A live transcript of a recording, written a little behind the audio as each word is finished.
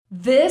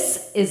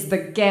This is the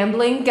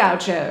Gambling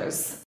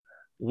Gauchos.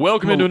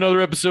 Welcome into another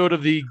episode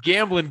of the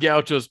Gambling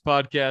Gauchos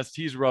podcast.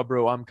 He's Rob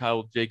Bro. I'm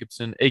Kyle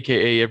Jacobson,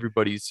 aka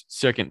everybody's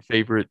second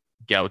favorite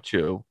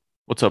Gaucho.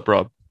 What's up,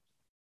 Rob?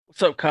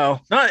 What's up,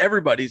 Kyle? Not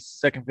everybody's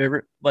second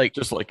favorite.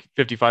 Just like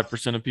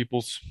 55% of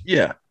people's.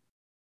 Yeah.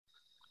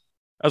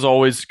 As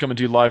always, coming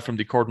to you live from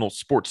the Cardinal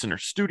Sports Center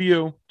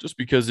studio. Just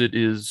because it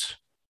is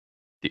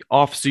the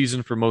off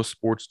season for most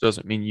sports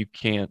doesn't mean you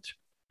can't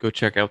go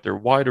check out their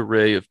wide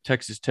array of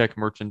Texas Tech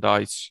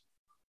merchandise,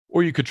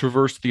 or you could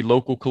traverse the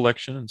local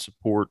collection and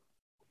support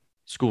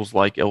schools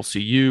like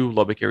LCU,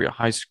 Lubbock area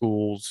high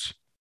schools,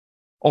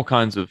 all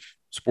kinds of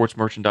sports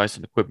merchandise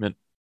and equipment.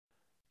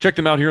 Check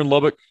them out here in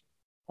Lubbock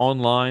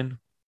online,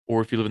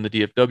 or if you live in the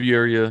DFW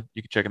area,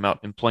 you can check them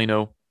out in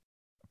Plano.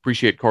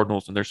 Appreciate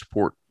Cardinals and their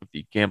support of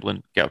the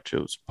Gambling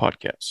Gauchos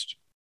podcast.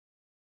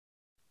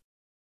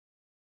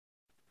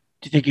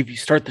 Do you think if you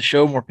start the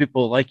show, more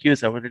people will like you?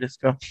 Is that what it is,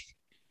 Kyle?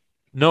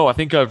 No, I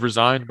think I've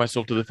resigned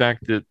myself to the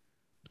fact that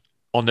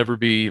I'll never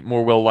be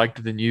more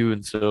well-liked than you,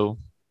 and so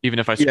even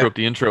if I screw up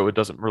the intro, it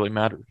doesn't really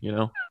matter, you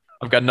know?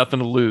 I've got nothing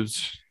to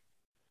lose.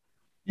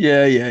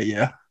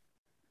 Yeah.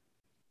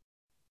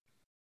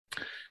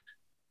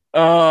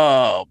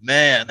 Oh,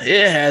 man.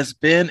 It has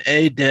been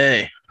a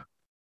day.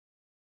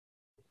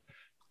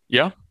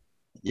 Yeah?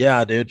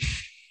 Yeah, dude.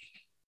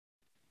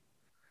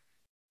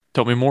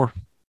 Tell me more.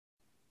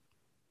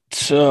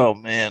 So,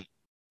 man,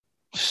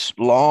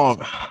 long,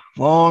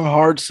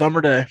 hard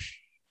summer day.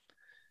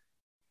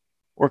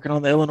 Working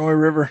on the Illinois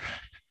River.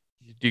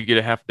 Do you get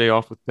a half day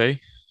off with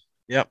pay?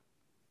 Yep.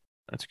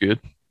 That's good.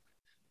 I'm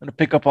going to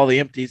pick up all the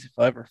empties if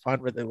I ever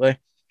find where they lay.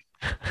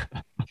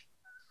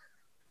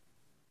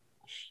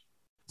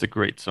 It's a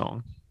great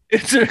song.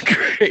 It's a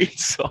great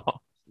song.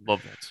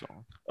 Love that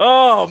song.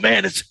 Oh,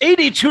 man, it's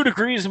 82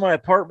 degrees in my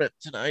apartment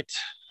tonight.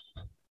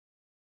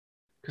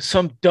 Because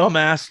some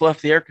dumbass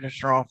left the air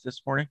conditioner off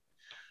this morning.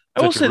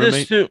 I will say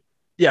this, too.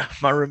 Yeah,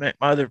 my roommate,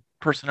 my other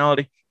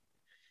personality.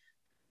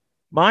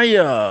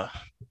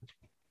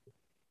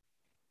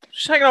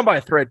 Just hanging on by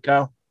a thread,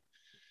 Kyle.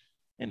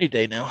 Any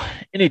day now,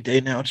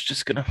 it's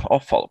just going to all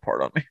fall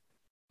apart on me.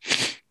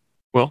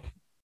 Well,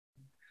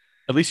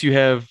 at least you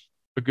have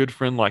a good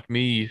friend like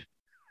me,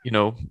 you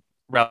know,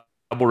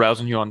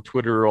 rousing you on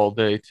Twitter all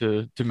day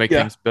to make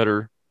things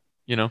better,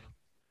 you know?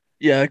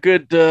 Yeah,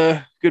 good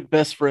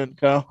best friend,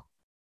 Kyle.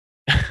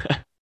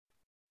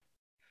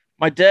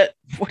 My dad,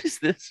 what is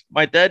this?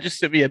 My dad just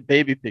sent me a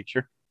baby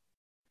picture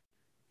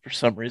for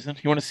some reason.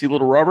 You want to see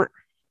little Robert?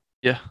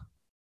 Yeah.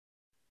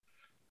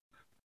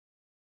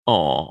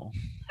 Oh,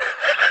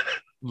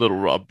 little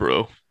Rob,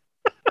 bro.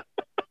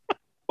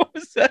 What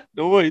was that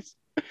noise?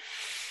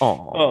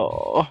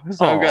 Oh,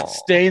 so I've got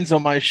stains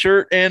on my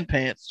shirt and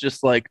pants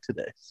just like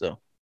today. So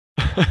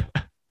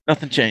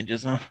nothing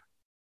changes, huh?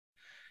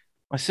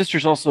 My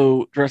sister's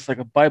also dressed like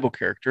a Bible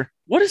character.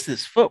 What is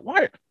this foot?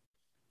 What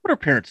are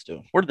parents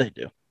doing? What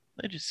do?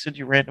 They just send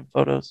you random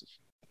photos.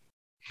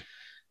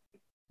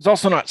 It's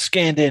also not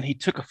scanned in. He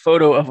took a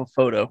photo of a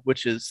photo,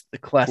 which is the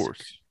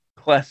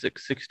classic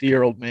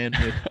 60-year-old man.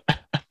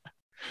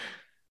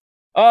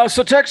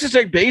 So Texas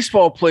Tech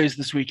baseball plays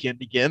this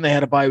weekend again. They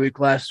had a bye week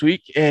last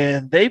week,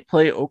 and they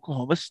play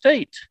Oklahoma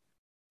State.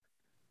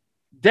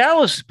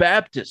 Dallas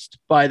Baptist,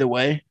 by the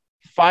way,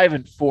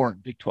 5-4 in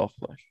Big 12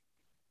 play.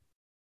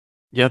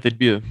 Yeah, they'd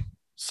be a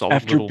solid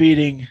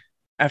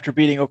after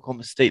beating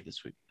Oklahoma State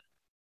this week.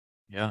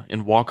 Yeah,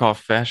 in walk-off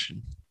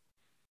fashion.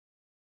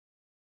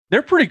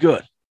 They're pretty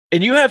good.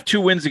 And you have 2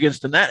 wins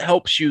against them. That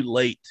helps you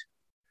late.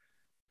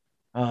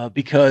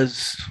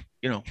 Because,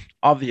 you know,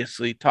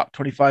 obviously top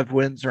 25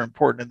 wins are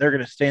important, and they're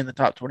going to stay in the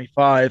top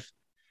 25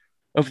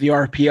 of the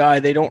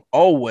RPI. They don't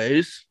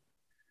always.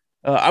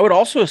 I would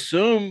also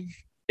assume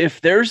if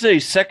there's a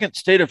second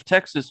state of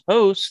Texas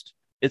host,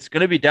 it's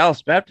going to be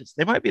Dallas Baptist.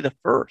 They might be the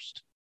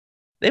first.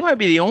 They might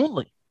be the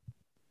only.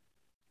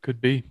 Could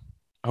be.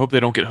 I hope they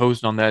don't get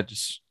hosed on that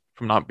just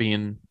from not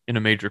being in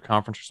a major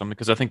conference or something,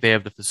 because I think they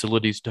have the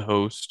facilities to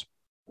host.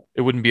 It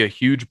wouldn't be a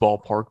huge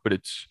ballpark, but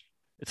it's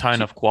high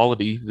enough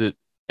quality that,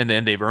 and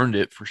then they've earned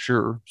it for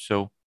sure.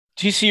 So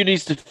TCU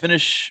needs to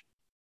finish.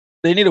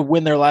 They need to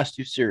win their last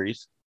 2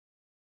 series.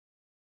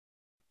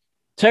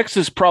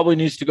 Texas probably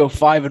needs to go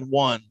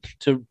 5-1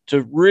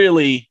 to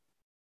really,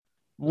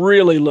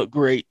 really look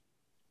great.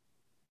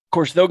 Of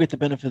course, they'll get the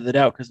benefit of the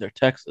doubt because they're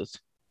Texas.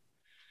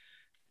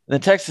 And then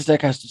Texas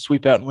Tech has to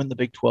sweep out and win the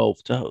Big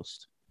 12 to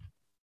host.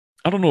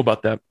 I don't know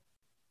about that.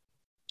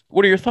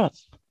 What are your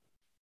thoughts?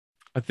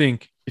 I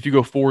think if you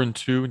go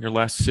 4-2 in your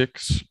last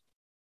 6,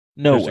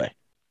 no way.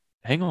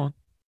 Hang on.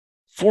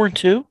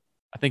 4-2?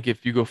 I think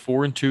if you go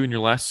 4-2 in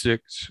your last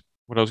 6,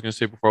 what I was going to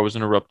say before I was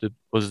interrupted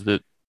was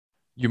that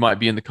you might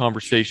be in the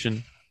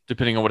conversation,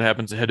 depending on what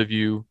happens ahead of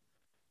you,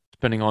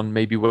 depending on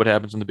maybe what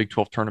happens in the Big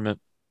 12 tournament.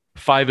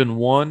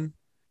 5-1,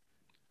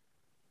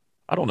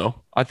 I don't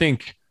know. I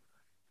think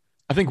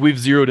we've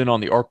zeroed in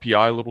on the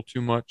RPI a little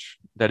too much.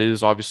 That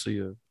is obviously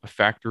a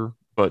factor,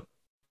 but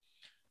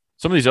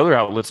some of these other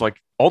outlets,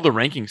 like all the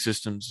ranking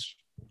systems,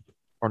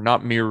 are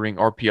not mirroring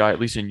RPI, at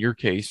least in your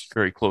case,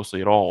 very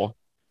closely at all.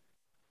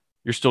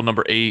 You're still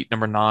number 8,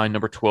 number 9,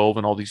 number 12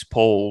 in all these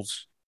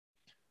polls.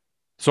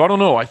 So I don't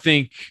know. I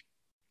think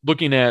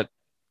looking at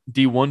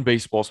D1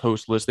 baseball's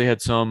host list, they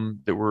had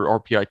some that were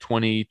RPI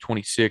 20,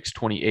 26,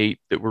 28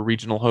 that were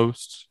regional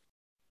hosts.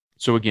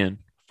 So again,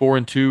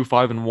 4-2,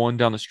 5-1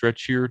 down the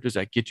stretch here. Does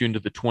that get you into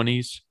the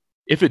 20s?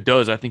 If it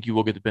does, I think you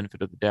will get the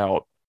benefit of the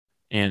doubt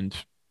and,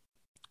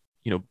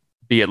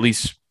 be at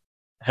least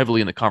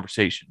heavily in the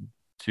conversation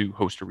to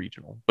host a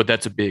regional. But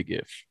that's a big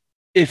if.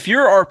 If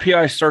your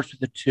RPI starts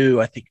with a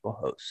 2, I think you'll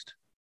host.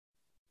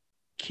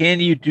 Can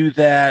you do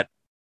that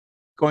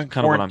going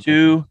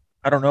 4-2?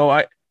 I don't know.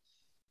 I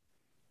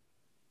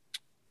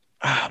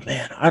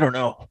don't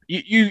know.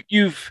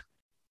 You've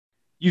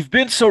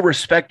been so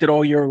respected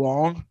all year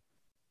long.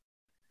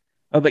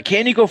 But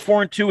can you go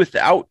 4-2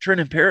 without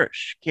Trenton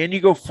Parrish? Can you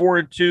go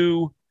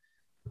 4-2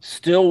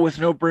 still with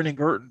no Brendan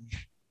Gurton?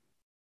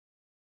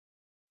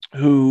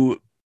 Who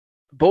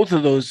both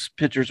of those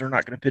pitchers are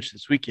not going to pitch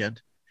this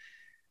weekend.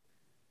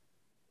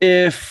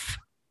 If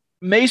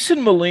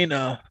Mason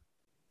Molina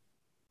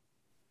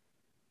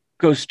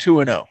goes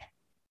 2-0,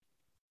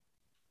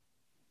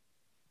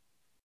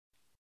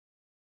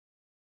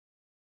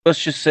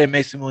 let's just say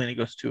Mason Molina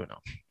goes 2-0.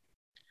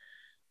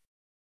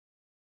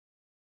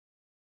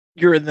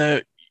 You're in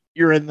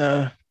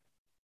the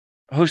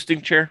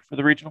hosting chair for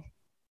the regional.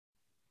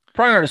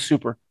 Probably not a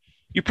super.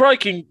 You probably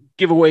can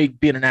give away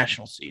being a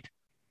national seed.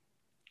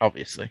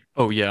 Obviously.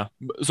 Oh, yeah.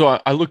 So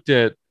I looked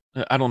at,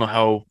 I don't know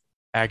how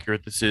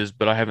accurate this is,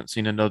 but I haven't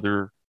seen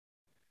another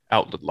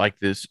outlet like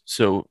this.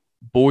 So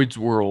Boyd's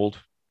World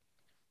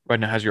right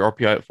now has your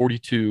RPI at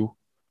 42.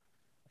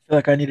 I feel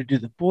like I need to do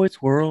the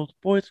Boyd's World.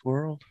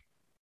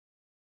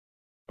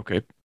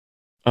 Okay.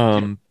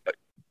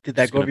 Did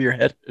that go over your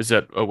head? Is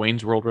that a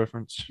Wayne's World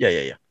reference?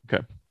 Yeah.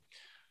 Okay.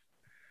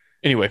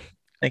 Anyway.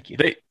 Thank you.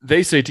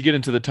 They say to get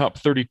into the top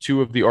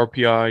 32 of the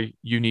RPI,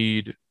 you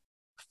need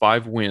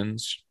 5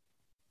 wins.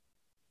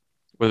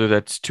 Whether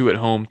that's 2 at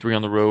home, 3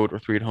 on the road, or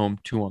 3 at home,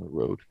 2 on the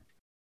road.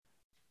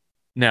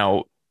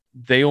 Now,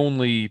 the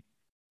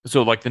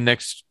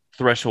next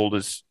threshold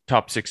is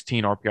top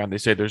 16 RPI, and they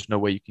say there's no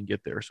way you can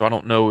get there. So I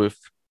don't know if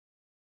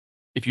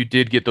you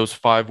did get those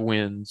 5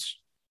 wins,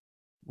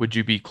 would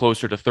you be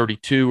closer to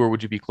 32 or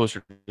would you be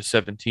closer to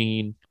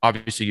 17?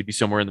 Obviously, you'd be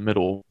somewhere in the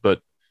middle,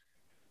 but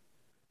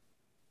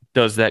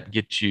does that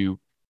get you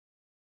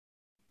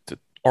to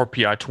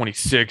RPI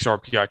 26,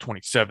 RPI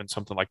 27,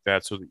 something like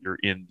that, so that you're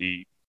in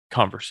the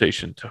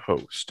conversation to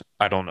host?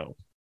 I don't know.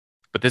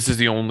 But this is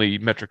the only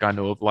metric I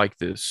know of like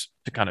this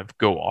to kind of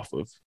go off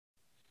of.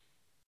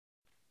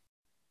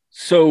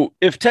 So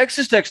if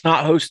Texas Tech's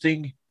not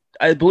hosting,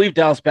 I believe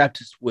Dallas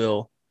Baptist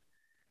will.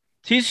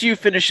 TCU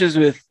finishes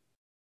with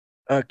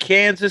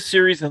Kansas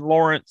series in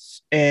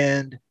Lawrence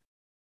and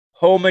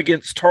home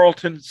against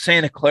Tarleton,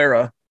 Santa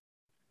Clara.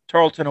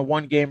 Tarleton a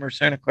 1-gamer,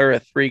 Santa Clara a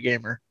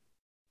 3-gamer.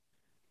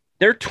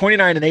 They're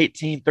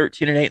 29-18,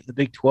 13-8 in the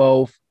Big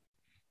 12.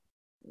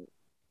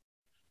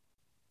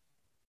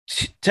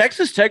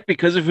 Texas Tech,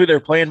 because of who they're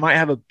playing, might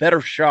have a better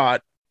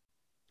shot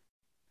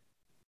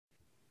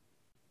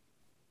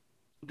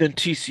than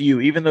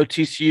TCU, even though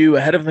TCU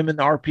ahead of them in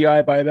the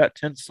RPI by about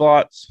 10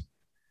 slots.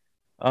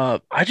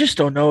 I just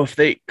don't know if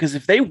they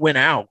win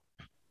out,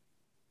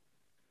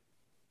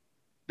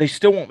 they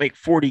still won't make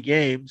 40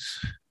 games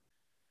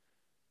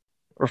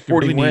or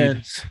 40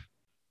 wins.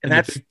 And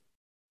that's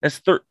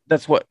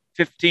what,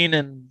 15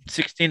 and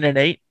 16 and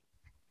 8.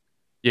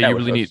 Yeah,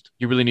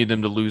 you really need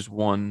them to lose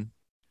one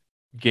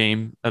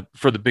game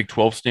for the Big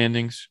 12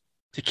 standings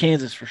to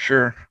Kansas for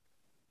sure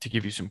to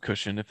give you some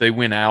cushion. If they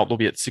win out, they'll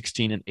be at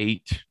 16 and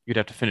 8. You'd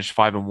have to finish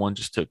 5-1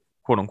 just to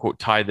quote unquote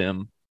tie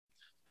them.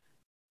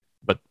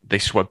 But they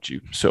swept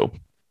you. So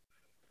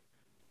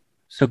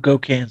go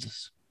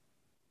Kansas.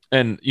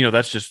 And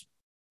that's just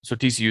so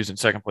TCU is in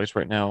second place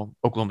right now.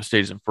 Oklahoma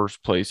State is in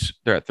first place.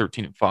 They're at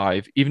 13 and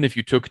 5. Even if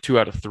you took 2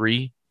 out of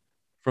 3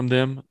 from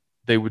them,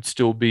 they would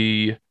still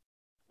be,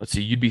 let's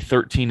see, you'd be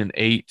 13 and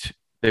 8.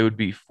 They would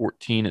be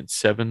 14 and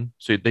 7.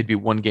 So they'd be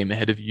 1 game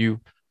ahead of you.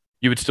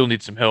 You would still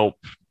need some help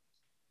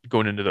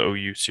going into the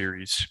OU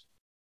series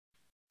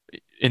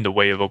in the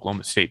way of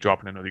Oklahoma State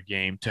dropping another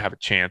game to have a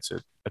chance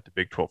at the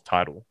Big 12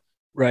 title.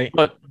 Right.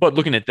 But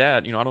looking at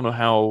that, I don't know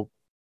how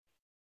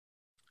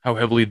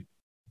heavily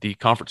the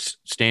conference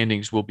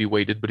standings will be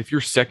weighted. But if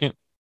you're second,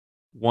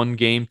 1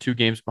 game, 2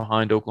 games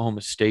behind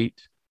Oklahoma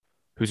State,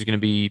 who's going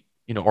to be,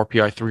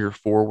 RPI 3 or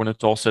 4 when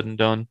it's all said and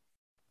done,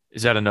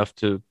 is that enough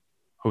to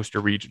host a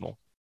regional?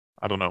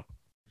 I don't know.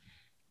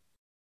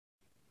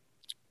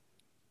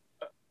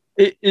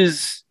 It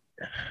is.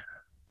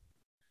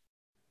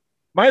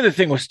 My other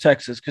thing was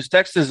Texas, because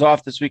Texas is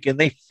off this weekend.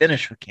 They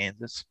finish with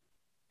Kansas.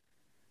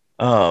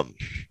 I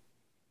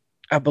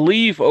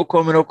believe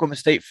Oklahoma and Oklahoma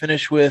State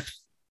finish with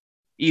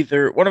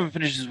either one of them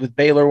finishes with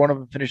Baylor, one of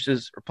them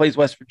finishes or plays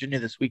West Virginia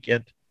this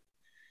weekend.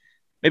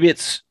 Maybe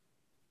it's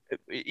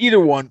either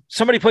one.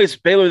 Somebody plays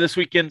Baylor this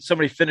weekend.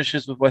 Somebody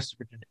finishes with West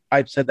Virginia.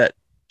 I've said that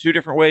 2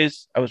 different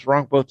ways. I was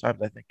wrong both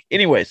times, I think.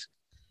 Anyways,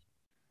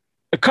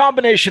 A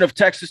combination of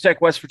Texas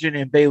Tech, West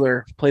Virginia, and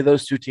Baylor play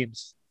those two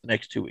teams the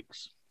next 2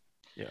 weeks.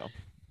 Yeah.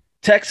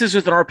 Texas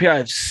with an RPI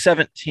of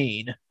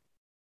 17.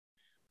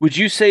 Would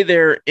you say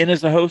they're in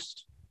as a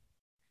host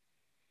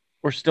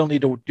or still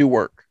need to do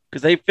work?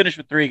 Because they finished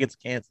with 3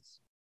 against Kansas.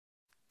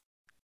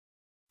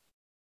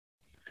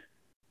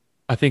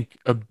 I think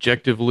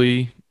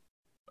objectively,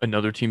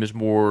 another team is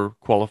more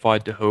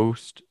qualified to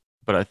host,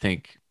 but I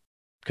think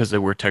because they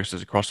wear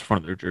Texas across the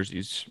front of their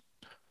jerseys,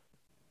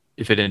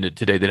 if it ended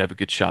today, they'd have a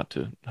good shot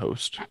to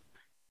host.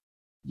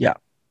 Yeah.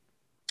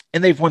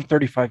 And they've won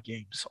 35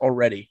 games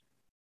already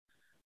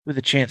with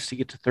a chance to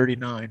get to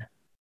 39,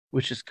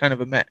 which is kind of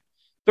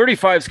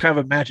 35 is kind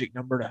of a magic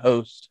number to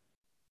host.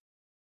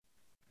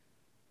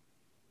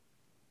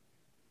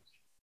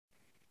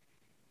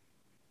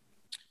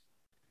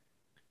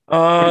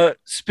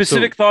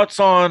 Specific thoughts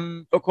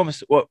on Oklahoma.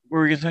 What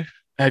were we going to say?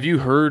 Have you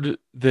heard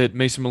that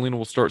Mason Molina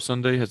will start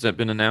Sunday? Has that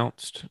been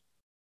announced?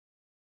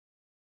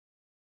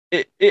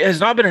 It has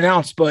not been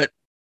announced, but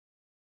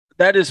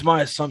that is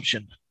my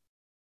assumption.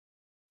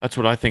 That's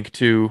what I think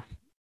too.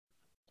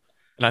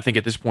 And I think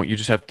at this point you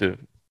have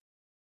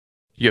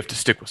to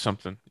stick with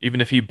something.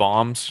 Even if he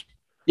bombs,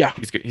 yeah,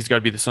 he's got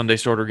to be the Sunday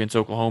starter against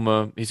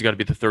Oklahoma. He's got to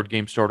be the third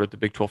game starter at the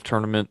Big 12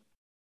 tournament,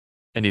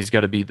 and he's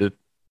got to be the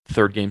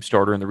third game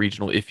starter in the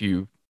regional if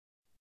you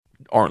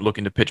aren't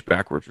looking to pitch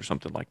backwards or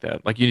something like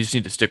that. Like, you just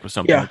need to stick with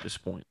something at this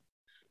point.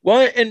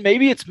 Well, and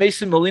maybe it's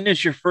Mason Molina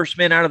is your first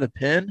man out of the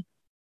pen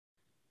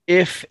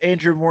if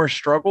Andrew Morris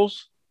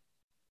struggles,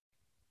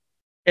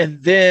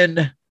 and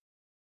then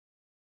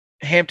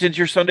Hampton's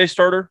your Sunday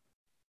starter,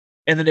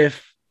 and then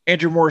if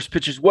Andrew Morris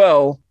pitches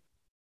well,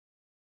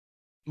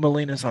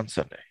 Molina's on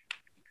Sunday.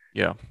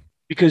 Yeah.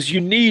 Because you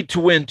need to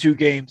win 2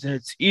 games, and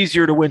it's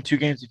easier to win 2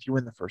 games if you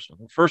win the first one.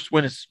 The first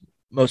win is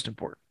most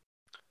important.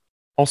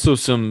 Also,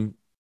 some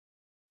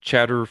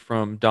chatter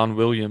from Don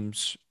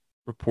Williams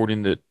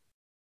reporting that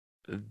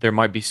there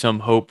might be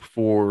some hope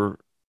for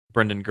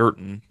Brendan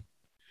Girton.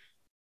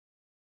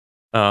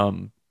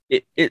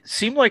 It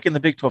seemed like in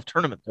the Big 12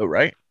 tournament, though,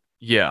 right?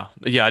 Yeah.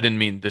 I didn't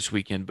mean this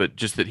weekend, but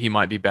just that he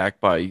might be back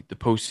by the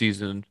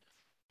postseason.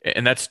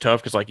 And that's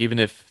tough because, like, even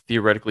if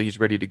theoretically he's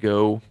ready to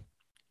go,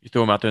 you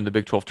throw him out there in the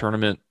Big 12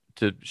 tournament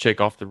to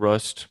shake off the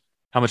rust.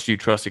 How much do you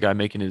trust a guy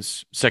making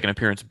his second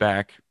appearance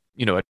back,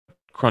 at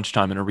crunch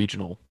time in a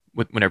regional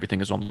when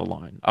everything is on the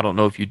line? I don't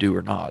know if you do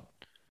or not.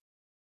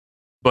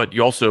 But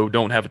you also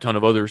don't have a ton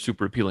of other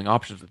super appealing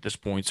options at this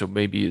point, so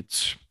maybe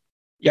it's...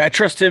 Yeah, I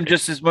trust him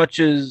just as much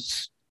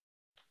as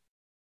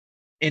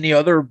any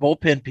other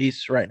bullpen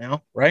piece right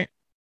now, right?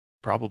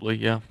 Probably,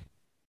 yeah.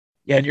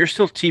 Yeah, and you're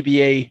still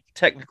TBA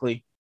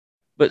technically,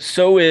 but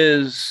so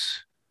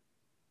is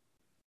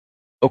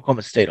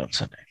Oklahoma State on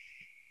Sunday.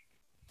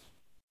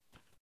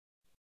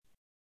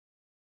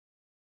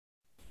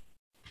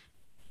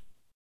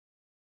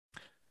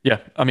 Yeah,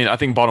 I mean, I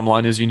think bottom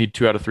line is you need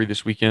 2 out of 3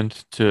 this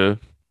weekend to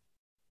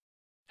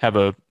have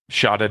a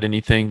shot at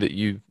anything that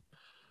you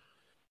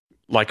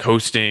like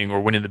hosting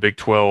or winning the Big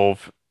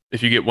 12.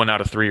 If you get 1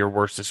 out of 3 or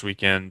worse this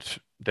weekend,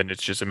 then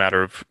it's just a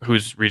matter of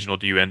whose regional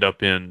do you end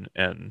up in,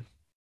 and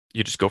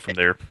you just go from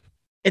there.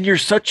 And you're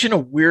such in a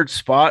weird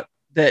spot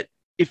that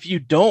if you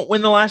don't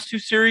win the last 2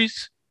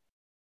 series,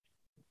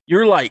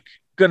 you're like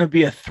going to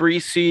be a 3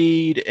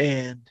 seed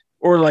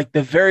or like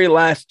the very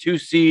last 2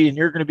 seed, and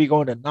you're going to be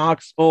going to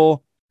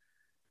Knoxville.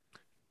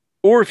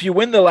 Or if you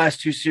win the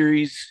last 2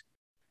 series,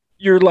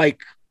 you're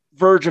like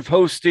verge of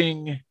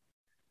hosting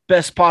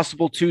best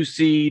possible 2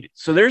 seed.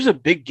 So there's a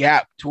big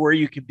gap to where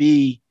you can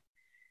be.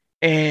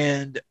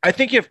 And I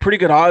think you have pretty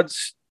good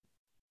odds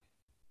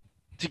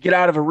to get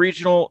out of a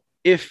regional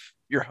if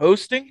you're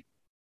hosting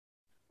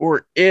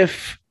or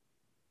if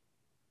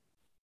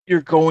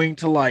you're going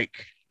to,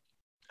 like,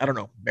 I don't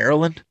know,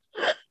 Maryland,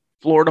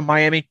 Florida,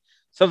 Miami,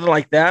 something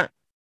like that.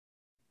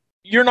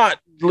 You're not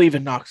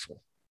leaving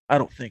Knoxville, I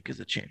don't think, as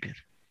a champion.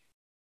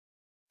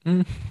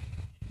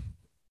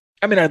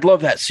 I mean, I'd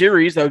love that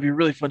series. That would be a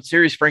really fun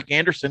series. Frank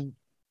Anderson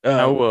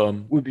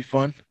would be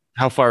fun.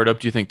 How fired up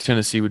do you think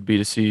Tennessee would be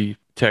to see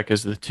Tech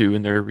as the 2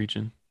 in their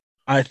region?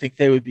 I think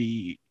they would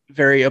be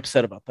very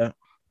upset about that.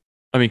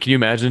 I mean, can you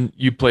imagine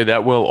you play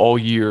that well all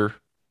year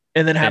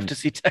and then have to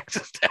see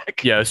Texas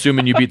Tech? Yeah,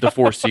 assuming you beat the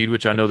 4 seed,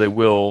 which I know they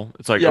will.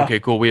 It's like, okay,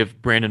 cool. We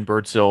have Brandon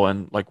Birdsell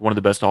and like one of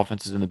the best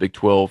offenses in the Big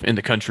 12 in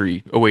the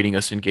country awaiting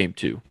us in game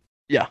 2.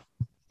 Yeah.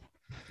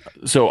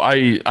 So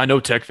I know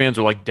Tech fans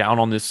are like down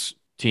on this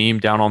team,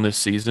 down on this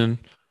season,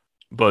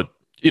 but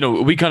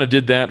we kind of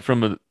did that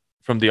from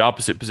the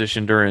opposite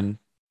position during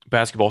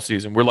basketball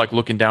season. We're like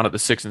looking down at the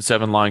 6 and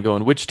 7 line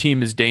going, which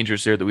team is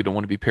dangerous there that we don't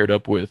want to be paired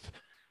up with?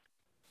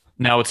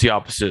 Now it's the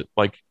opposite.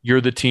 Like,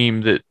 you're the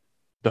team that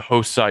the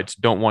host sites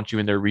don't want you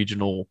in their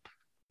regional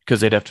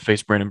because they'd have to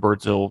face Brandon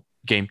Birdsell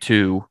game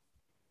 2.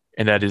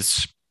 And that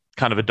is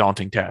kind of a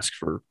daunting task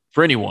for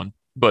anyone.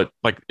 But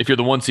like, if you're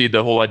the 1 seed,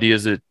 the whole idea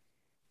is that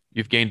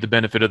you've gained the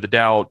benefit of the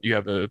doubt. You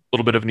have a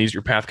little bit of an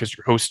easier path because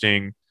you're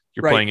hosting,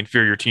 you're playing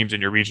inferior teams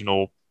in your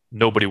regional.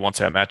 Nobody wants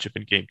that matchup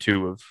in game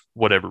 2 of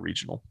whatever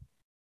regional.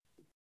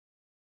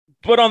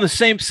 But on the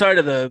same side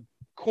of the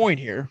coin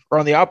here, or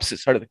on the opposite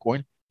side of the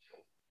coin,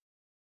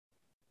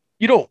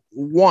 you don't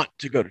want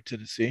to go to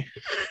Tennessee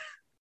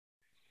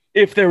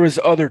if there was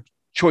other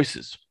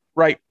choices,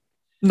 right?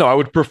 No, I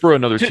would prefer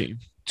another team.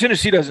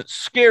 Tennessee doesn't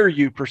scare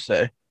you per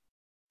se.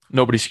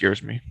 Nobody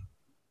scares me.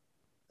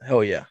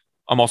 Hell yeah.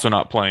 I'm also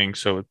not playing,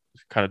 so it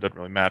kind of doesn't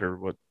really matter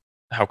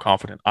how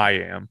confident I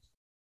am.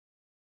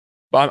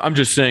 But I'm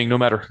just saying, no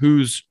matter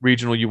whose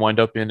regional you wind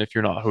up in, if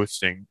you're not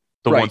hosting,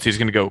 the one seed's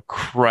going to go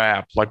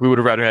crap. Like, we would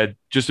have rather had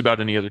just about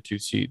any other 2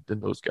 seed than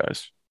those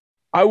guys.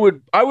 I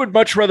would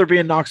much rather be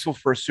in Knoxville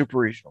for a super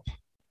regional.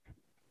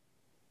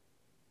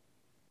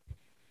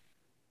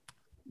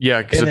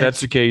 Yeah, because if that's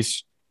the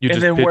case, you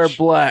just then wear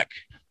black.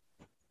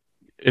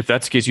 If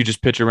that's the case, you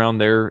just pitch around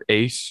their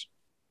ace.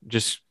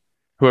 Just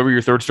whoever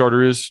your third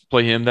starter is,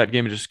 play him that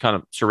game and just kind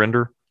of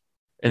surrender,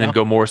 and then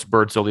go Morris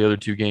Birdsell the other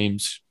 2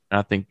 games. And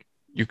I think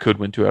you could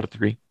win 2 out of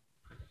 3.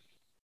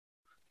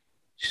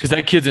 Because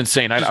that kid's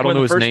insane. I don't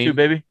know his name. 2,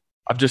 baby.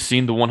 I've just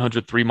seen the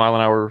 103 mile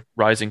an hour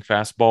rising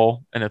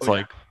fastball, and it's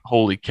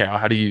holy cow!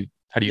 How do you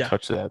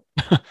touch that?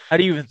 How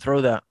do you even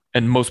throw that?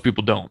 And most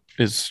people don't.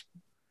 Is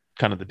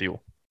kind of the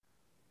deal.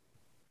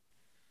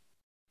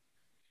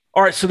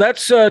 All right, so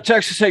that's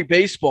Texas Tech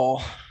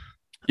baseball.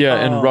 Yeah,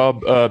 and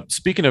Rob,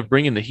 speaking of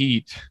bringing the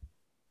heat,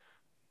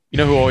 you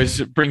know who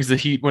always brings the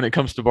heat when it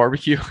comes to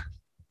barbecue?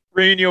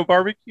 Reno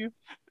Barbecue.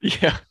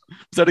 Yeah,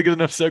 is that a good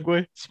enough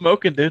segue?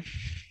 Smoking, dude.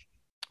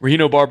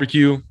 Reno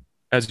Barbecue,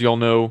 as you all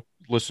know,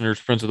 listeners,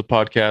 friends of the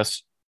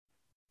podcast,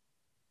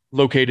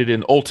 located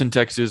in Olton,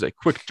 Texas, a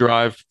quick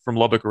drive from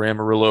Lubbock or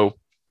Amarillo.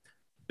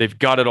 They've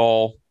got it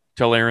all.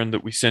 Tell Aaron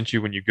that we sent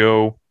you when you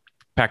go.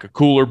 Pack a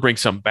cooler, bring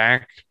some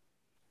back.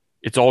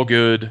 It's all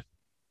good.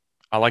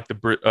 I like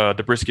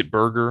the brisket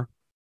burger,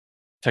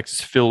 Texas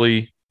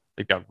Philly.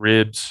 They've got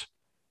ribs,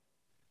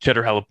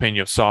 cheddar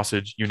jalapeno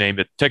sausage, you name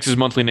it. Texas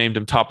Monthly named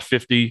him top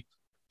 50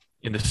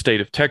 in the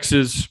state of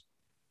Texas.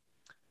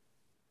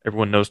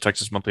 Everyone knows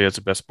Texas Monthly has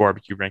the best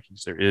barbecue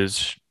rankings there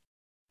is.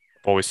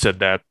 I've always said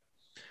that.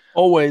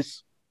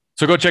 Always.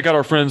 So go check out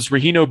our friends,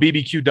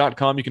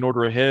 RehinoBBQ.com. You can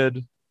order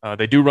ahead.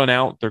 They do run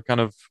out. They're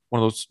kind of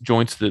one of those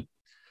joints that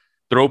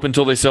they're open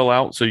until they sell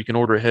out, so you can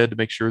order ahead to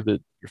make sure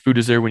that your food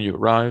is there when you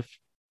arrive.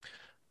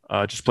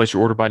 Just place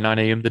your order by 9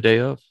 a.m. the day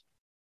of.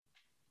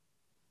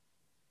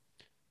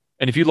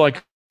 And if you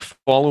like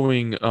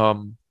following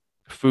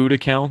food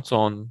accounts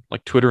on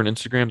like Twitter and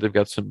Instagram, they've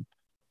got some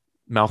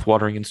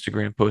mouth-watering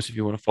Instagram posts if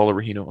you want to follow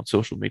Rahino on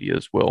social media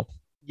as well.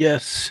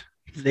 Yes,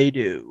 they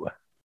do.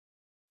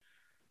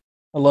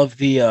 I love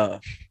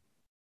the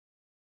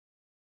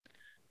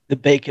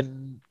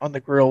bacon on the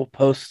grill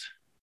post.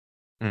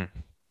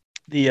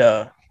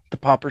 The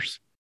poppers.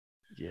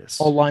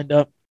 Yes. All lined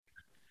up.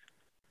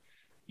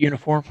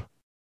 Uniform.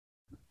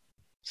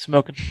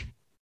 Smoking.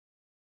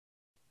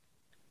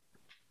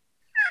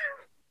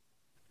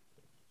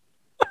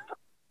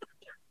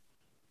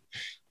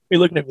 You're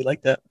looking at me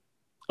like that.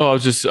 Oh,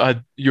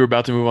 you were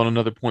about to move on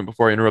another point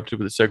before I interrupted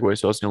with a segue,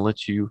 so I was going to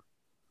let you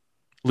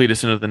lead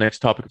us into the next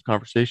topic of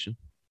conversation.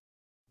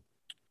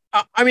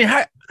 I mean,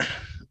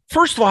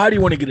 first of all, how do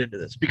you want to get into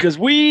this? Because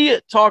we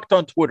talked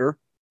on Twitter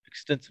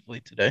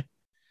extensively today.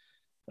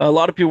 A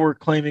lot of people were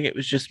claiming it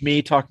was just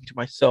me talking to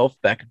myself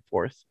back and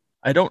forth.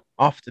 I don't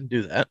often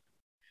do that.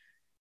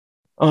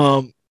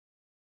 Let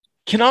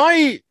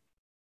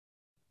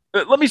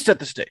me set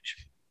the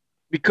stage,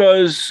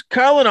 because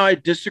Kyle and I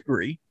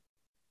disagree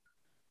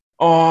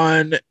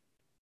on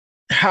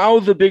how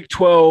the Big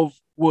 12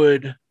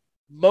 would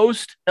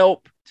most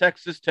help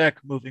Texas Tech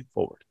moving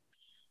forward.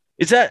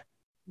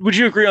 Would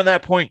you agree on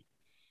that point?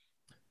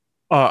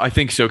 I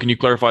think so. Can you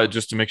clarify it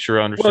just to make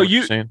sure I understand what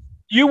you're saying?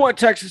 You want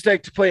Texas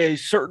Tech to play a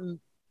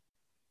certain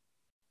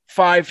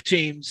 5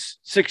 teams,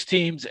 6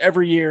 teams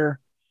every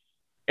year,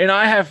 and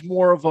I have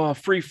more of a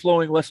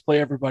free-flowing, let's play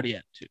everybody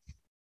attitude.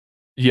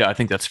 Yeah, I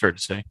think that's fair to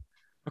say.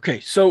 Okay,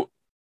 so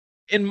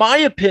in my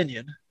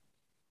opinion,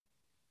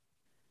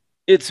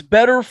 it's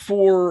better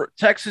for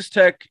Texas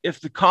Tech if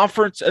the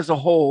conference as a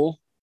whole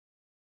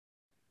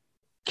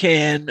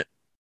can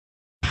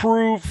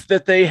prove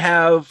that they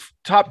have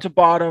top to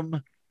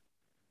bottom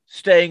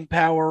staying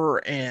power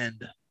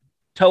and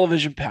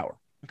television power.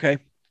 Okay.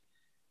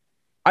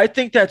 I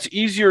think that's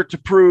easier to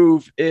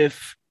prove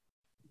if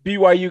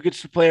BYU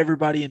gets to play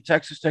everybody and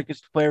Texas Tech gets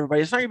to play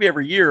everybody. It's not going to be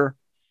every year.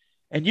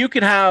 And you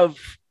can have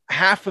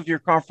half of your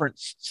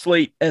conference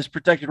slate as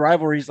protected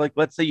rivalries. Like,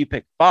 let's say you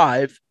pick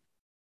 5.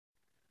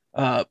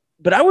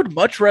 But I would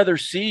much rather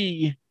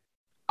see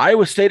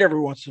Iowa State every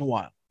once in a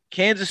while,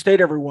 Kansas State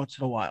every once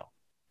in a while,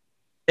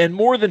 and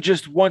more than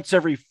just once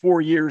every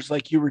 4 years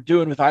like you were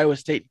doing with Iowa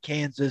State and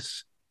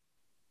Kansas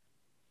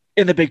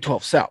in the Big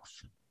 12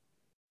 South.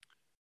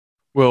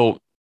 Well,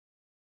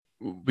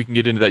 we can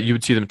get into that. You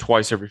would see them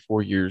twice every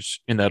 4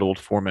 years in that old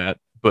format.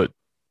 But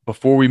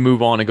before we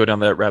move on and go down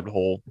that rabbit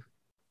hole,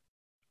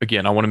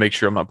 again, I want to make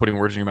sure I'm not putting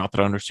words in your mouth,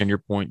 that I understand your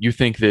point. You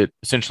think that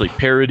essentially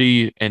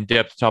parity and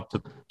depth top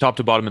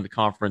to bottom in the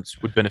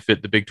conference would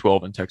benefit the Big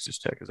 12 and Texas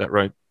Tech. Is that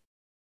right?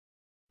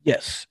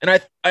 Yes. And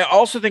I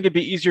also think it'd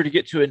be easier to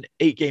get to an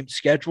 8-game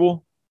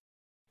schedule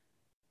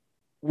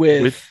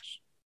with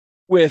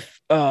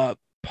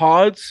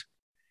pods,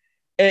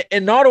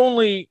 and not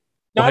only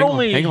Hang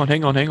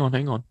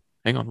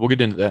on. We'll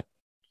get into that.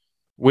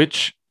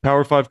 Which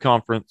Power Five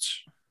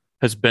conference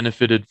has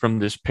benefited from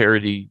this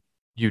parity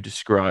you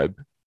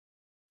describe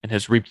and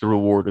has reaped the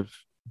reward of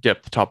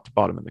depth top to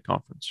bottom in the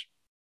conference?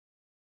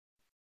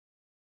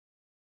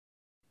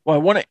 Well, I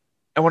want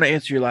to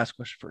answer your last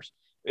question first.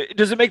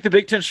 Does it make the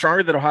Big Ten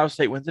stronger that Ohio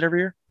State wins it every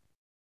year?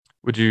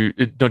 Don't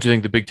you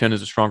think the Big Ten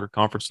is a stronger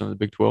conference than the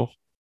Big 12?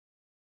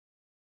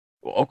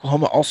 Well,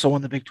 Oklahoma also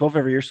won the Big 12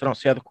 every year, so I don't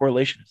see how the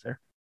correlation is there.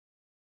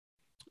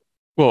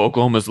 Well,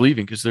 Oklahoma's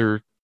leaving because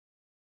they're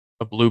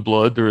a blue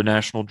blood. They're a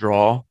national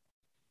draw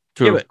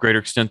to a greater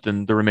extent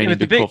than the remaining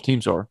Big 12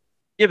 teams are.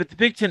 Yeah, but the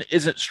Big Ten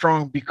isn't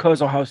strong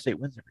because Ohio State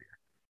wins every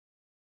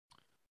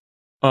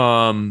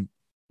year.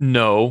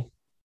 No,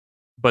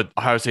 but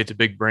Ohio State's a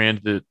big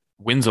brand that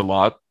wins a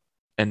lot,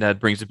 and that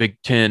brings the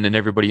Big Ten and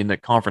everybody in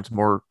that conference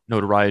more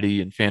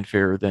notoriety and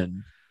fanfare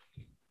than.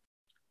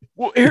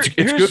 Well, it's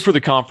good for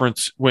the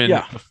conference when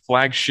the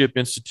flagship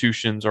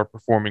institutions are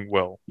performing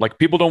well. Like,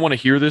 people don't want to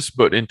hear this,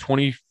 but in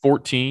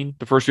 2014,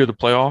 the first year of the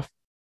playoff,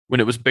 when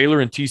it was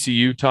Baylor and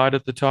TCU tied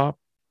at the top,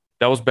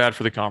 that was bad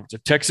for the conference.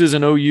 If Texas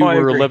and OU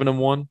were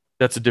 11-1,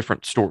 that's a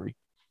different story.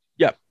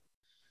 Yeah.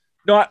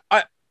 No,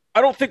 I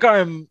don't think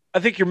I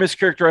think you're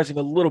mischaracterizing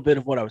a little bit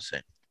of what I was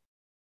saying.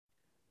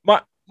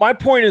 My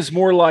point is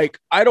more like,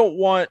 I don't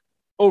want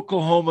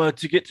Oklahoma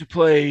to get to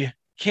play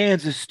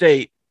Kansas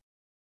State,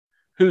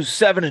 who's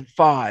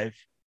 7-5,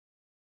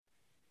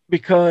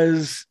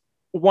 because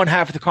one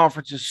half of the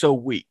conference is so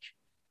weak.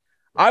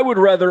 I would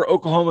rather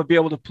Oklahoma be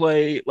able to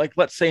play, like,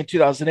 let's say in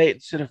 2008,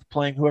 instead of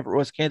playing whoever it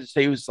was, Kansas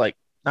State was like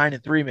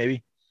 9-3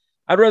 maybe.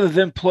 I'd rather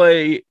them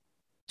play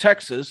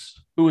Texas,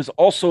 who is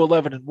also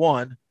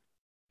 11-1.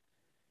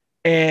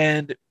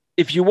 And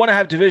if you want to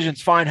have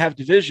divisions, fine, have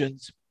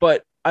divisions.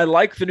 But I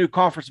like the new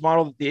conference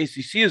model that the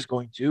ACC is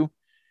going to,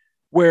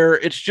 where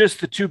it's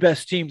just the two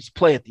best teams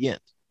play at the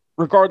end,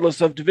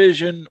 regardless of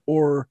division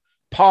or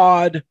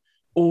pod,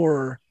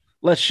 or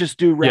let's just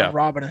do round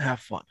robin and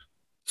have fun.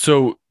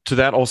 So to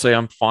that, I'll say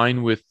I'm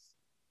fine with,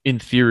 in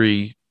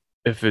theory,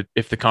 if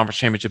the conference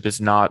championship is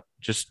not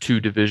just two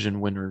division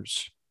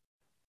winners.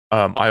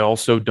 I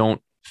also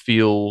don't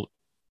feel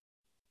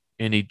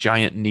any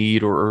giant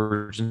need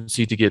or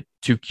urgency to get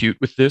too cute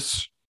with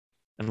this.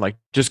 And like,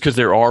 just because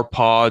there are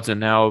pods and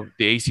now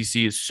the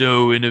ACC is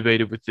so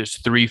innovative with this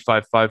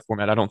 3-5-5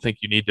 format, I don't think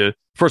you need to.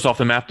 First off,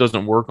 the math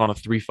doesn't work on a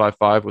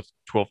 3-5-5 with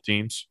 12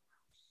 teams.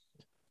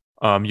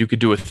 You could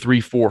do a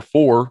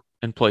 3-4-4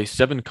 and play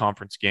 7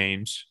 conference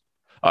games.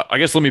 I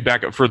guess let me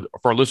back up for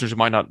our listeners who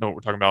might not know what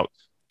we're talking about.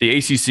 The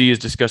ACC is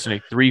discussing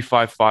a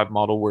 3-5-5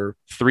 model where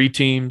 3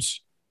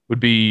 teams would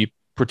be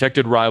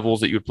protected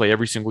rivals that you would play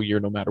every single year,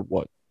 no matter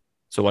what.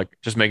 So, like,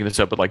 just making this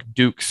up, but like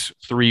Duke's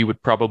 3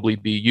 would probably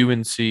be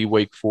UNC,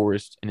 Wake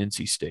Forest, and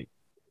NC State.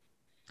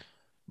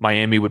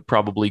 Miami would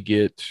probably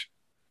get,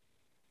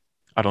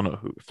 I don't know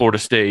who, Florida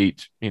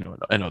State, and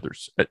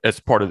others as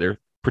part of their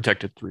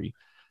protected 3.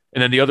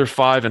 And then the other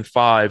 5 and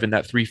 5 in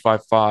that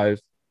 3-5-5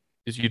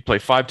 is you'd play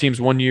 5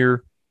 teams one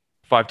year,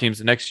 5 teams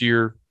the next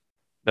year.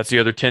 That's the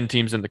other 10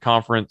 teams in the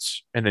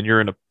conference. And then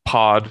you're in a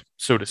pod,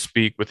 so to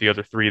speak, with the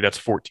other 3. That's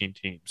 14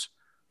 teams.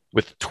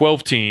 With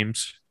 12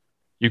 teams,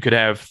 you could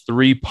have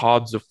 3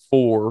 pods of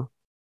 4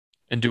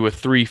 and do a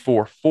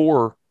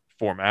 3-4-4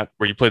 format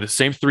where you play the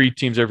same 3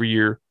 teams every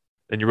year.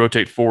 Then you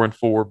rotate 4 and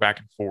 4 back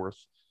and forth.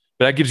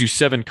 But that gives you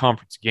 7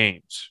 conference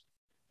games.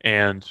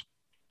 And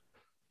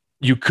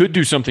you could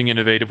do something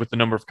innovative with the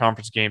number of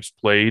conference games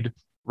played.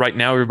 Right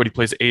now, everybody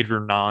plays 8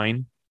 or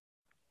 9.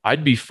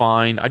 I'd be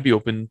fine. I'd be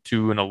open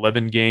to an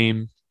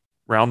 11-game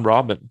round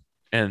robin.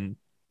 And,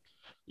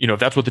 if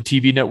that's what the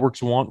TV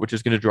networks want, which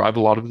is going to drive a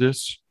lot of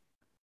this,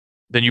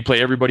 then you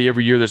play everybody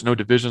every year. There's no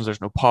divisions.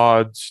 There's no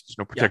pods. There's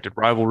no protected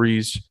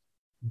rivalries.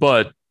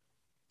 But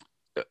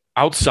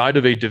outside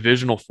of a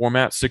divisional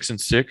format,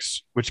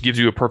 6-6, which gives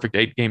you a perfect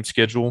 8-game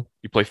schedule,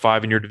 you play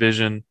 5 in your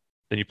division,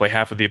 then you play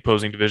half of the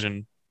opposing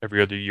division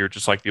every other year,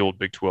 just like the old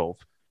Big 12.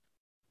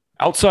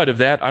 Outside of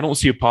that, I don't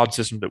see a pod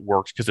system that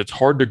works because it's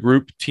hard to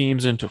group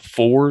teams into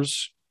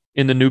 4s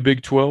in the new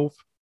Big 12.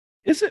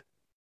 Is it?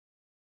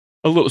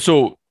 A little.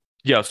 So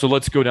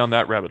let's go down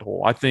that rabbit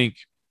hole. I think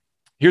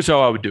here's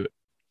how I would do it,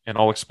 and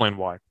I'll explain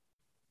why.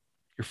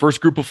 Your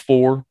first group of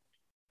 4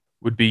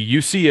 would be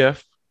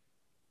UCF,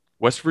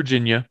 West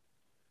Virginia,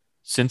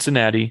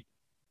 Cincinnati,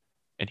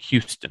 and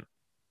Houston.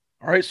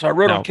 All right, so I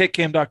wrote on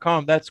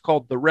kickcam.com, that's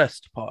called the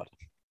rest pod.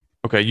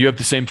 Okay, you have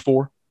the same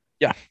 4?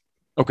 Yeah.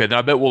 Okay, then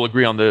I bet we'll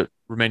agree on the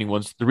remaining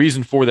ones. The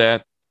reason for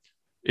that,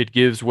 it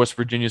gives West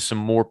Virginia some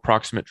more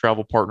proximate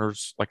travel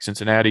partners like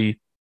Cincinnati.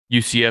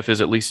 UCF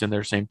is at least in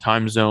their same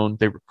time zone.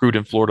 They recruit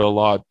in Florida a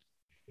lot.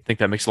 I think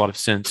that makes a lot of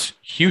sense.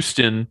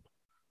 Houston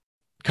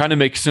kind of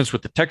makes sense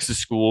with the Texas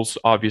schools,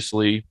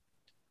 obviously,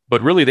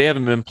 but really they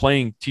haven't been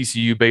playing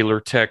TCU,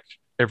 Baylor, Tech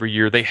every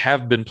year. They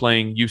have been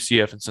playing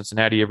UCF and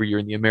Cincinnati every year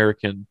in the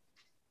American.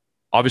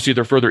 Obviously,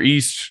 they're further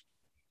east.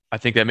 I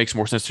think that makes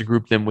more sense to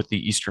group them with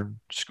the Eastern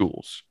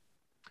schools.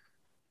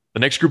 The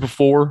next group of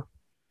 4,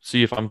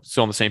 see if I'm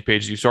still on the same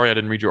page as you. Sorry, I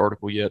didn't read your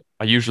article yet.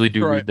 I usually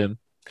do read them.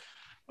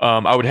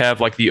 I would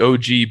have like the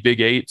OG Big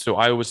 8, so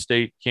Iowa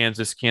State,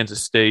 Kansas,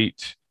 Kansas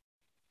State,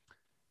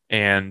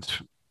 and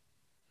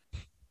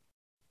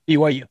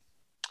BYU.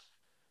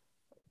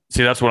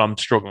 See, that's what I'm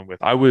struggling with.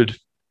 I would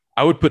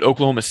put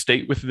Oklahoma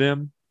State with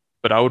them,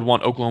 but I would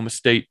want Oklahoma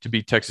State to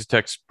be Texas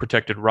Tech's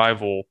protected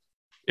rival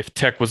if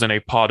Tech was in a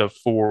pod of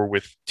 4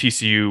 with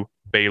TCU,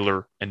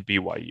 Baylor, and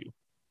BYU.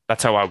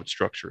 That's how I would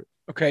structure it.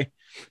 Okay.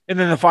 And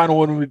then the final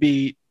one would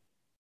be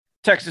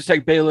Texas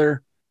Tech,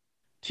 Baylor,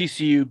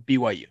 TCU,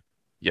 BYU.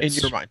 Yes.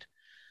 In your mind.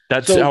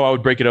 That's how I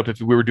would break it up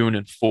if we were doing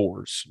in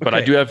 4s. But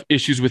I do have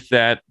issues with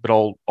that, but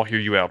I'll hear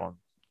you out on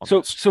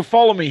this. So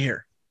follow me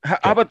here.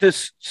 How about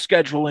this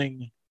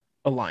scheduling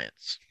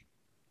alliance?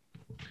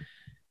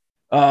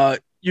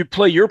 You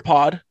play your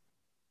pod,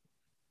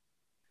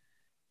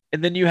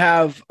 and then you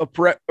have a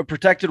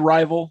protected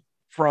rival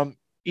from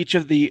each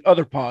of the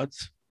other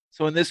pods.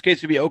 So in this case,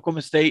 it would be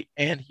Oklahoma State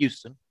and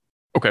Houston.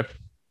 Okay.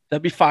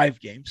 That'd be 5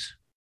 games.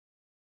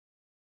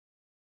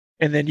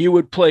 And then you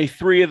would play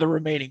 3 of the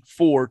remaining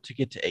 4 to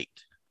get to 8.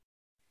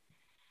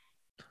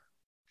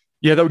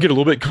 Yeah, that would get a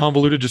little bit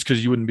convoluted just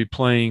because you wouldn't be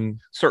playing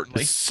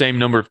certainly the same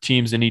number of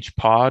teams in each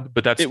pod,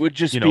 but it would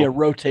just be a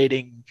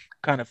rotating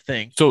kind of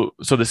thing. So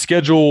the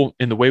schedule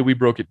and the way we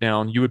broke it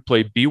down, you would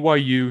play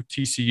BYU,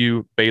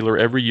 TCU, Baylor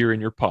every year in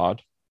your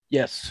pod.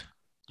 Yes.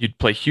 You'd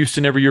play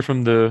Houston every year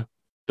from the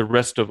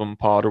rest of them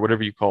pod or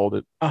whatever you called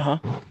it.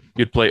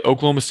 You'd play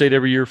Oklahoma State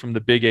every year from the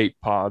Big 8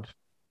 pod.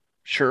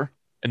 Sure.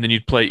 And then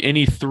you'd play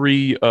any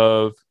 3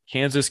 of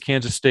Kansas,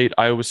 Kansas State,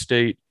 Iowa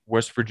State,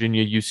 West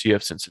Virginia,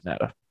 UCF,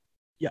 Cincinnati.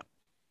 Yeah.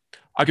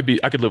 I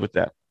could live with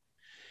that.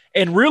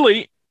 And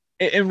really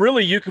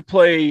you could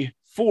play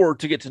 4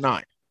 to get to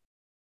 9.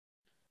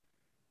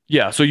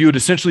 Yeah, so you would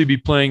essentially be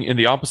playing in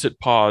the opposite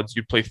pods.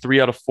 You'd play 3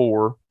 out of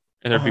 4,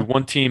 and there'd be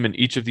one team in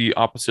each of the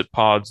opposite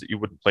pods that you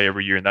wouldn't play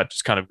every year, and that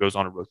just kind of goes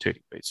on a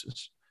rotating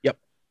basis. Yep.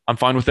 I'm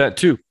fine with that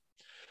too.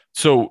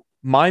 So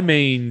my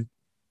main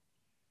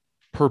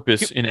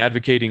purpose in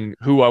advocating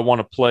who I want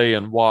to play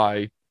and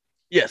why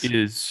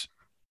is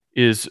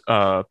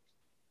how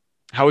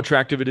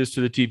attractive it is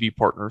to the TV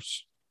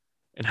partners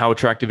and how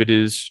attractive it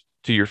is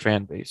to your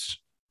fan base.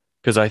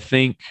 Because I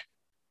think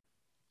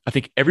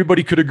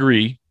everybody could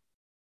agree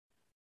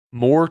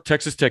more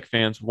Texas Tech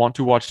fans want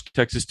to watch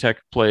Texas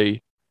Tech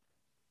play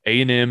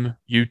A&M,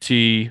 UT,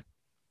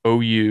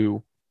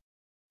 OU,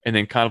 and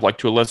then kind of like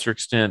to a lesser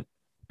extent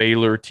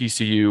Baylor,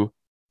 TCU,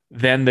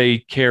 than they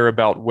care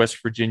about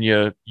West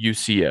Virginia,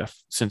 UCF,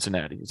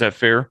 Cincinnati. Is that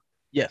fair?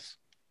 Yes.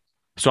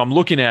 So I'm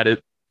looking at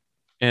it,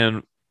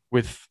 and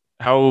with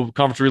how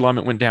conference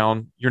realignment went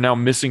down, you're now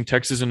missing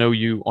Texas and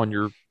OU on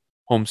your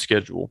home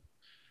schedule.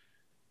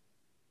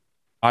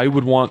 I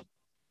would want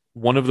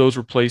one of those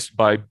replaced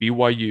by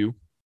BYU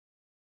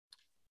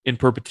in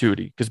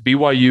perpetuity because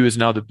BYU is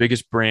now the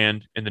biggest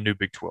brand in the new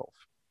Big 12.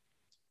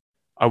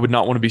 I would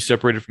not want to be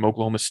separated from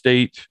Oklahoma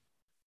State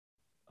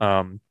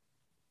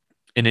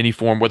in any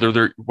form,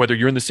 whether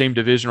you're in the same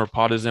division or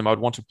pod as them. I would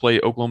want to play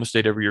Oklahoma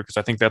State every year because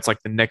I think that's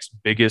like the next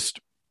biggest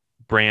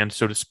brand,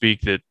 so to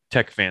speak, that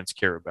Tech fans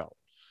care about.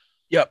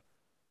 Yep.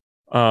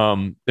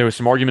 There was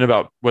some argument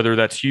about whether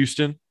that's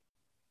Houston,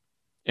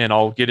 and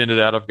I'll get into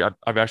that.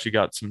 I've actually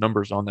got some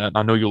numbers on that, and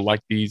I know you'll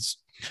like these.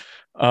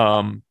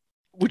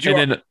 Would you?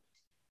 And then,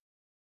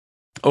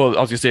 I was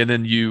gonna say, and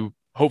then you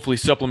hopefully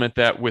supplement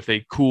that with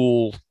a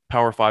cool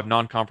Power 5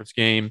 non-conference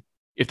game.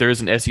 If there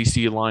is an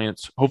SEC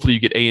alliance, hopefully you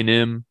get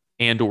A&M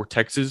and or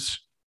Texas.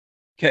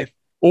 Okay.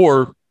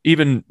 Or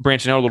even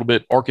branching out a little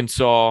bit,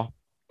 Arkansas,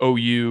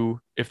 OU,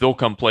 if they'll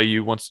come play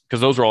you once,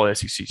 because those are all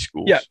SEC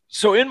schools. Yeah.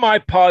 So in my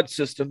pod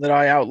system that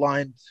I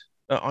outlined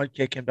on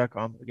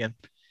KCAM.com again,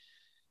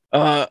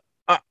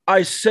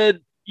 I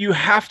said you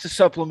have to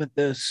supplement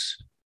this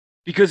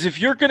because if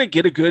you're going to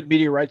get a good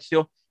media rights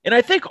deal, and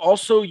I think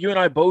also you and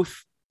I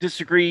both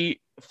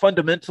disagree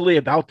fundamentally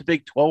about the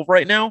Big 12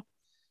 right now,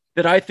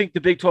 that I think the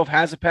Big 12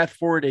 has a path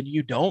forward and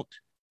you don't.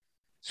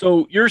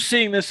 So you're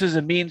seeing this as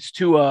a means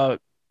to a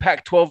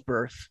Pac-12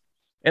 birth,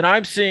 and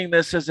I'm seeing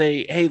this as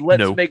a, hey,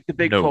 let's make the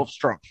Big 12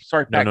 strong.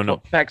 Sorry,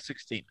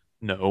 Pac-16.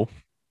 No,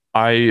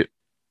 I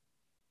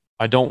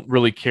don't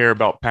really care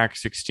about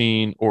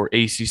Pac-16 or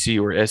ACC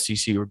or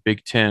SEC or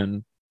Big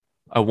 10.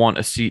 I want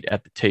a seat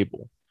at the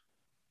table.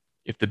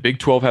 If the Big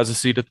 12 has a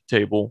seat at the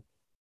table,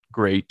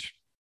 great.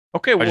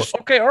 Okay,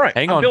 all right.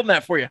 I'm building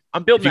that for you.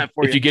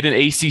 If you get an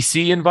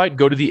ACC invite,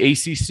 go to the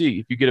ACC.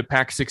 If you get a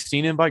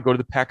Pac-16 invite, go to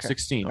the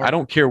Pac-16. Right. I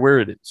don't care where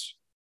it is.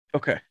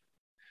 Okay.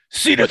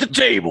 Seat at the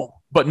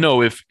table. But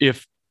no, if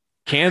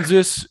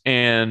Kansas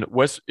and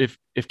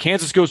if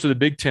Kansas goes to the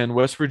Big 10,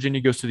 West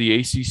Virginia goes to the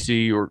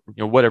ACC, or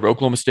whatever,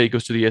 Oklahoma State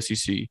goes to the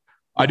SEC.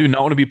 I do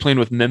not want to be playing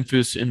with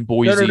Memphis and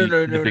Boise in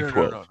the Big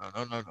 12.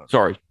 No.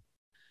 Sorry.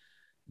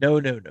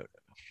 No.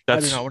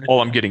 That's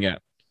all I'm getting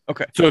at.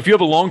 Okay. So if you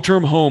have a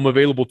long-term home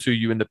available to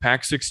you in the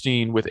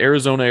Pac-16 with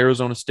Arizona,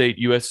 Arizona State,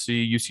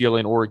 USC, UCLA,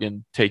 and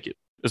Oregon, take it,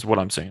 is what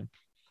I'm saying.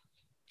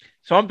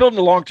 So I'm building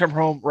a long-term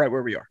home right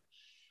where we are.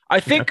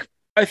 I think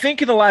I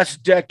think in the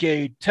last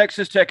decade,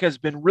 Texas Tech has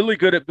been really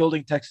good at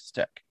building Texas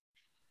Tech.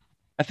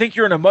 I think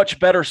you're in a much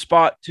better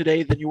spot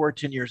today than you were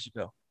 10 years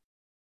ago.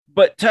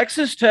 But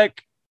Texas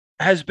Tech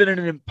has been in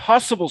an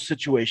impossible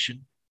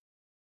situation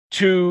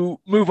to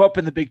move up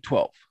in the Big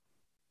 12,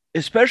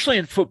 especially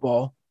in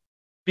football,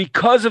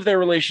 because of their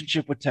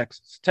relationship with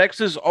Texas.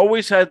 Texas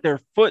always had their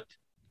foot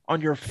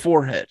on your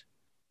forehead.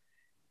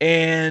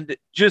 And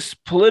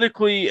just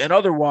politically and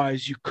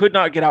otherwise, you could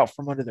not get out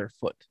from under their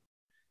foot.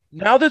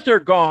 Now that they're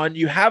gone,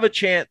 you have a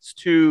chance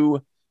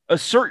to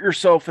assert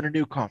yourself in a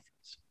new conference.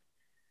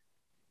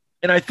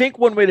 And I think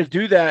one way to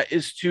do that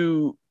is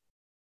to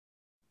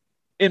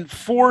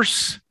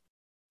enforce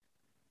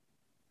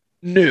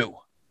new.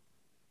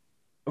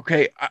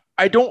 Okay,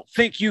 I don't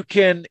think you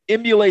can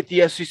emulate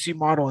the SEC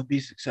model and be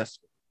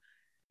successful.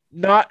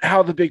 Not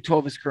how the Big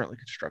 12 is currently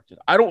constructed.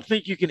 I don't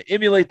think you can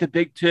emulate the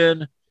Big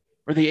 10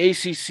 or the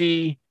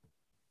ACC,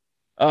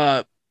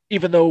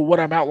 even though what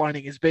I'm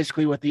outlining is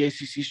basically what the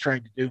ACC is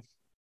trying to do.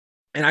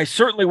 And I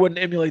certainly wouldn't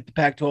emulate the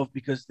Pac-12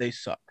 because they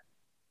suck.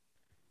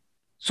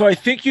 So I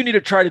think you need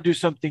to try to do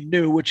something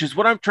new, which is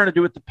what I'm trying to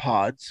do with the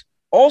pods.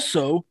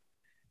 Also,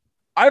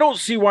 I don't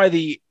see why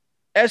the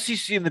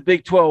SEC and the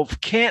Big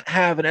 12 can't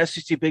have an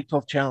SEC Big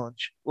 12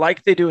 challenge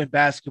like they do in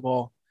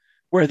basketball,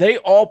 where they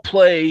all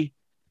play.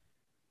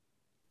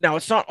 Now,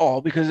 it's not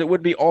all because it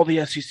would be all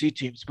the SEC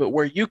teams, but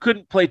where you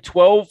couldn't play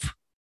 12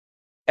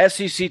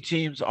 SEC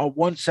teams on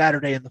one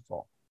Saturday in the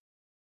fall.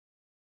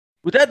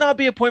 Would that not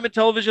be appointment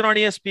television on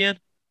ESPN?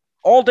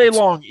 All day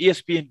long,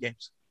 ESPN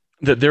games.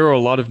 There are a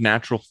lot of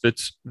natural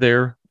fits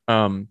there.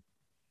 I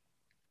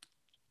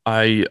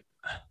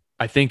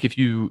think if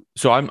you –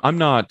 so I'm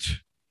not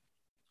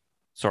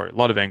 – sorry, a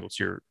lot of angles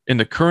here. In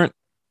the current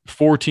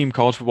 4-team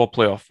college football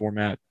playoff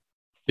format,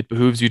 it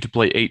behooves you to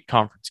play 8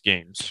 conference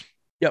games.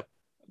 Yep.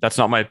 That's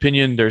not my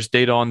opinion. There's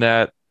data on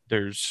that.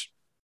 There's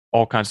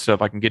all kinds of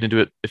stuff. I can get into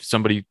it if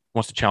somebody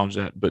wants to challenge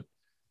that. But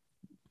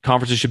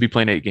conferences should be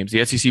playing 8 games.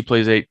 The SEC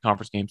plays 8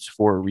 conference games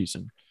for a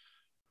reason.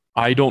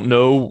 I don't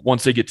know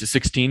once they get to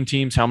 16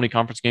 teams how many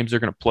conference games they're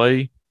going to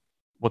play,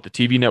 what the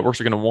TV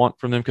networks are going to want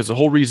from them, because the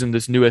whole reason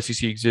this new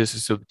SEC exists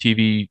is so the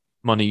TV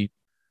money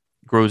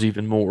grows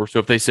even more. So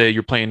if they say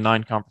you're playing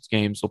 9 conference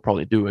games, they'll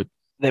probably do it.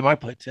 They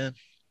might play 10.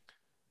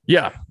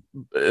 Yeah.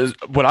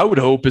 What I would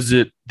hope is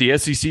that the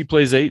SEC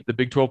plays 8, the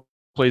Big 12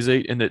 plays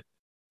 8, and that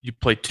you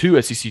play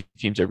 2 SEC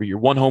teams every year,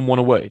 1 home, 1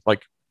 away.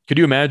 Like, could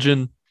you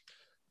imagine,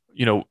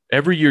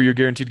 every year you're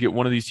guaranteed to get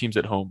one of these teams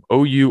at home,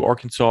 OU,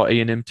 Arkansas,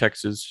 A&M,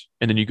 Texas,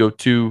 and then you go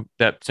to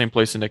that same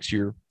place the next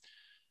year.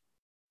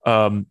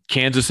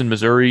 Kansas and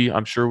Missouri,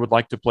 I'm sure, would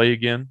like to play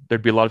again.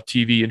 There'd be a lot of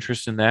TV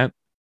interest in that.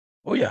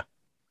 Oh, yeah.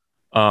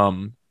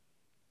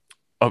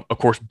 Of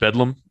course,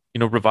 Bedlam,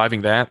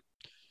 reviving that.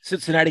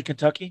 Cincinnati,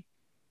 Kentucky.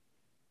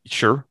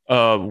 Sure.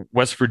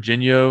 West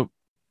Virginia,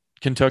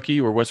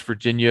 Kentucky, or West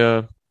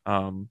Virginia,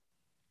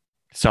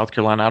 South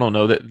Carolina. I don't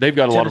know. They've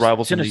got a lot of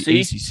rivals Tennessee.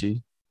 In the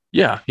ACC.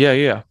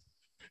 Yeah.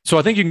 So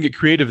I think you can get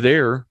creative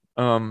there.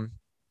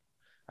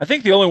 I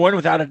think the only one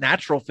without a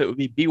natural fit would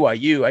be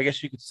BYU. I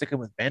guess you could stick them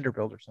with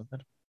Vanderbilt or something.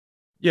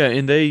 Yeah,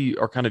 and they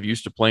are kind of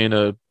used to playing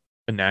a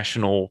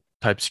national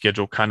type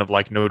schedule, kind of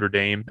like Notre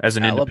Dame as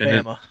an Alabama.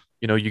 independent.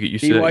 You get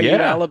used BYU, to that.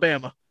 Yeah,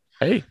 Alabama.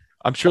 Hey,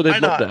 I'm sure they'd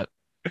love that.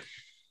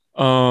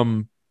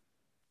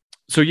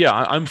 So yeah,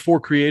 I'm for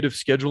creative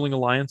scheduling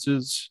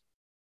alliances.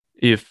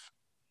 And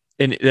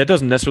that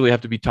doesn't necessarily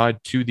have to be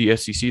tied to the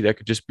SEC. That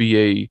could just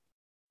be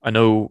I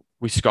know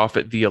we scoff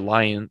at the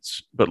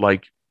alliance, but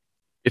like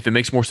if it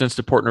makes more sense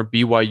to partner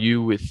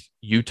BYU with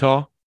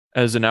Utah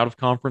as an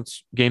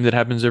out-of-conference game that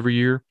happens every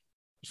year,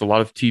 there's a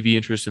lot of TV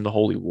interest in the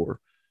Holy War.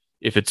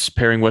 If it's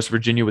pairing West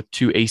Virginia with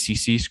 2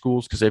 ACC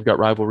schools because they've got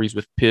rivalries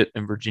with Pitt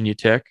and Virginia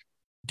Tech,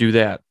 do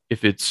that.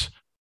 If it's,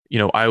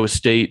 Iowa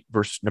State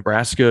versus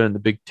Nebraska in the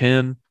Big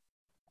 10,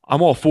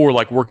 I'm all for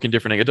like working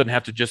different. It doesn't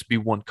have to just be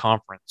one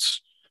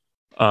conference.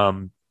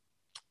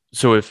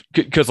 So if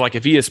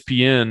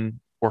ESPN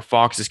or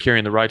Fox is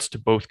carrying the rights to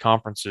both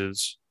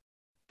conferences,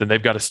 then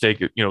they've got to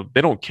stake it.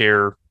 They don't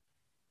care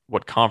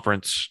what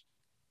conference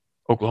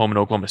Oklahoma and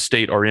Oklahoma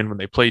State are in when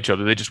they play each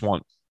other. They just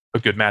want a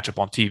good matchup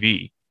on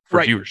TV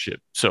for viewership.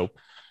 So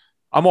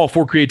I'm all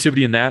for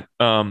creativity in that.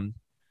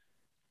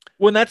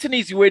 Well, that's an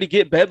easy way to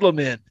get Bedlam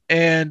in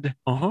and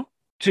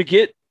to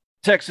get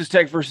Texas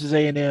Tech versus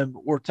A&M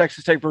or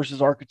Texas Tech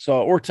versus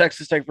Arkansas or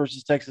Texas Tech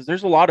versus Texas.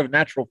 There's a lot of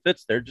natural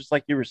fits there, just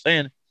like you were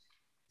saying.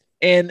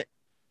 And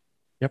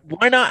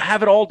why not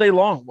have it all day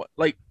long?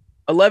 Like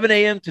 11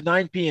 a.m. to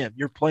 9 p.m.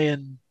 You're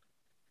playing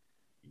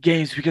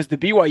games because the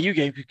BYU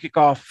game could kick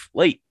off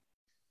late.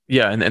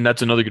 Yeah, and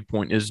that's another good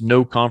point is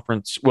no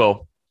conference,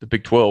 well, the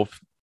Big 12,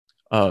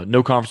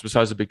 no conference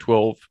besides the Big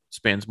 12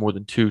 spans more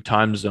than 2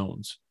 time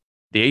zones.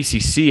 The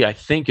ACC, I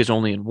think, is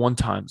only in 1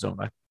 time zone.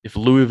 If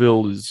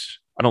Louisville is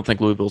 – I don't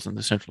think Louisville's in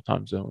the central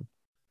time zone.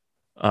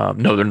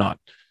 No, they're not.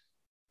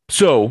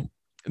 So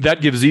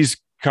that gives these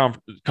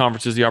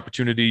conferences the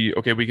opportunity,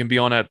 okay, we can be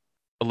on at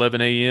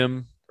 11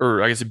 a.m.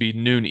 or I guess it'd be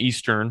noon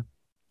Eastern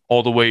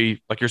all the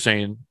way, like you're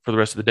saying, for the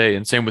rest of the day.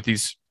 And same with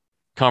these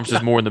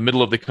conferences more in the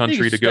middle of the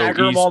country to go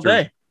stagger 'em east all or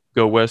day.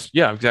 go west.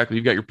 Yeah, exactly.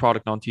 You've got your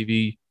product on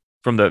TV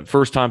from the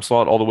first time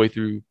slot all the way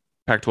through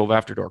Pac-12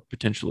 After Dark,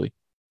 potentially.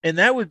 And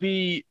that would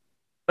be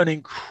an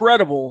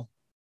incredible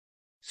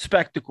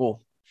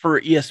spectacle for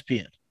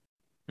ESPN.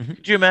 Mhm.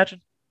 Could you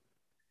imagine?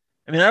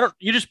 I mean,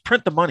 you just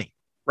print the money,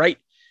 right?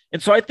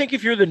 And so I think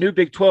if you're the new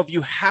Big 12,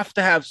 you have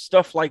to have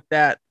stuff like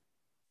that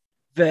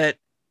that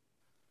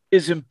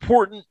is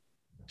important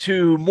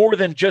to more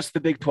than just the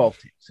Big 12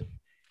 teams.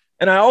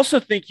 And I also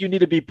think you need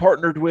to be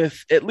partnered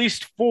with at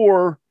least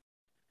 4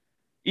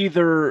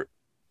 either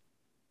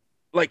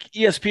like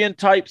ESPN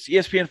types,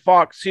 ESPN,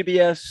 Fox,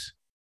 CBS,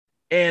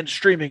 and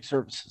streaming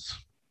services.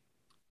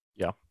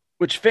 Yeah.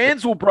 Which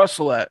fans will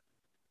bristle at,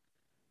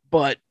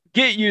 but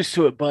get used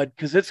to it, bud,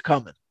 because it's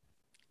coming.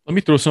 Let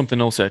me throw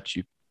something else at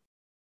you.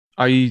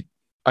 I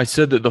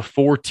said that the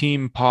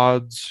 4-team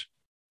pods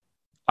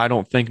I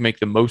don't think make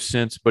the most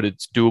sense, but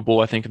it's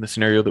doable, I think, in the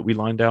scenario that we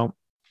lined out.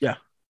 Yeah.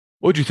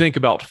 What would you think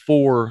about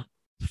 4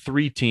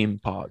 3-team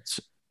pods?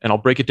 And I'll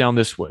break it down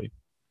this way.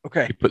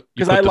 Okay.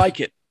 Because I like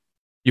it.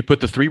 You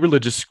put the 3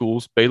 religious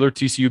schools, Baylor,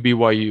 TCU,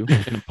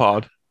 BYU, in a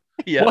pod.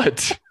 Yeah.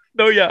 What?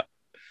 No, yeah.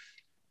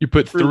 You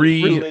put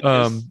 3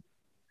 religious.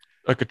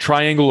 like a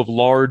triangle of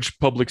large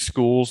public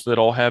schools that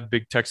all have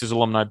big Texas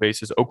alumni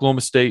bases.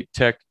 Oklahoma State,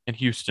 Tech, and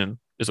Houston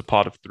is a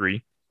pod of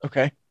 3.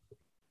 Okay.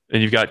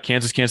 And you've got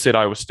Kansas State,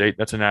 Iowa State.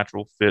 That's a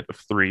natural fit of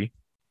 3.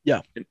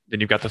 Yeah. And then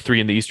you've got the 3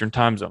 in the Eastern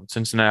time zone,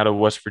 Cincinnati,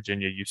 West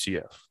Virginia,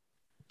 UCF.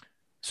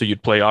 So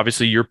you'd play,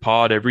 obviously, your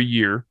pod every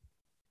year.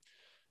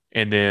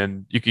 And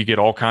then you could get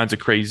all kinds of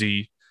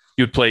crazy.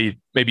 You'd play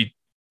maybe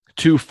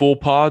 2 full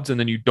pods, and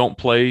then you don't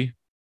play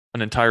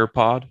an entire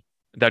pod.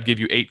 That'd give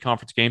you 8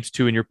 conference games,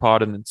 2 in your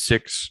pod, and then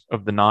 6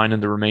 of the 9 in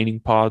the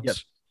remaining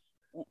pods.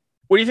 Yep.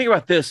 What do you think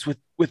about this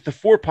with the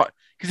 4 pod?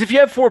 Because if you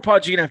have 4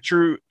 pods, you can have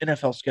true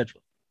NFL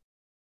schedule.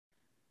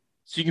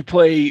 So you can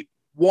play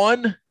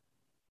 1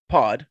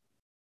 pod,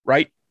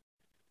 right?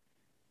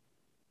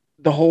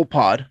 The whole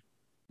pod.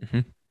 Mm-hmm.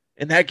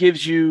 And that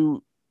gives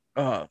you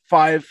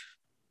 5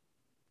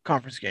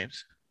 conference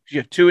games. You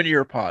have 2 in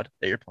your pod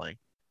that you're playing.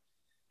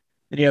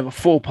 Then you have a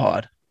full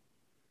pod.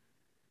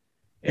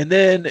 And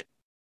then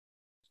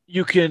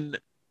you can.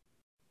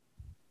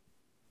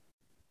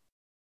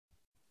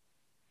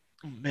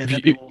 Man,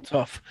 that'd be a little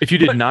tough. If you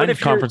did 9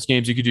 conference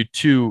games, you could do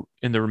 2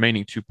 in the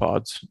remaining 2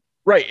 pods.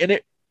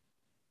 Right.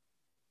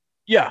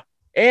 Yeah.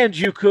 And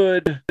you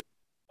could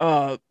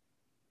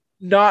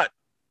not.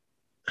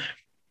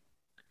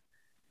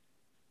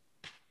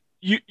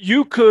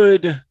 You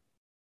could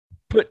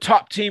put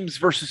top teams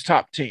versus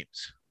top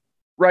teams,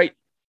 right?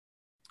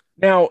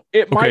 Now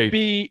it might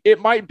be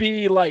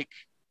like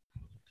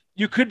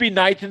you could be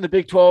 9th in the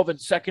Big 12 and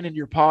 2nd in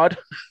your pod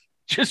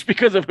just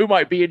because of who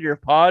might be in your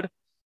pod.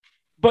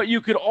 But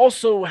you could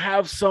also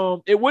have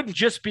it wouldn't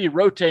just be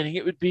rotating.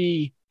 It would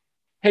be,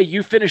 hey,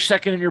 you finish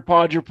 2nd in your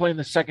pod, you're playing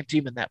the 2nd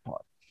team in that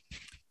pod.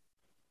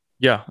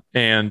 Yeah.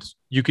 And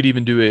you could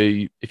even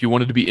do if you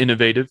wanted to be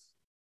innovative.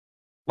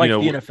 Like the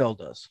NFL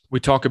does. We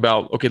talk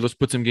about, okay, let's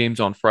put some games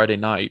on Friday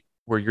night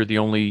where you're the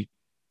only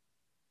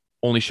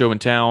show in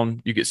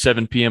town. You get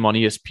 7 p.m. on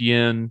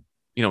ESPN,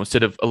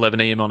 instead of 11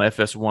 a.m. on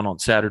FS1 on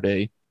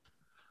Saturday.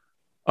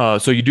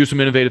 So you do some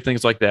innovative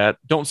things like that.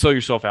 Don't sell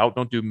yourself out.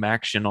 Don't do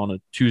Maction on a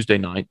Tuesday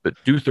night, but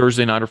do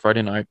Thursday night or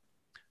Friday night.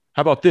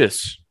 How about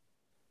this?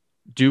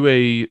 Do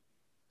a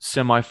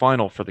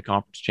semifinal for the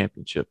conference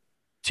championship.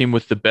 Team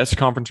with the best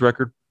conference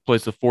record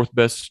plays the 4th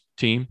best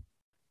team.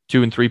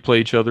 2 and 3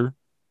 play each other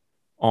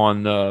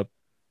on the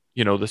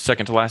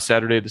second to last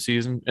Saturday of the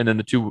season, and then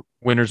the 2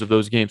 winners of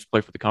those games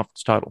play for the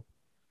conference title.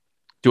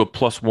 Do a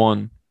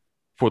 +1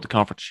 for the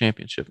conference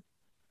championship.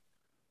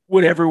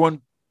 Would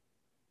everyone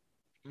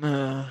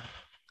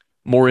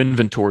more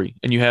inventory?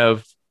 And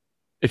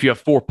if you have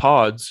 4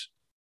 pods,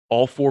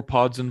 all 4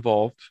 pods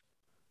involved.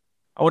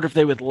 I wonder if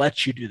they would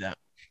let you do that.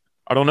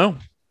 I don't know.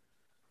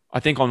 I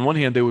think on one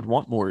hand, they would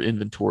want more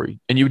inventory,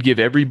 and you would give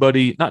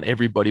everybody, not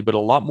everybody, but a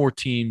lot more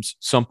teams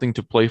something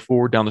to play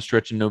for down the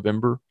stretch in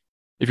November.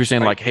 If you're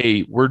saying, right, like,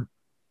 hey, we're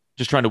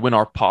just trying to win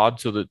our pod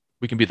so that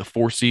we can be the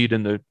 4 seed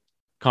in the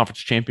conference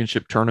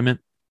championship tournament.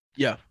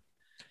 Yeah.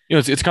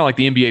 It's kind of like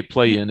the NBA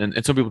play-in,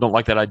 and some people don't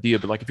like that idea,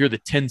 but like if you're the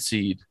 10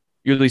 seed,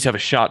 you at least have a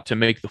shot to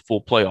make the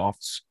full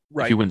playoffs,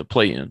 right, if you win the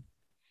play-in.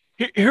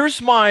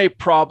 Here's my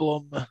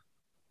problem,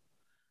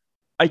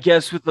 I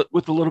guess, with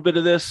a little bit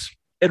of this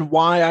and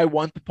why I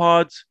want the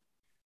pods.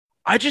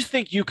 I just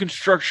think you can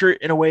structure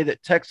it in a way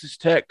that Texas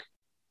Tech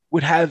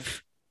would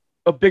have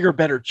a bigger,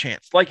 better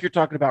chance, like you're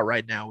talking about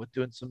right now with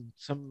doing some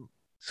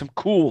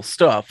cool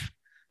stuff,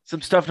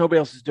 some stuff nobody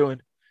else is doing,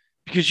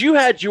 because you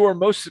had your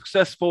most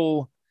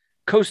successful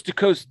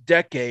coast-to-coast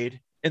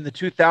decade in the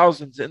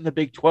 2000s in the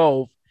Big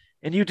 12,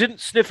 and you didn't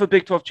sniff a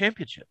Big 12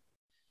 championship.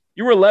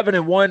 You were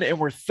 11-1 and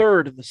were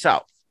 3rd in the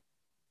South.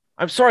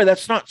 I'm sorry,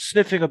 that's not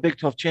sniffing a Big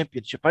 12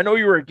 championship. I know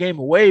you were a game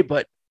away,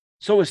 but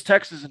so was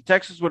Texas, and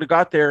Texas would have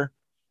got there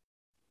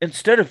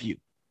instead of you.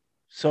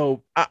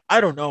 So I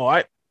don't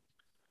know.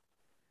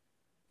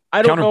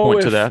 I don't know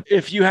Counterpoint to that.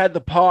 if you had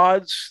the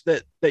pods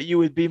that you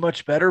would be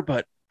much better,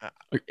 but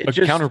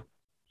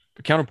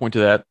A counterpoint to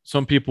that,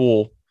 some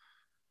people,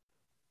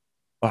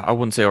 I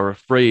wouldn't say are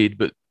afraid,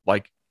 but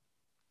like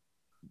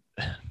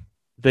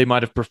they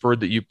might have preferred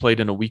that you played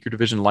in a weaker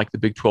division like the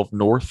Big 12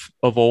 North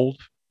of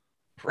old.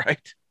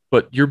 right.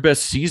 But your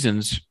best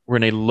seasons were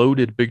in a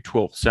loaded Big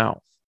 12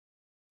 South.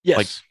 Yes.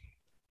 Like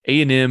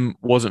A&M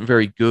wasn't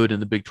very good in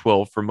the Big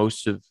 12 for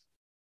most of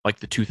like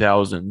the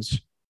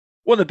 2000s.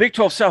 Well, the Big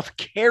 12 South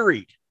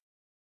carried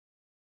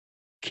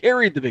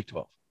the Big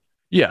 12.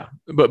 Yeah,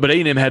 but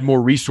A&M had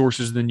more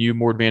resources than you,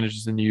 more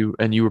advantages than you,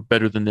 and you were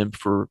better than them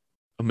for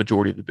a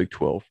majority of the Big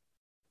 12.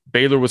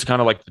 Baylor was kind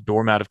of like the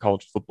doormat of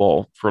college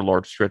football for a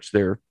large stretch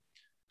there.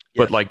 Yes.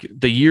 But like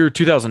the year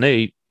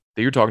 2008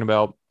 that you're talking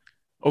about,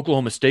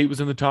 Oklahoma State was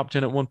in the top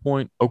 10 at one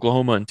point.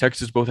 Oklahoma and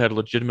Texas both had a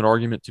legitimate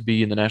argument to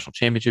be in the national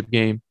championship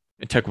game,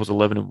 and Tech was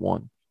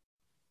 11-1.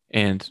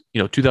 And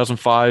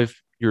 2005,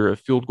 you're a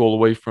field goal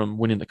away from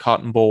winning the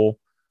Cotton Bowl.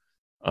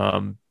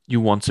 You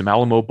won some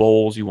Alamo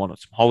Bowls. You won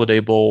some Holiday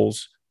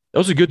Bowls. That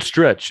was a good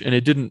stretch, and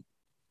it didn't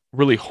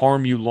really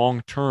harm you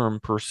long term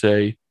per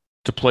se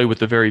to play with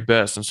the very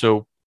best. And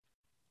so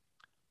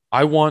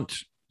I want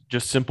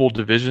just simple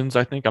divisions.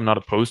 I think I'm not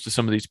opposed to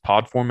some of these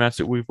pod formats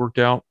that we've worked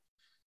out,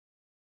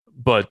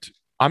 but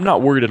I'm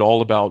not worried at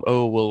all about,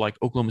 like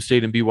Oklahoma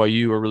State and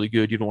BYU are really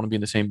good. You don't want to be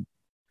in the same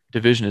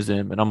division as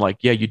them. And I'm like,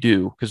 yeah, you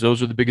do, because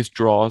those are the biggest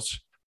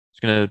draws. It's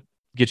going to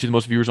get you the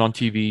most viewers on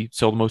TV,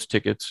 sell the most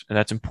tickets, and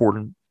that's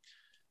important.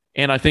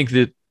 And I think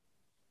that,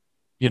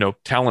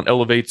 talent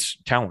elevates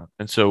talent.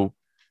 And so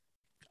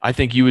I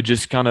think you would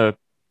just kind of,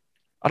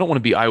 I don't want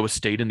to be Iowa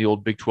State in the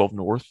old Big 12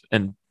 North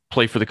and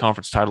play for the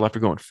conference title after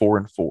going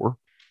 4-4.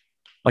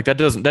 Like that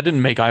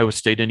didn't make Iowa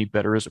State any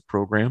better as a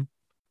program.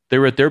 They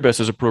were at their best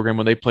as a program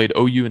when they played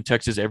OU and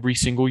Texas every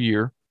single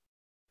year,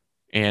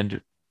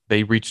 and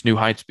they reached new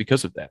heights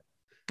because of that.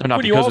 Or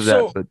not because of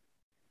that, but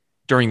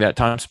during that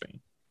time span.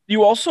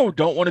 You also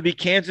don't want to be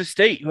Kansas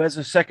State, who has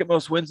the second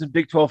most wins in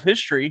Big 12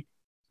 history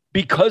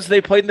because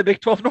they played in the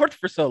Big 12 North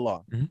for so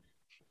long.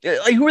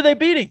 Mm-hmm. Like, who are they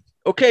beating?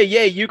 Okay,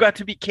 yeah, you got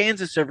to beat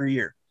Kansas every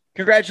year.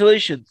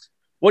 Congratulations.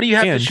 What do you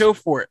have to show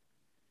for it?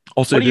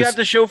 What do you have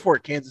to show for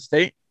it, Kansas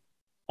State?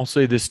 I'll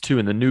say this too.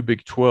 In the new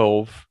Big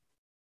 12,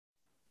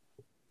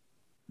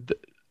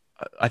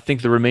 I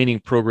think the remaining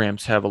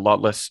programs have a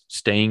lot less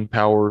staying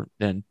power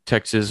than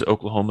Texas,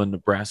 Oklahoma, and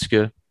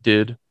Nebraska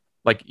did.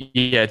 Like,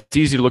 yeah, it's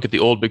easy to look at the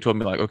old Big 12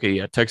 and be like, okay,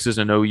 yeah, Texas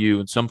and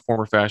OU in some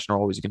form or fashion are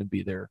always going to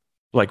be there.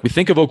 Like, we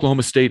think of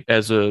Oklahoma State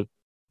as a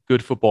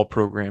good football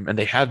program, and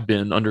they have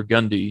been under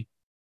Gundy,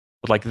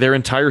 but like their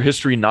entire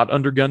history not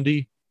under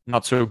Gundy,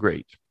 not so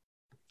great.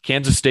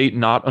 Kansas State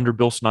not under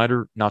Bill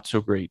Snyder, not so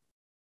great.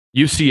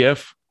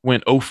 UCF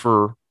went 0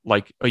 for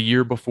like a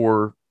year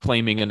before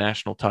claiming a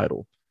national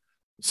title.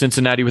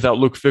 Cincinnati without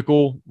Luke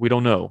Fickell, we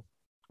don't know.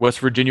 West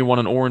Virginia won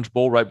an Orange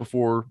Bowl right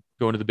before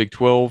going to the Big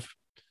 12.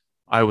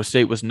 Iowa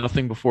State was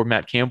nothing before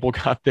Matt Campbell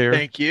got there.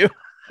 Thank you.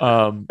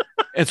 And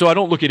so I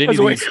don't look at any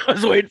of these. I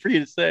was waiting for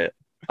you to say it.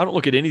 I don't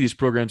look at any of these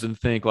programs and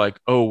think like,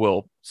 oh,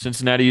 well,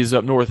 Cincinnati is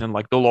up north and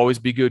like they'll always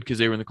be good because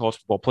they were in the college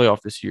football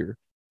playoff this year.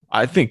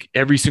 I think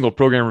every single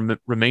program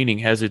remaining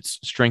has its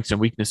strengths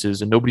and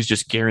weaknesses, and nobody's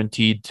just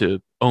guaranteed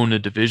to own a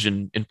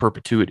division in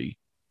perpetuity.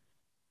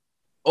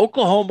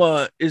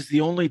 Oklahoma is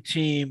the only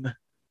team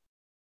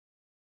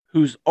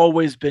who's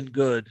always been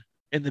good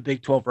in the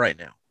Big 12 right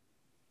now.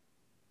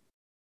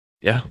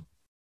 Yeah.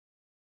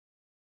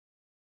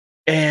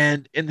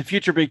 And in the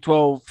future Big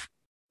 12,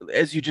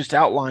 as you just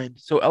outlined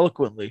so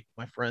eloquently,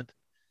 my friend,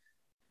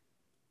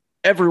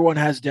 everyone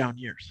has down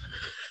years.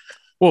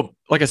 Well,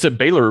 like I said,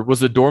 Baylor was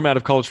the doormat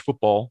of college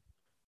football.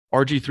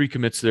 RG3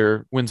 commits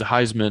there, wins a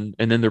Heisman,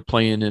 and then they're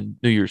playing in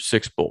New Year's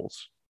Six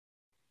bowls.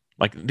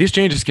 Like, these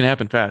changes can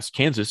happen fast.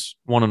 Kansas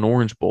won an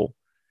Orange Bowl.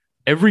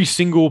 Every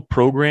single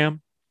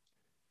program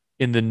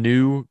in the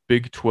new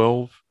Big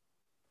 12,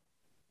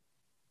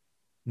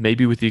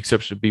 maybe with the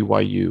exception of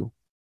BYU,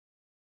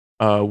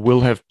 will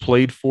have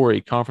played for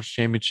a conference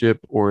championship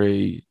or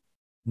a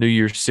New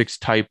Year's Six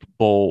type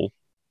bowl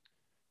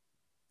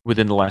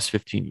within the last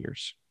 15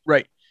 years.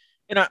 Right.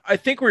 And I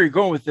think where you're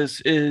going with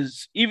this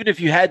is, even if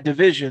you had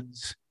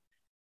divisions,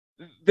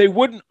 they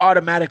wouldn't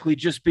automatically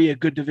just be a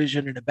good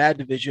division and a bad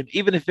division,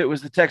 even if it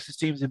was the Texas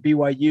teams and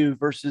BYU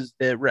versus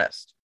the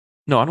rest.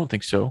 No, I don't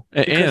think so.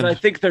 Because I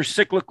think they're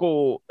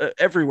cyclical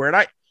everywhere. And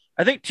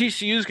I think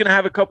TCU is going to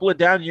have a couple of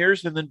down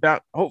years and then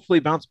hopefully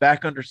bounce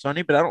back under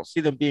Sonny, but I don't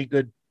see them being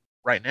good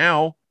right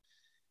now.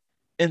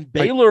 And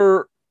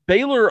Baylor,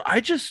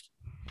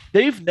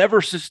 they've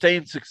never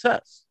sustained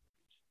success.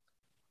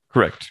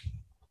 Correct.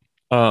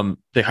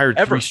 They hired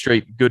 3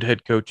 straight good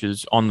head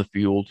coaches on the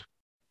field,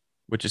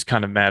 which is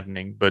kind of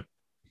maddening. But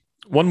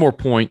one more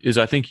point is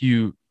I think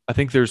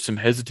there's some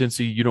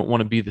hesitancy. You don't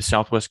want to be the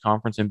Southwest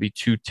Conference and be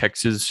too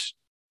Texas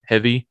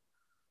heavy.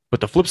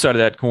 But the flip side of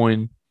that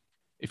coin,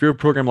 if you're a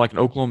program like an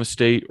Oklahoma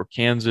State or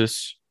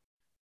Kansas,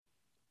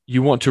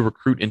 you want to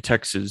recruit in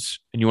Texas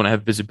and you want to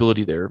have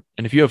visibility there.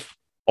 And if you have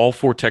all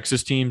 4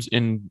 Texas teams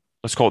in,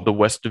 let's call it the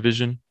West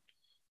Division,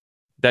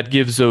 that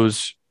gives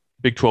those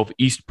Big 12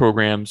 East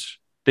programs,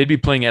 they'd be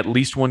playing at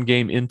least one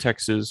game in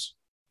Texas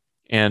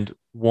and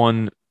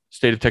one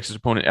state of Texas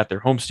opponent at their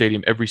home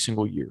stadium every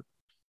single year.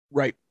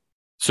 Right.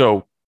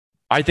 So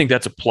I think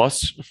that's a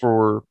plus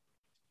for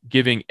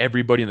giving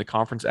everybody in the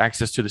conference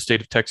access to the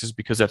state of Texas,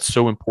 because that's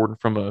so important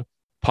from a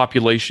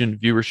population,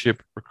 viewership,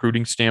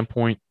 recruiting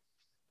standpoint.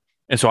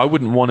 And so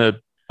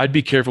I'd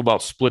be careful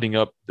about splitting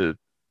up the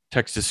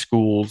Texas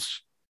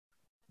schools.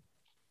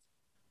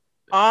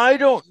 I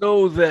don't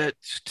know that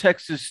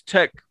Texas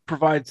Tech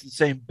provides the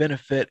same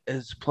benefit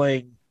as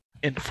playing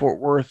in Fort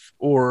Worth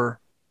or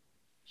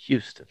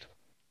Houston.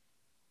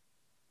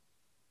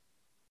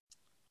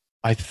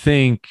 I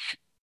think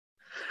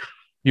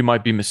you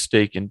might be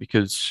mistaken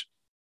because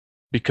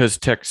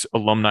Tech's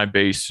alumni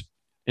base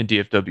in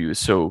DFW is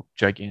so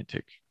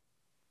gigantic.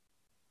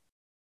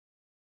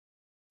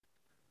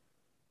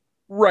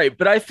 Right,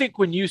 but I think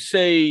when you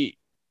say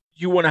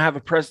you want to have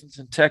a presence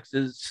in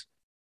Texas,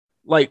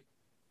 like,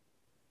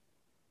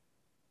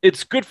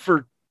 it's good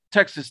for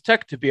Texas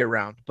Tech to be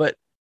around, but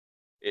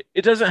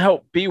it doesn't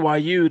help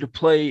BYU to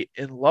play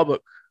in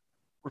Lubbock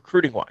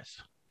recruiting wise.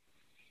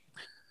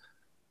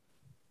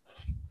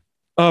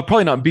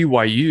 Probably not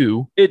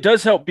BYU. It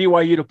does help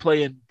BYU to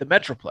play in the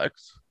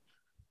Metroplex.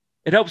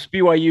 It helps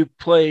BYU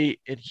play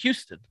in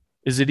Houston.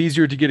 Is it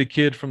easier to get a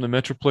kid from the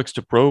Metroplex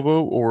to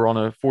Provo or on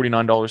a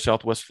 $49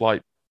 Southwest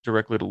flight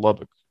directly to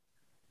Lubbock?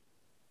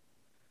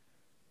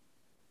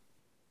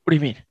 What do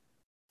you mean?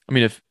 I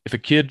mean, if a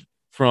kid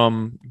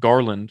from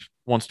Garland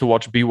wants to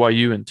watch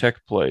BYU and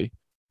Tech play,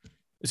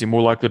 is he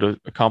more likely to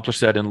accomplish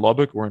that in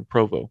Lubbock or in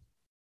Provo?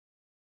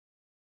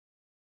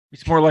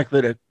 He's more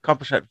likely to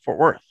accomplish that in Fort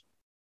Worth.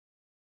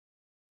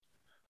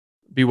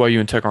 BYU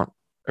and Tech aren't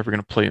ever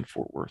going to play in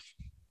Fort Worth.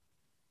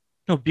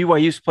 No,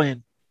 BYU's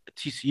playing at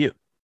TCU.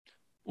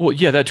 Well,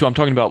 yeah, that too. I'm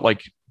talking about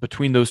like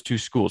between those two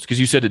schools, because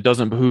you said it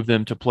doesn't behoove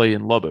them to play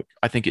in Lubbock.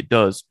 I think it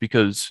does,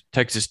 because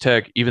Texas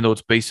Tech, even though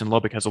it's based in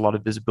Lubbock, has a lot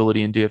of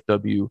visibility in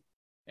DFW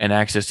and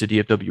access to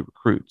DFW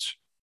recruits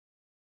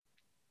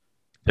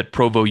that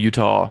Provo,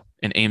 Utah,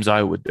 and Ames,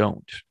 Iowa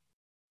don't.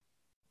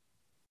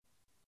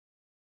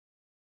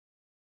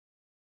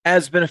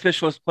 As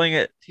beneficial as playing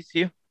at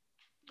TCU?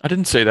 I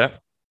didn't say that.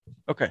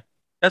 Okay,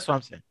 that's what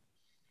I'm saying.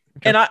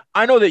 Okay. And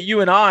I know that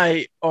you and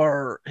I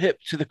are hip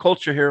to the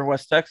culture here in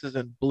West Texas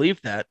and believe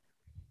that,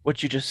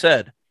 what you just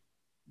said.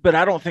 But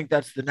I don't think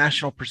that's the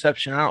national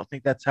perception. I don't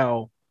think that's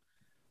how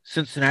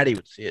Cincinnati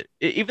would see it,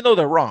 even though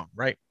they're wrong,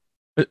 right?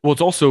 Well,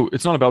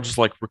 it's not about just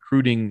like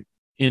recruiting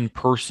in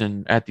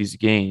person at these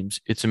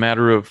games. It's a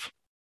matter of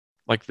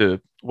like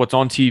what's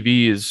on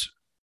TV is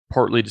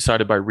partly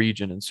decided by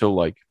region. And so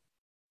like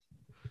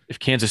if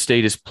Kansas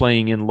State is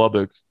playing in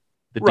Lubbock,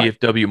 the Right.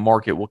 DFW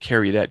market will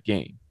carry that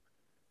game.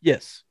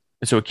 Yes.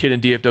 And so a kid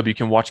in DFW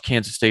can watch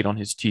Kansas State on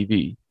his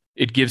TV.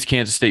 It gives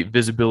Kansas State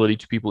visibility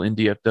to people in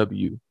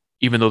DFW,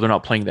 even though they're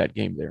not playing that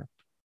game there.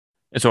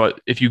 And so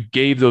if you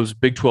gave those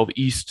Big 12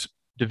 East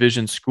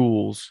division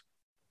schools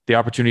the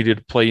opportunity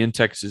to play in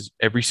Texas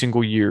every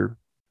single year,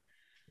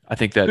 I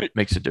think that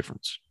makes a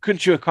difference.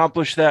 Couldn't you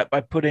accomplish that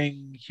by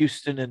putting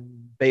Houston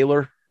and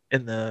Baylor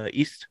in the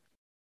East?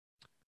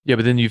 Yeah,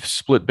 but then you've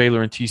split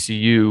Baylor and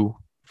TCU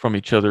from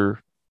each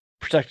other.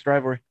 Protected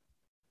rivalry.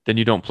 Then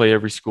you don't play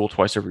every school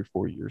twice every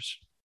 4 years.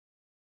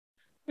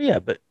 Yeah,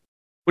 but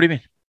what do you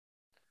mean?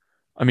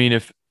 I mean,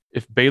 if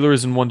Baylor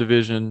is in one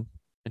division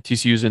and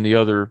TCU is in the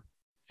other,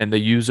 and they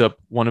use up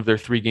one of their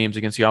 3 games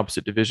against the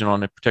opposite division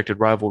on a protected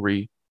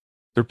rivalry,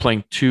 they're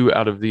playing 2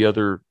 out of the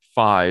other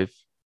 5.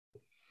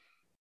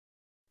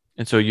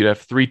 And so you'd have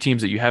 3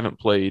 teams that you haven't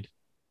played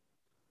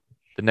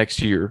the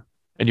next year,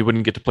 and you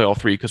wouldn't get to play all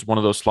 3 because one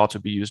of those slots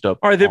would be used up.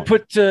 All right, then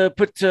put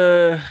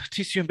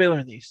TCU and Baylor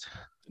in the East.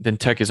 Then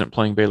Tech isn't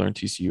playing Baylor and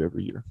TCU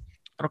every year.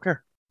 I don't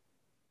care.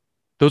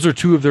 Those are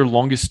 2 of their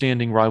longest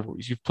standing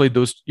rivalries. You've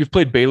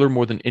played Baylor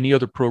more than any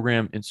other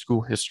program in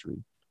school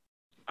history.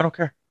 I don't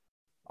care.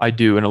 I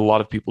do, and a lot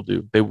of people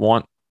do. They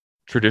want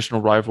traditional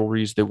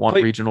rivalries. They want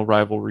regional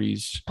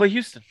rivalries. Play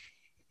Houston.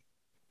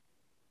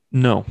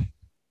 No.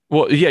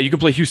 Well, yeah, you can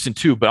play Houston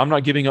too, but I'm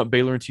not giving up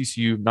Baylor and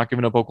TCU. I'm not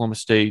giving up Oklahoma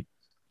State.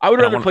 I would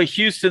rather play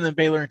Houston than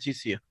Baylor and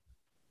TCU.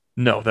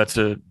 No, that's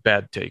a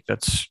bad take.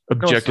 That's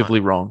objectively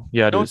wrong.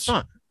 Yeah, it is. It's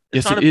not.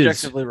 Yes, it's not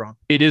objectively wrong.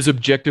 It is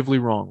objectively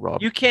wrong,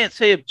 Rob. You can't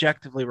say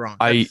objectively wrong.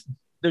 Do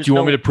you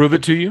want me to prove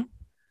it to you?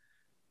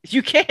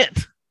 You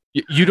can't.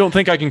 You don't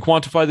think I can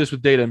quantify this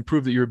with data and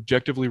prove that you're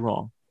objectively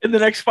wrong? In the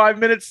next 5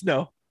 minutes?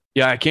 No.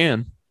 Yeah, I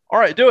can. All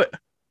right, do it.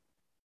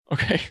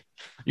 Okay.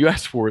 You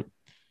asked for it.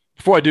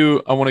 Before I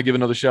do, I want to give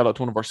another shout out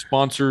to one of our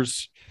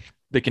sponsors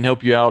that can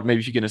help you out. Maybe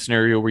if you get in a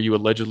scenario where you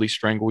allegedly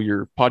strangle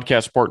your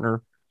podcast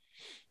partner.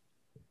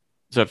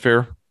 Is that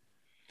fair?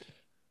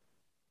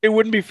 It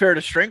wouldn't be fair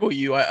to strangle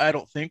you, I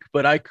don't think,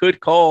 but I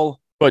could call.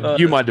 But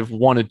you might have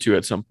wanted to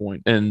at some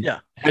point. And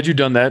had you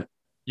done that,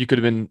 you could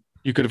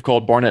have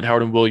called Barnett,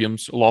 Howard, and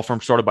Williams, a law firm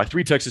started by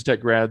 3 Texas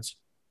Tech grads,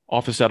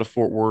 office out of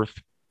Fort Worth,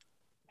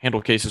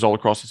 handle cases all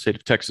across the state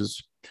of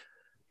Texas.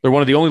 They're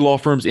one of the only law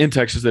firms in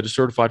Texas that is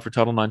certified for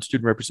Title IX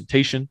student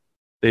representation.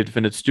 They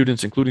defended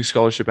students, including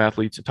scholarship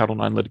athletes, in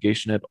Title IX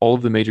litigation at all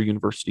of the major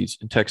universities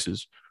in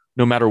Texas,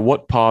 no matter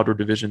what pod or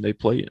division they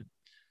play in.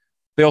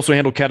 They also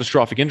handle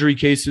catastrophic injury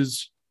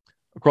cases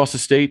across the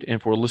state,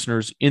 and for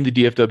listeners in the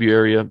DFW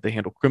area, they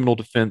handle criminal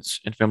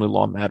defense and family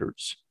law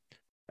matters.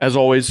 As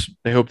always,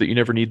 they hope that you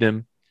never need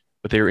them,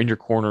 but they are in your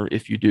corner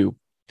if you do. You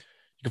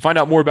can find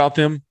out more about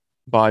them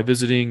by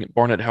visiting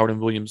Barnett Howard and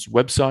Williams'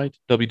 website,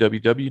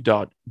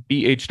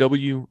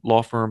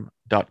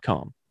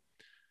 www.bhwlawfirm.com.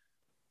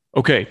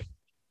 Okay.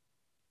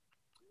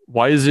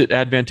 Why is it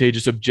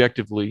advantageous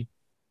objectively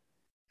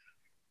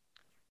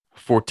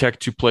for Tech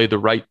to play the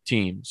right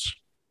teams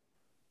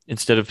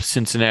instead of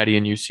Cincinnati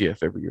and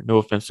UCF every year? No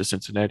offense to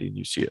Cincinnati and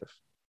UCF.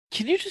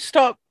 Can you just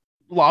stop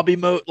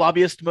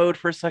lobbyist mode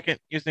for a second,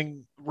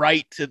 using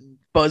right and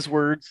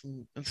buzzwords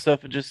and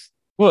stuff, and just...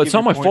 Well, it's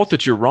not my fault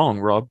that you're wrong,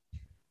 Rob.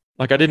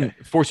 Like, I didn't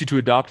force you to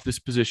adopt this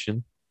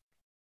position.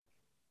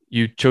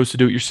 You chose to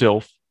do it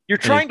yourself. You're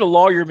trying to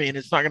lawyer me, and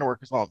it's not going to work,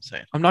 is all I'm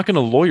saying. I'm not going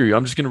to lawyer you.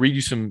 I'm just going to read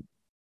you some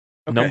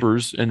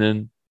numbers, and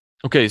then...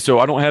 Okay, so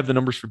I don't have the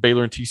numbers for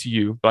Baylor and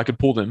TCU, but I could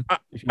pull them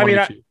if you want me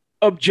to.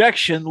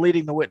 Objection,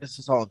 leading the witness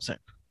is all I'm saying.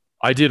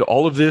 I did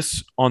all of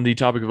this on the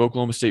topic of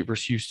Oklahoma State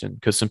versus Houston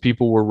because some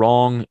people were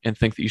wrong and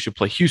think that you should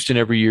play Houston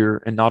every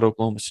year and not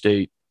Oklahoma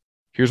State.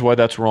 Here's why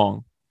that's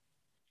wrong.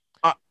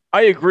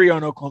 I agree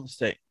on Oklahoma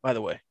State, by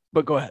the way,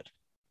 but go ahead.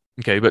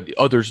 Okay, but the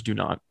others do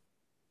not.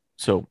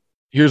 So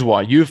here's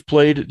why. You have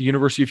played the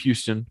University of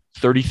Houston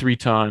 33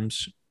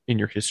 times in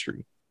your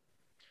history.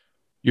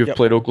 You have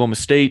played Oklahoma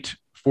State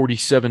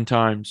 47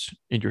 times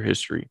in your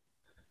history.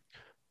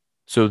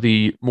 So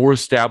the more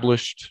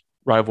established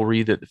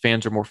rivalry that the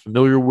fans are more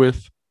familiar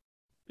with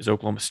is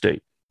Oklahoma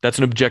State. That's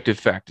an objective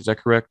fact. Is that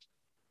correct?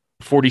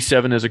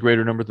 47 is a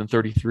greater number than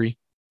 33?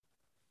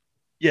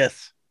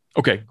 Yes.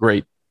 Okay,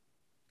 great.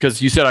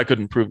 Because you said I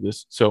couldn't prove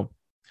this. So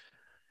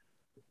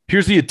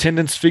here's the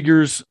attendance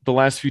figures the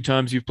last few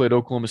times you've played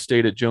Oklahoma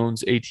State at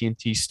Jones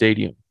AT&T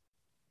Stadium.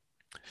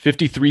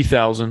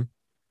 53,000,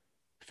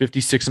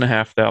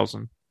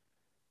 56,500,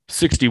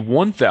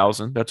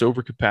 61,000, that's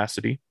over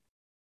capacity.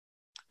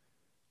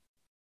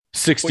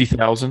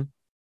 60,000.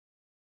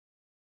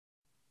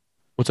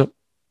 What's up?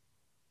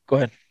 Go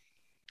ahead.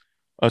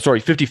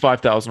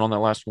 55,000 on that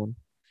last one.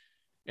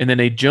 And then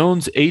a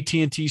Jones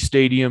AT&T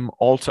Stadium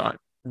all-time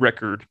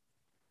record,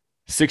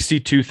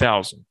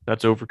 62,000.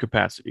 That's over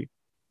capacity.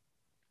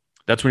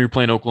 That's when you're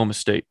playing Oklahoma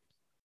State.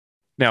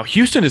 Now,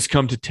 Houston has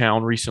come to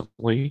town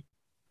recently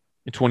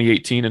in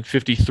 2018, and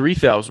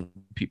 53,000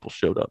 people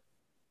showed up.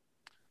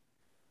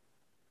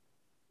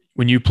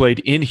 When you played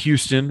in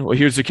Houston, well,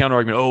 here's the counter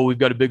argument. Oh, we've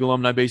got a big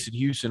alumni base in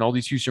Houston. All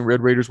these Houston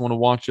Red Raiders want to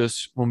watch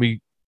us when we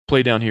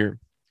play down here.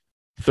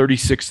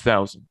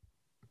 36,000.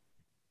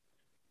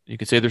 You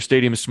can say their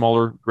stadium is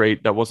smaller.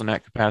 Great. That wasn't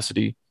at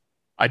capacity.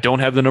 I don't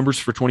have the numbers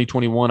for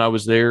 2021. I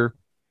was there.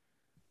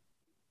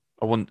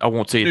 I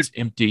won't say it's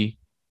empty.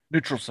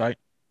 Neutral site,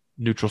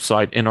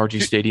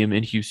 NRG Stadium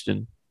in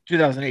Houston.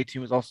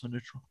 2018 was also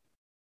neutral.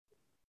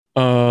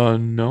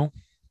 No.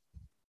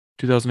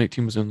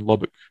 2018 was in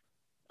Lubbock.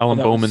 Alan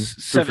Bowman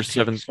threw for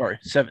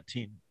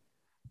 17.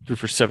 Threw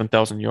for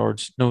 7,000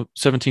 yards. No,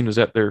 17 was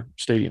at their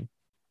stadium.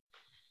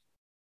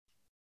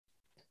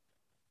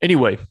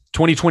 Anyway,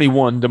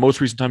 2021, the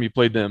most recent time you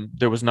played them,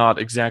 there was not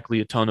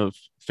exactly a ton of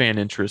fan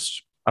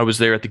interest. I was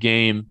there at the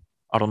game.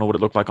 I don't know what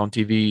it looked like on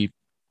TV.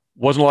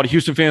 Wasn't a lot of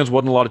Houston fans,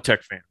 wasn't a lot of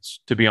Tech fans,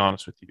 to be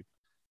honest with you.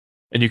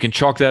 And you can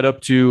chalk that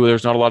up to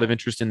there's not a lot of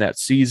interest in that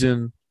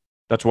season.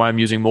 That's why I'm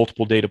using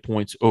multiple data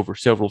points over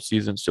several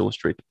seasons to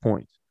illustrate the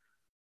point.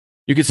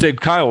 You could say,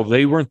 Kyle,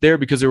 they weren't there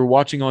because they were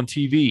watching on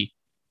TV.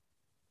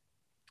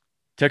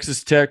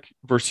 Texas Tech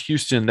versus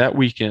Houston that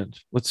weekend.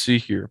 Let's see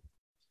here.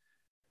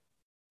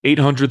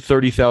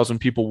 830,000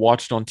 people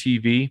watched on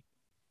TV.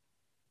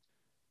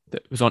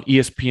 That was on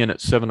ESPN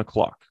at 7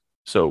 o'clock.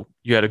 So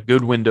you had a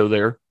good window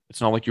there.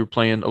 It's not like you were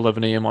playing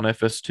 11 a.m. on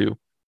FS2.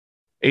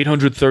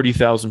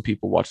 830,000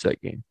 people watched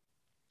that game.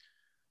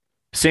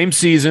 Same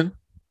season,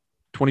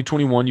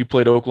 2021, you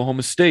played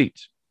Oklahoma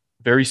State.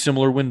 Very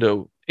similar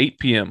window, 8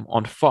 p.m.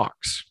 on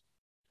Fox.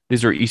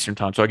 These are Eastern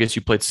time, so I guess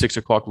you played 6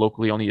 o'clock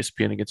locally on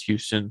ESPN against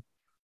Houston,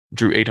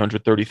 drew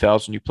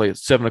 830,000. You play at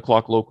 7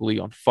 o'clock locally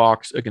on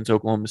Fox against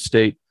Oklahoma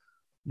State.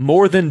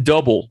 More than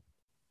double.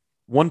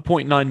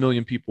 1.9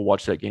 million people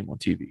watched that game on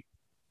TV.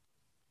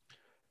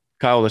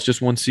 Kyle, that's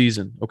just one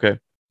season. Okay.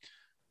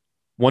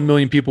 1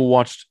 million people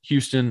watched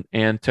Houston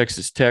and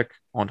Texas Tech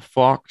on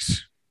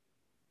Fox.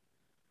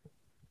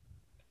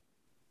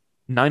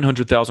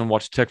 900,000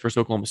 watched Tech versus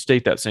Oklahoma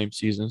State that same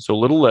season, so a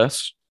little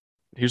less.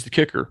 Here's the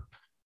kicker.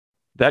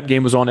 That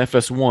game was on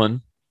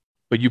FS1,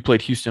 but you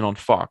played Houston on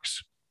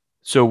Fox.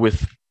 So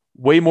with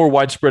way more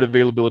widespread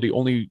availability,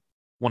 only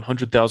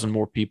 100,000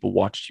 more people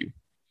watched you.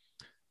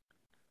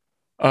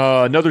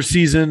 Another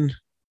season,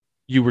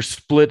 you were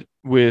split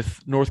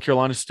with North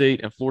Carolina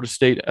State and Florida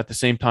State at the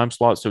same time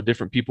slot, so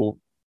different people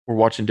were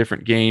watching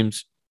different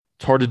games.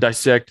 It's hard to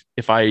dissect.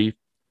 If I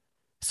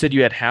said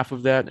you had half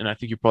of that, and I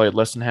think you probably had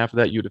less than half of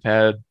that, you would have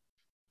had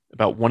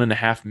about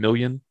 1.5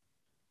 million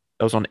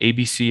That was on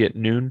ABC at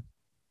noon.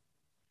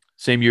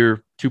 Same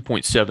year,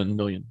 2.7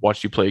 million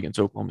watched you play against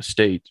Oklahoma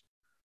State.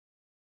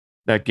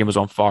 That game was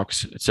on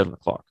Fox at 7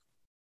 o'clock.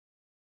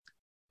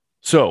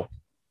 So,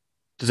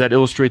 does that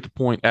illustrate the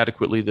point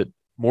adequately that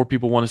more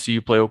people want to see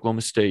you play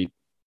Oklahoma State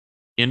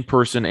in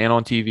person and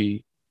on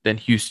TV than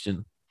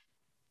Houston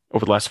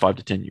over the last 5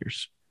 to 10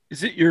 years?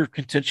 Is it your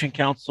contention,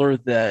 counselor,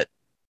 that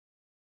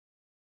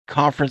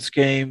conference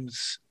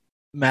games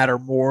matter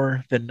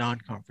more than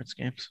non-conference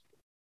games?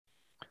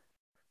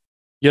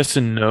 Yes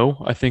and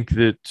no. I think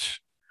that,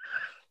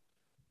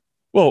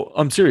 well,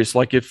 I'm serious.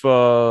 Like if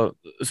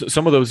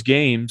some of those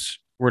games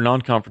were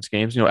non-conference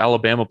games,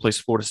 Alabama plays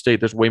Florida State,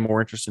 there's way more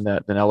interest in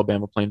that than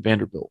Alabama playing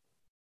Vanderbilt.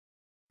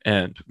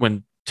 And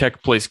when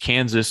Tech plays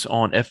Kansas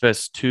on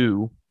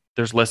FS2,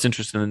 there's less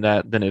interest in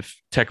that than if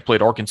Tech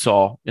played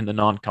Arkansas in the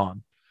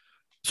non-con.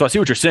 So I see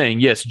what you're saying.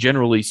 Yes,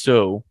 generally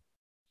so.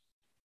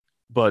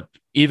 But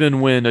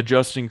even when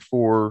adjusting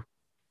for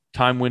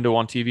time window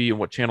on TV and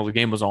what channel the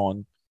game was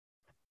on,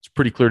 it's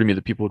pretty clear to me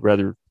that people would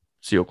rather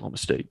see Oklahoma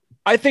State.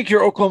 I think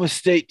your Oklahoma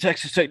State,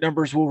 Texas Tech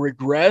numbers will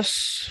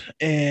regress,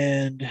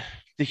 and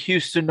the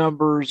Houston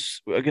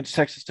numbers against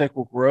Texas Tech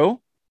will grow.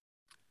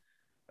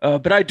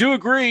 But I do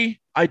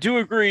agree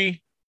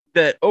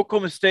that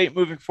Oklahoma State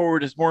moving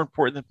forward is more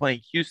important than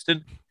playing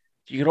Houston.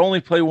 If you could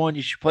only play one,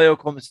 you should play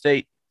Oklahoma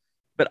State.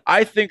 But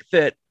I think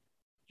that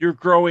you're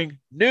growing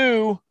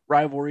new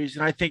rivalries,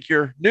 and I think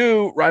your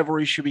new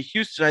rivalry should be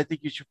Houston. I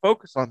think you should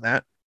focus on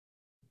that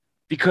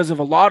because of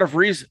a lot of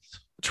reasons.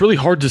 It's really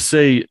hard to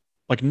say,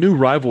 like, new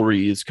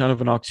rivalry is kind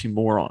of an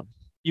oxymoron.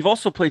 You've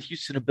also played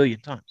Houston a billion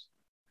times.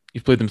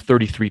 You've played them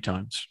 33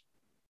 times.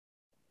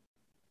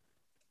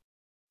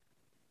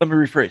 Let me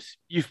rephrase.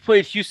 You've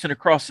played Houston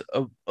across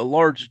a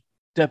large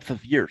depth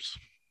of years.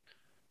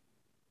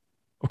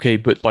 Okay,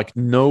 but like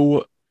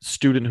no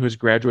student who has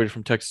graduated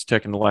from Texas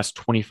Tech in the last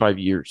 25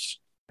 years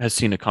has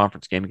seen a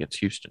conference game against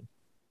Houston.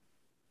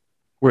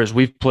 Whereas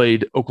we've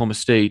played Oklahoma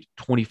State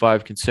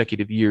 25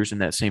 consecutive years in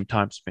that same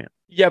time span.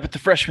 Yeah, but the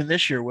freshmen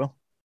this year will.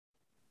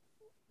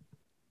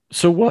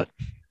 So what?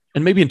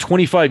 And maybe in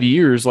 25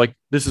 years, like,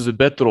 this is a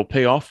bet that'll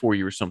pay off for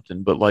you or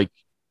something. But, like,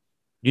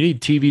 you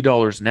need TV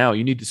dollars now.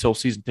 You need to sell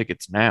season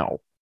tickets now.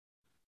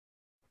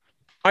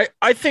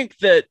 I think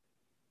that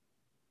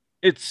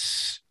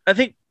it's – I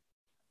think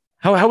 –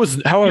 How have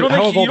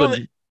all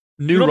the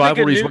new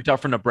rivalries worked out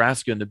for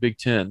Nebraska in the Big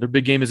Ten? Their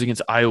big game is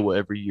against Iowa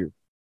every year.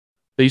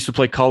 They used to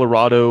play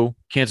Colorado,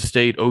 Kansas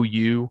State,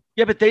 OU.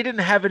 Yeah, but they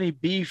didn't have any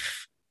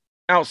beef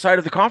outside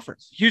of the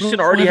conference. Houston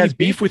already has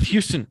beef with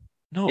Houston.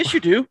 No. Yes, you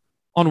do.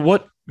 On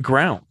what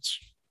grounds?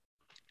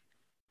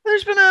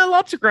 There's been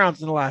lots of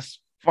grounds in the last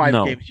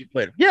 5 games you've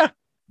played them. Yeah.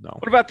 No.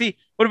 What about the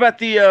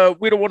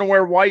we don't want to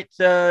wear white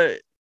on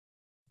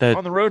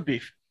the road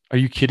beef? Are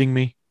you kidding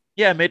me?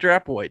 Yeah, Major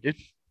Applewhite, dude.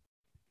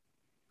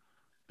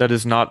 That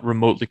is not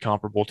remotely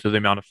comparable to the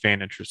amount of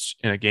fan interest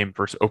in a game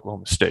versus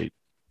Oklahoma State.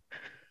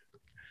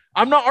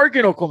 I'm not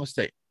arguing Oklahoma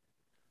State.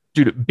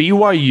 Dude,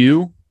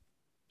 BYU,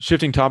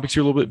 shifting topics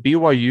here a little bit,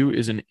 BYU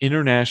is an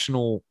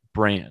international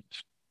brand.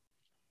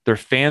 Their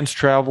fans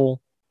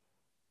travel.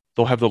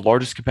 They'll have the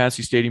largest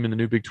capacity stadium in the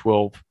new Big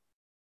 12.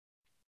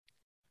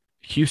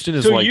 Houston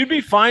is so you'd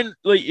be fine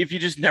if you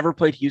just never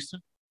played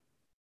Houston?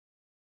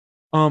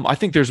 I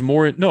think there's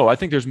more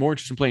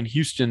interest in playing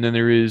Houston than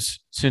there is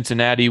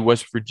Cincinnati,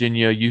 West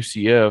Virginia,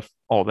 UCF,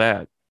 all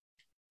that.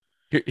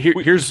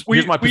 Here's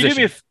my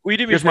position.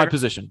 Here's my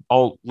position.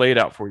 I'll lay it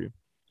out for you.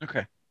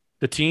 Okay.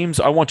 The teams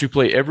I want to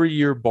play every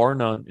year, bar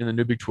none, in the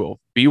new Big 12: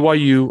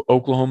 BYU,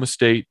 Oklahoma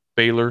State,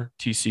 Baylor,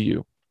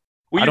 TCU.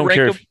 I don't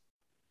care if.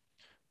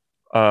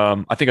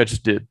 I think I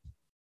just did.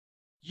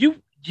 You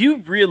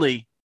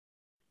really,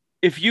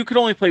 if you could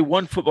only play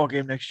one football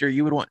game next year,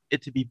 you would want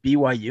it to be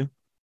BYU?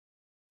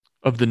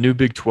 Of the new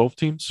Big 12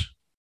 teams?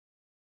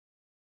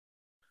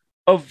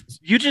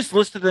 You just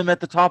listed them at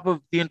the top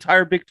of the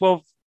entire Big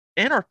 12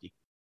 anarchy.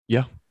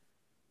 Yeah.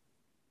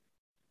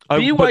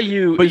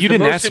 BYU but is you the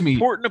didn't most ask me,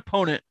 important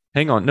opponent.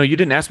 Hang on. No, you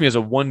didn't ask me as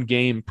a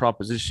one-game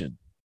proposition.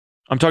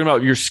 I'm talking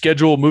about your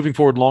schedule moving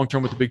forward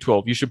long-term with the Big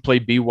 12. You should play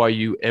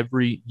BYU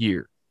every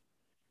year.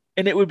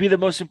 And it would be the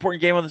most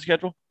important game on the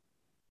schedule?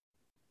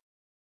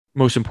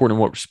 Most important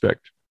in what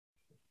respect?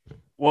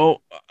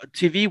 Well,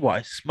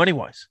 TV-wise,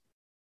 money-wise.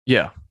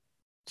 Yeah.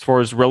 As far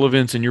as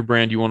relevance in your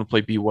brand, you want to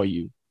play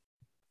BYU.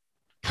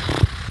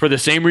 For the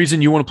same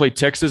reason you want to play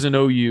Texas and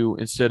OU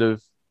instead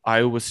of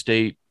Iowa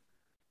State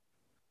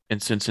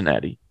and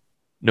Cincinnati.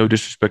 No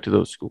disrespect to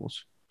those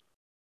schools.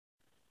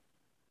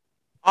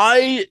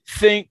 I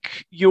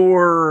think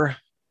your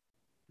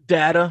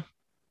data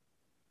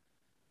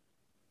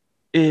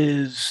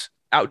is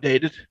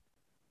outdated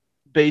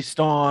based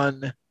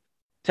on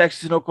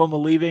Texas and Oklahoma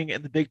leaving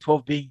and the Big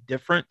 12 being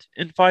different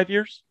in 5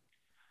 years.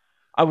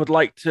 I would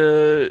like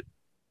to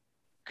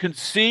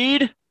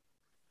concede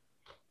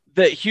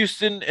that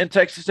Houston and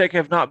Texas Tech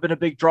have not been a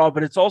big draw,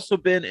 but it's also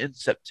been in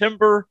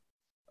September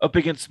up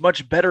against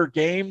much better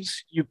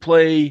games. You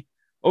play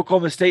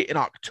Oklahoma State in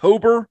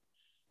October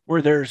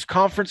where there's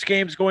conference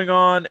games going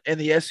on and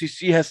the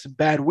SEC has some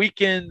bad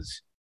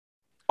weekends.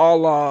 a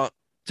la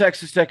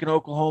Texas Tech and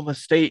Oklahoma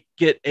State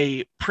get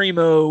a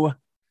primo,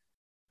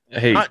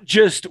 Hey, not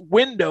just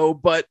window,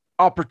 but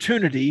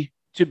opportunity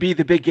to be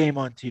the big game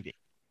on TV.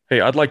 hey,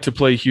 I'd like to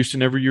play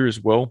Houston every year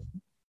as well,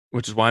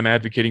 which is why I'm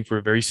advocating for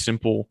a very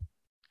simple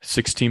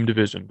 6-team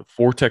division. The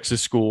 4 Texas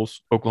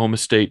schools, Oklahoma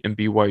State, and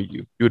BYU.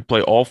 You would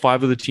play all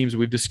 5 of the teams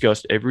we've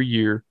discussed every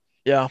year.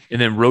 Yeah. And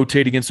then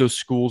rotate against those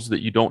schools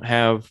that you don't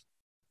have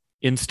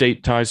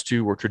in-state ties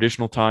to or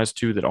traditional ties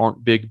to that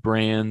aren't big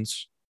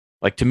brands.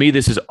 Like, to me,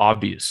 this is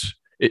obvious.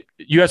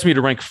 You asked me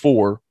to rank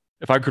 4.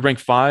 If I could rank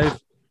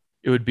 5,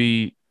 it would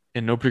be,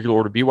 in no particular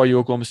order, BYU,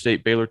 Oklahoma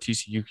State, Baylor,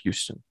 TCU,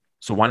 Houston.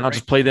 So why not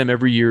just play them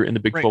every year in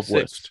the Big 12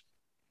 West?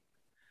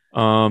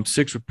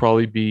 6 would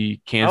probably be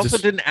Kansas. I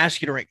also didn't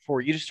ask you to rank 4.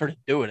 You just started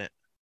doing it.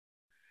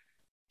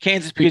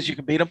 Kansas because you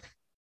can beat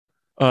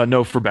them?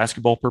 No, for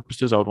basketball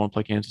purposes, I would want to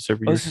play Kansas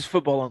every year. This is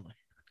football only.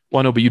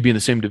 Well, no, but you'd be in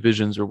the same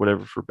divisions or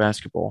whatever for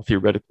basketball,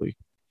 theoretically.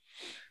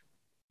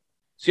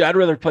 See, I'd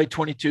rather play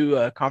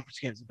 22 conference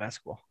games in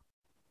basketball.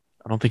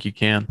 I don't think you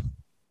can.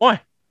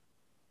 Why?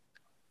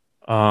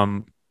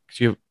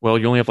 You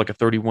only have like a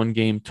 31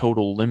 game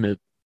total limit.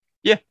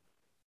 Yeah.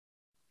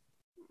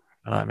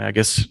 I mean, I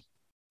guess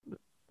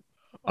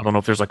I don't know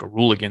if there's like a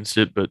rule against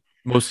it, but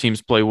most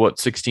teams play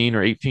 16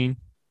 or 18.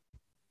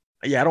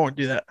 Yeah, I don't want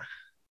to do that.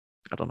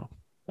 I don't know.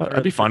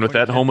 I'd be fine with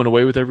that. Home and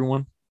away with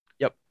everyone.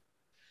 Yep.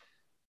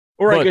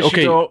 Or I guess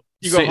you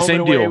go home and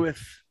away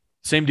with.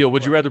 Same deal.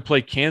 Would you rather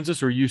play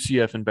Kansas or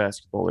UCF in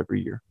basketball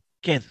every year?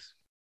 Kansas.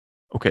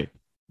 Okay.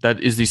 That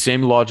is the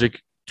same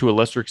logic to a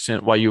lesser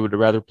extent why you would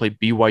rather play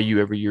BYU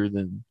every year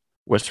than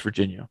West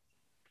Virginia.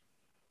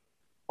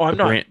 Oh, I'm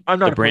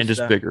not. The brand is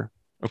bigger.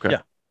 Okay.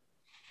 Yeah.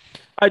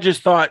 I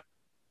just thought,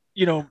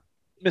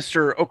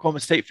 Mr. Oklahoma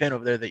State fan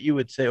over there, that you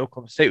would say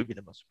Oklahoma State would be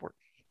the most important.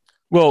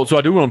 Well, so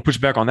I do want to push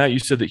back on that. You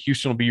said that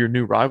Houston will be your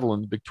new rival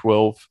in the Big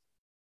 12.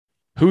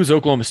 Who's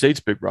Oklahoma State's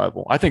big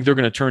rival? I think they're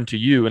going to turn to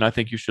you, and I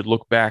think you should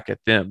look back at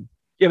them.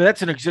 Yeah, but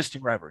that's an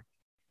existing rivalry.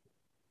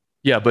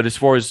 Yeah, but as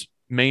far as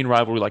main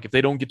rivalry, like if they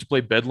don't get to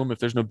play Bedlam, if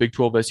there's no Big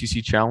 12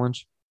 SEC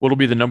challenge, what'll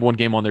be the number 1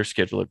 game on their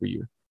schedule every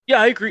year?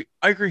 Yeah, I agree.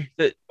 I agree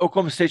that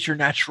Oklahoma State's your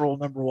natural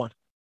number 1.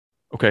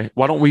 Okay,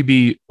 why don't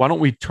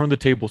we turn the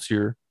tables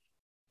here?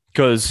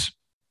 Because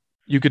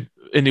you could,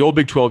 in the old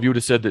Big 12, you would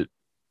have said that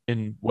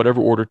in whatever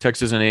order,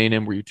 Texas and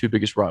A&M were your 2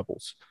 biggest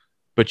rivals,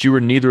 but you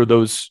were neither of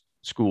those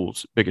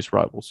schools' biggest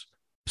rivals.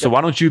 So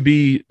why don't you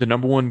be the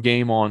number 1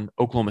 game on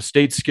Oklahoma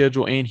State's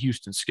schedule and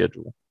Houston's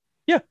schedule?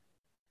 Yeah.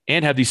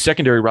 And have these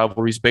secondary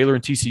rivalries, Baylor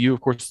and TCU.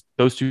 Of course,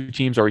 those 2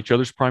 teams are each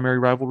other's primary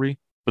rivalry,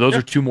 but those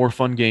are 2 more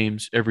fun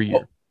games every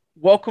year.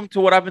 Welcome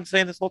to what I've been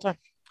saying this whole time.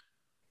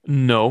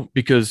 No,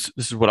 because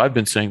this is what I've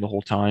been saying the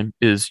whole time,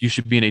 is you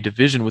should be in a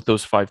division with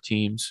those 5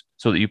 teams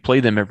so that you play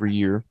them every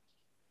year.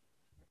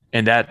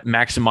 And that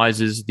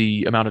maximizes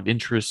the amount of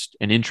interest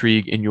and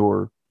intrigue in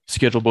your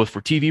schedule, both for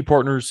TV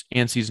partners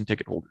and season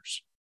ticket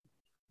holders.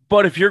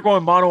 But if you're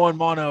going mono on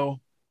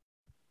mono,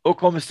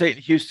 Oklahoma State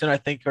and Houston, I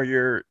think, are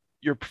your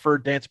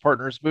preferred dance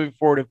partners moving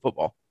forward in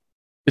football.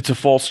 It's a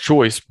false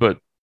choice, but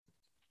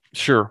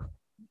sure.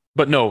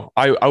 But no,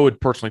 I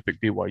would personally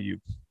pick BYU.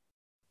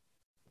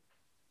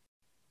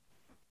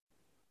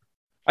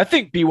 I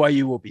think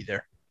BYU will be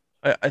there.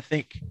 I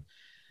think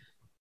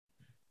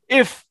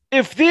if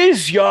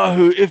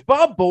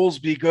Bob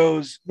Bowlesby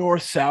goes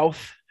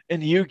north-south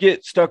and you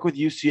get stuck with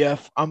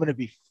UCF, I'm going to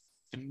be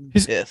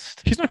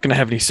pissed. He's not going to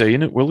have any say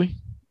in it, will he?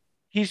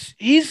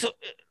 He's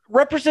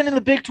representing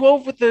the Big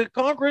 12 with the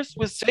Congress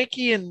with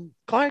Sankey and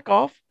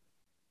Kliakoff.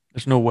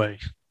 There's no way.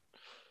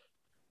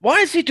 Why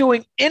is he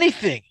doing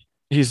anything?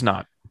 He's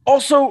not.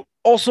 Also,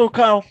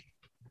 Kyle,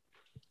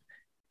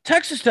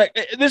 Texas Tech,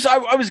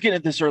 I was getting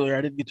at this earlier.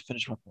 I didn't get to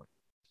finish my point.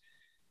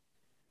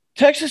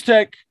 Texas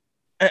Tech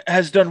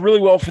has done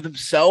really well for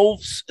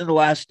themselves in the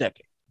last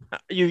decade.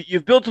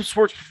 You've built the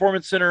Sports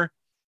Performance Center.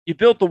 You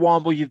built the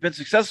Womble. You've been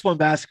successful in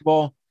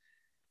basketball.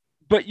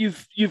 But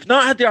you've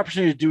not had the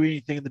opportunity to do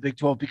anything in the Big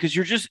 12 because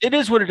it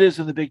is what it is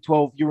in the Big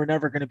 12. You were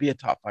never going to be a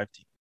top 5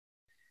 team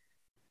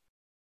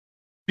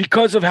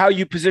because of how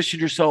you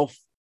positioned yourself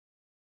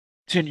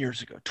 10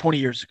 years ago, 20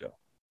 years ago,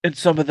 and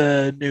some of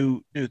the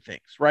new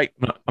things, right?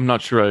 I'm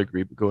not sure I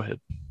agree, but go ahead.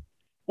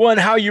 Well, and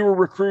how you were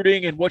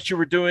recruiting and what you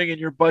were doing and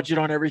your budget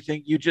on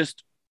everything, you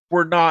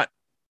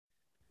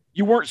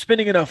weren't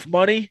spending enough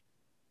money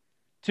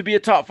to be a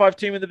top 5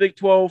 team in the Big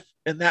 12,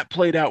 and that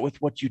played out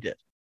with what you did.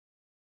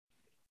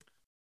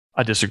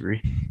 I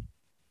disagree.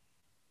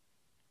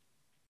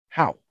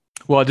 How?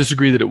 Well, I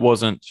disagree that it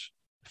wasn't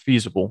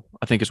feasible,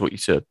 I think is what you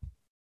said.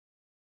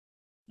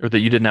 Or that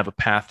you didn't have a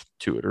path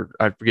to it, or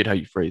I forget how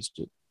you phrased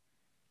it.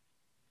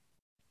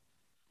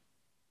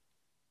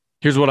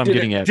 Here's what I'm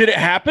getting at. Did it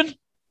happen?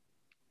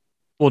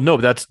 Well, no,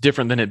 that's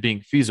different than it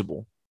being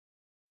feasible.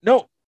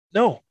 No,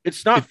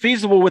 it's not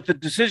feasible with the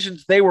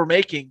decisions they were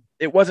making.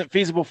 It wasn't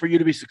feasible for you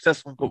to be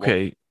successful in football.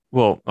 Okay,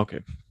 well,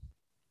 okay.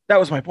 That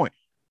was my point.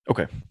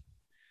 Okay.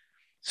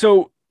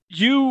 So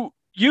you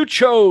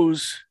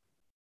chose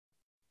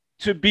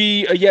to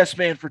be a yes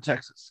man for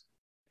Texas.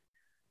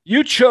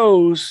 You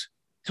chose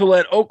to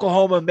let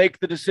Oklahoma make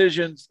the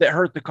decisions that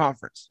hurt the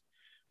conference.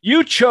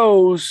 You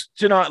chose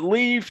to not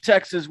leave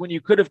Texas when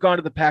you could have gone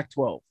to the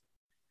Pac-12.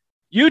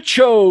 You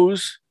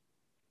chose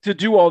to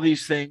do all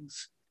these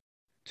things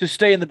to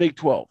stay in the Big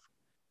 12.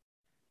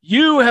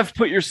 You have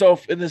put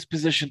yourself in this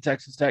position,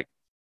 Texas Tech.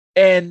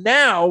 And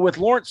now with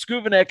Lawrence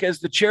Skuvanek as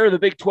the chair of the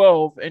Big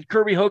 12 and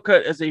Kirby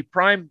Hocutt as a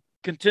prime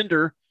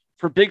contender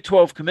for Big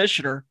 12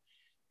 commissioner,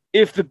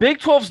 if the Big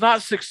 12 is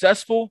not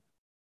successful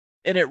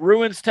and it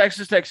ruins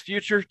Texas Tech's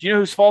future, do you know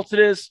whose fault it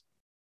is?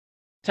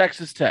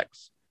 Texas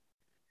Tech's.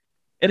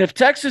 And if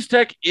Texas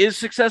Tech is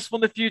successful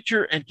in the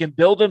future and can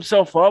build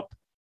themselves up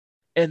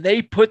and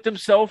they put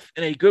themselves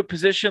in a good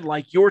position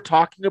like you're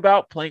talking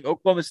about, playing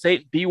Oklahoma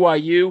State and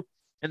BYU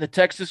and the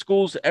Texas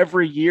schools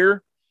every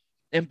year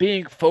and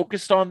being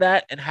focused on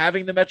that and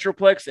having the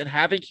Metroplex and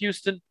having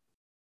Houston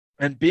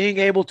and being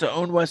able to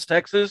own West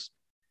Texas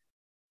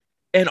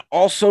and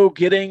also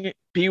getting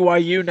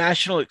BYU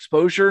national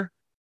exposure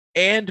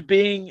and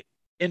being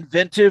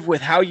inventive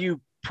with how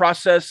you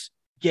process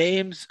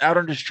games out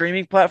onto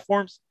streaming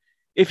platforms.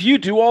 If you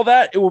do all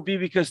that, it will be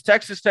because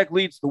Texas Tech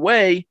leads the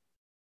way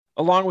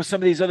along with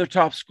some of these other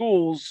top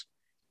schools,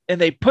 and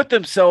they put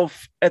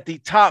themselves at the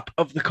top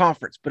of the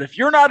conference. But if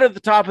you're not at the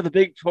top of the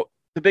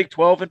Big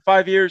 12 in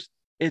 5 years,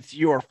 it's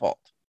your fault.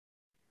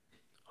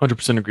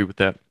 100% agree with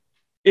that.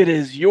 It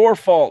is your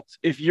fault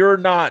if you're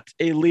not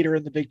a leader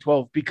in the Big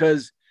 12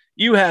 because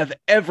you have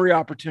every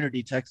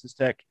opportunity, Texas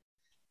Tech.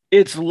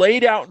 It's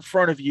laid out in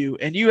front of you,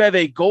 and you have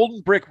a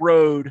golden brick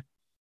road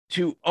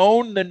to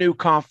own the new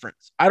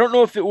conference. I don't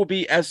know if it will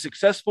be as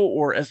successful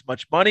or as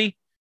much money,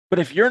 but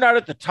if you're not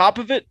at the top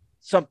of it,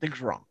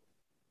 something's wrong.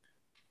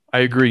 I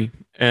agree.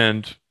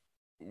 And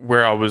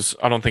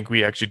I don't think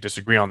we actually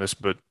disagree on this,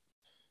 but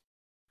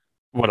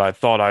what I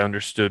thought I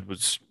understood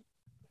was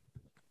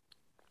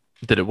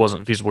that it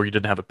wasn't feasible. You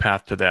didn't have a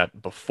path to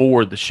that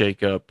before the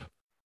shakeup.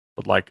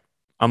 But like,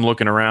 I'm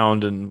looking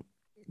around and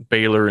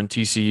Baylor and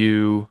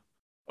TCU,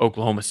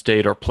 Oklahoma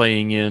State are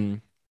playing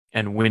in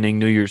and winning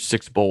New Year's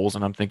Six bowls.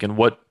 And I'm thinking,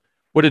 what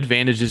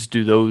advantages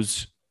do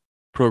those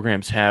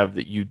programs have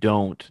that you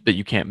don't, that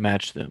you can't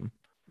match them?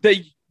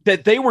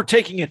 That they were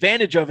taking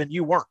advantage of and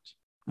you weren't.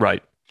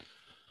 Right.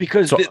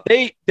 Because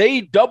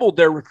they doubled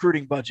their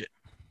recruiting budget.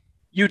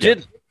 You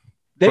didn't.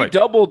 They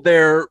doubled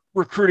their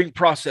recruiting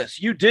process.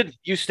 You didn't.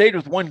 You stayed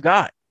with one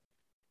guy.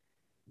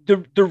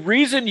 The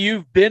reason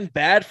you've been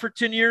bad for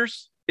 10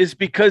 years is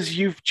because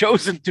you've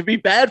chosen to be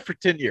bad for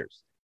 10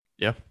 years.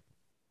 Yeah.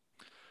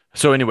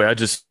 So anyway,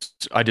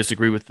 I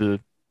disagree with the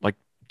like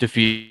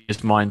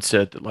defeatist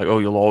mindset that like, oh,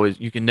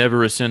 you can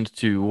never ascend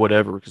to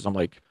whatever, because I'm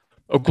like,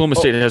 Oklahoma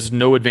State has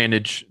no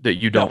advantage that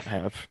you don't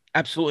have.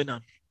 Absolutely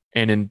none.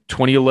 And in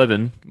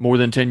 2011, more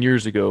than 10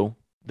 years ago,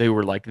 they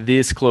were like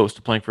this close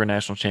to playing for a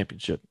national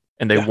championship.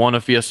 And they won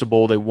a Fiesta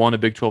Bowl. They won a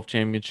Big 12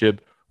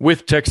 championship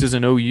with Texas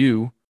and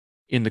OU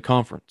in the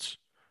conference.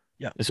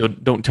 Yeah. And so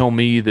don't tell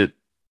me that,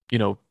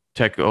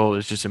 Tech,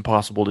 it's just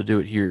impossible to do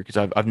it here,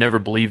 because I've never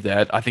believed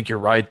that. I think you're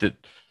right that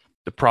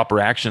the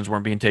proper actions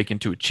weren't being taken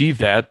to achieve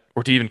that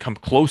or to even come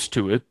close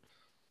to it.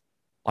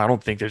 I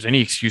don't think there's any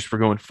excuse for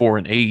going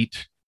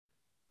 4-8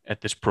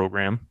 at this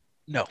program.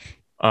 No.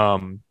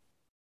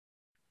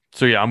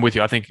 So yeah, I'm with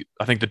you. I think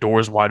the door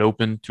is wide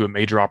open to a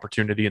major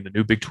opportunity in the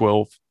new Big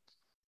 12,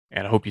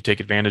 and I hope you take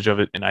advantage of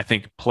it. And I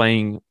think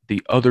playing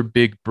the other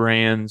big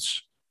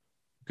brands,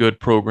 good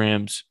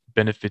programs,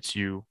 benefits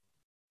you,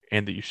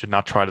 and that you should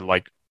not try to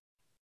like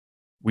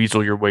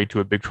weasel your way to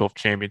a Big 12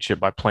 championship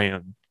by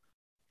playing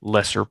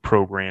lesser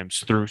programs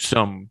through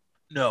some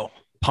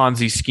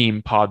Ponzi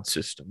scheme pod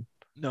system.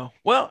 No.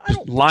 Well, I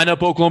don't line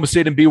up Oklahoma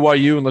State and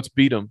BYU and let's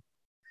beat them.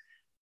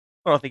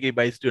 I don't think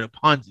anybody's doing a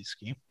Ponzi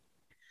scheme.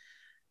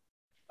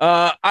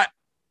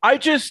 I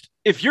just,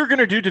 if you're going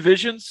to do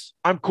divisions,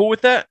 I'm cool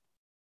with that.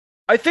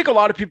 I think a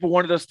lot of people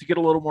wanted us to get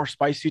a little more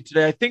spicy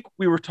today. I think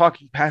we were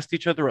talking past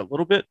each other a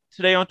little bit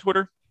today on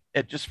Twitter,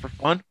 just for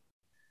fun,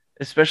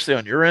 especially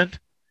on your end.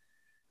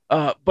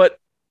 But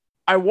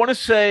I want to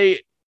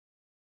say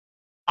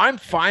I'm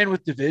fine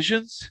with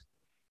divisions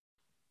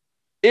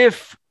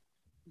if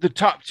the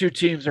top two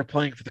teams are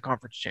playing for the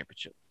conference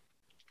championship.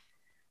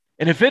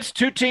 And if it's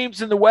two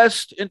teams in the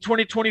West in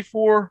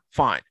 2024,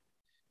 fine.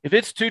 If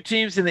it's two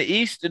teams in the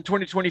East in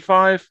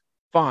 2025,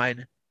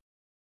 fine.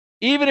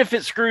 Even if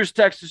it screws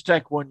Texas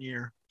Tech 1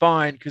 year,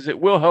 fine, because it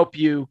will help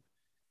you.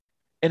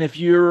 And if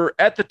you're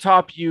at the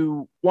top,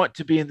 you want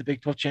to be in the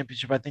Big 12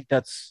 championship. I think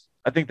that's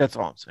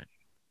all I'm saying.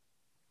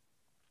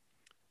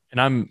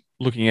 And I'm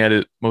looking at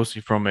it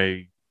mostly from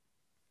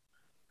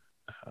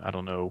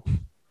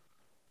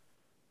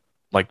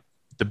like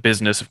the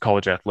business of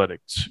college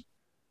athletics.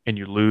 And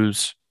you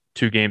lose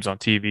 2 games on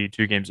TV,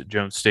 2 games at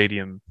Jones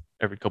Stadium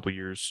every couple of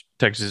years,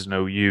 Texas and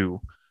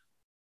OU.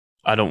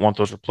 I don't want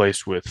those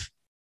replaced with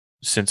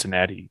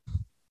Cincinnati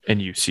and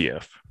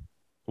UCF.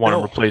 I want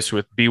them replaced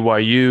with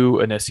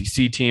BYU, an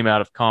SEC team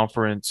out of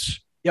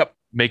conference. Yep.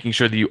 Making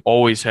sure that you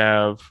always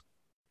have,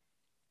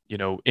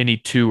 any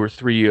 2 or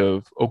 3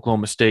 of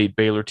Oklahoma State,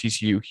 Baylor,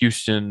 TCU,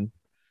 Houston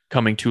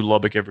coming to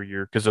Lubbock every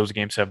year, because those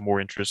games have more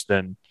interest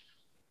than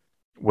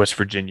West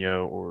Virginia,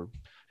 or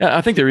yeah,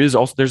 I think there's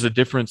a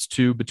difference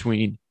too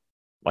between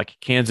like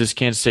Kansas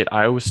State,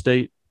 Iowa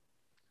State,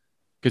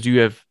 because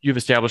you've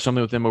established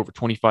something with them over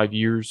 25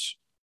 years.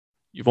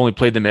 You've only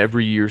played them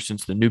every year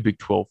since the new Big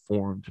 12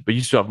 formed, but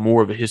you still have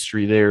more of a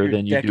history there You're a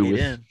than you do decade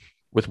in.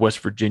 with West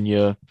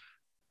Virginia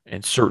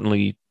and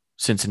certainly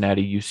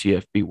Cincinnati,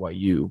 UCF,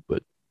 BYU.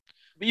 But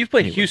But you've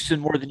played anyway. Houston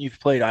more than you've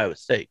played Iowa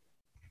State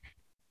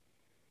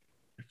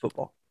in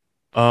football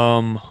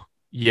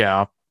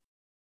Yeah,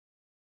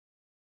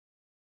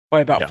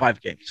 by about Yeah.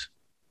 5 games.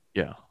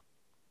 yeah.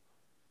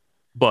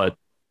 But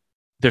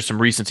there's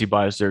some recency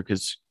bias there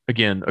because,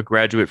 again, a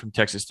graduate from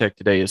Texas Tech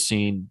today has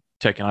seen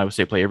Tech and Iowa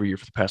State play every year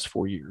for the past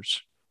 4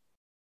 years.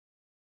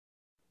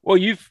 Well,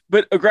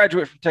 but a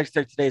graduate from Texas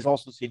Tech today has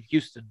also seen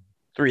Houston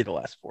 3 of the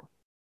last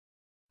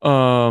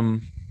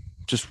 4.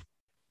 Just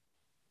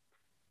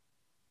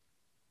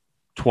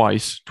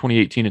twice,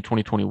 2018 and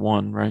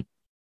 2021, right?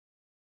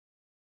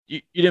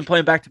 You didn't play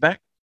them back to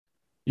back?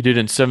 You did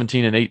in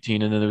 17 and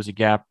 18, and then there was a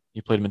gap.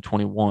 You played them in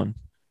 21.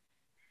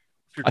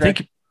 If I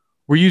think,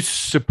 were you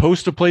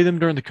supposed to play them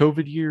during the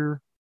COVID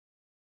year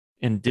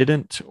and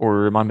didn't,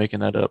 or am I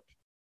making that up?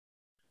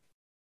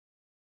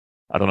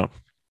 I don't know.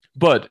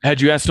 But had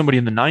you asked somebody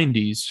in the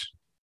 90s,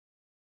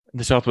 in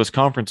the Southwest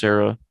Conference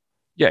era,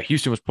 yeah,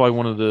 Houston was probably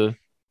one of the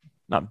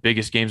not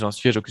biggest games on the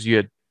schedule because you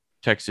had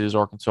Texas,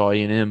 Arkansas,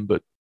 A&M,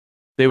 but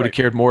they would have Right.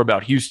 cared more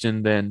about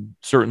Houston than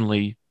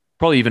certainly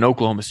probably even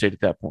Oklahoma State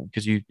at that point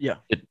because it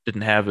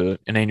didn't have an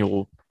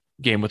annual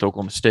game with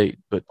Oklahoma State.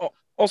 But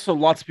Also,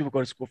 lots of people go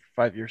to school for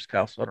 5 years,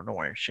 Kyle, so I don't know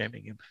why you're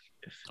shaming him.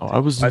 I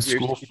was in 5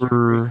 years school to get your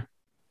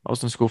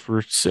degree.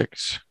 for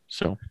 6,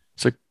 so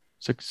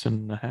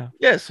 6.5.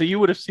 Yeah, so you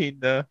would have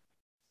seen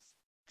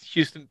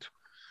Houston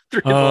 3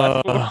 of the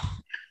last 4.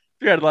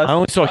 3 out of the last I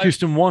only saw 5.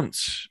 Houston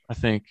once, I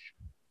think.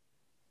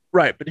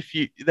 Right, but if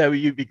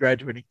you'd be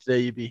graduating today,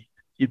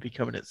 you'd be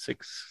coming at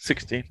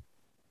 16.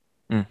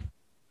 Mm.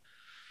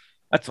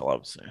 That's all I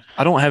was saying.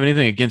 I don't have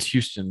anything against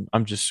Houston.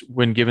 I'm just,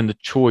 when given the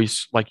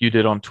choice, like you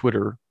did on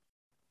Twitter,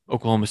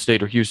 Oklahoma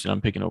State or Houston,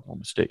 I'm picking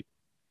Oklahoma State.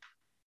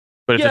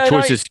 But if Yeah, the and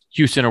choice is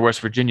Houston or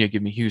West Virginia,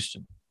 give me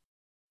Houston.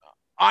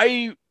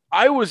 I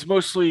was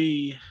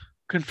mostly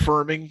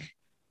confirming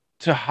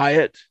to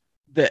Hyatt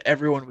that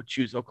everyone would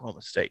choose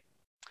Oklahoma State.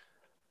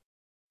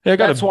 Hey,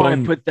 That's why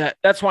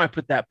I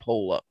put that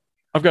poll up.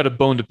 I've got a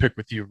bone to pick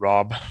with you,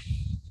 Rob.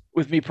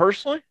 With me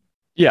personally?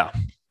 Yeah.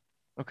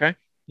 Okay.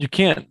 You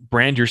can't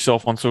brand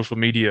yourself on social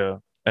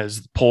media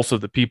as the pulse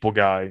of the people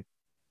guy.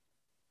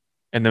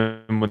 And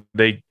then when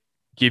they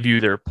give you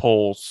their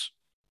polls,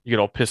 you get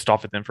all pissed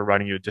off at them for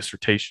writing you a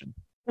dissertation.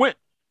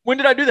 When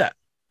did I do that?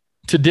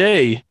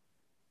 Today.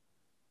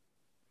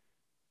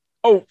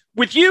 Oh,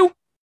 with you?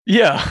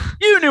 Yeah.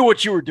 You knew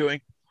what you were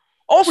doing.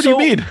 Also, What do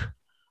you mean?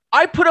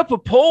 I put up a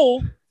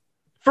poll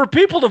for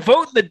people to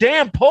vote in the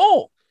damn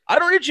poll. I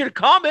don't need you to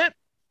comment.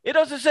 It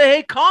doesn't say,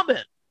 hey,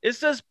 comment. It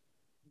says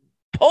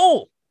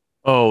poll.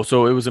 Oh,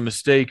 so it was a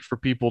mistake for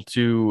people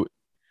to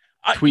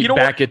tweet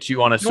back at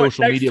you on a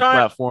social media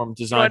platform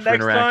designed for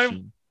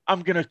interaction.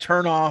 I'm going to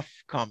turn off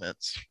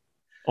comments.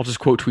 I'll just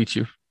quote tweet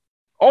you.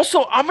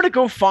 Also, I'm going to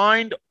go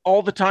find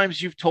all the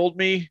times you've told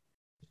me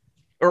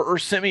or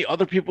sent me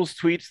other people's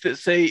tweets that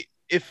say,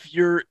 if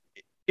you're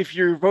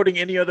voting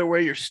any other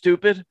way, you're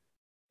stupid,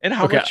 and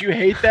how much you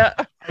hate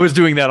that. I was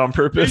doing that on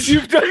purpose.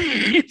 You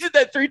did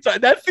that 3 times.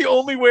 That's the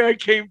only way I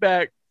came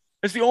back.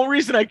 That's the only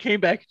reason I came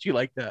back at you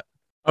like that.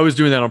 I was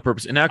doing that on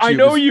purpose. And actually,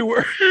 you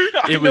were.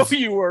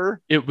 You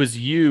were. It was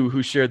you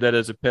who shared that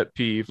as a pet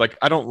peeve. Like,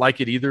 I don't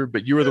like it either,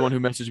 but you were the one who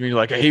messaged me.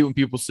 Like, I hate when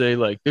people say,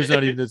 like, there's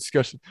not even a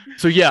discussion.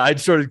 So, yeah, I'd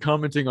started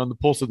commenting on the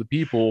Pulse of the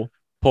People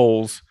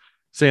polls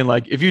saying,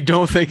 like, if you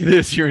don't think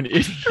this, you're an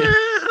idiot.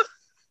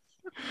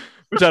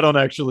 Which I don't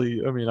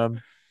actually, I mean,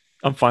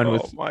 I'm fine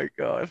with. Oh, my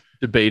God.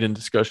 Debate and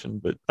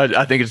discussion, but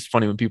I think it's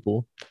funny when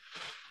people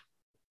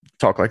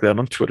talk like that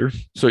on Twitter.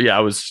 So, yeah, I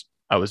was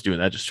doing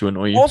that just to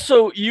annoy you.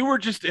 Also, you were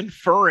just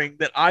inferring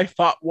that I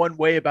thought one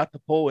way about the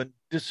poll and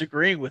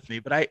disagreeing with me,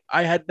 but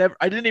I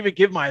didn't even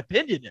give my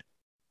opinion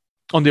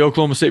on the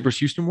Oklahoma State versus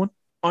Houston one?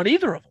 On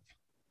either of them.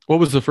 What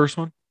was the first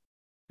one?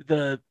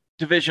 The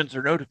divisions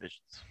or no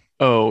divisions.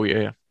 Oh,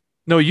 yeah.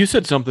 No, you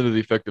said something to the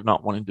effect of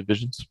not wanting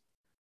divisions.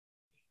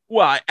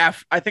 Well,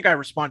 I think I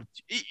responded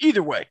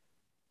either way.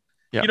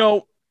 Yeah. You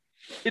know,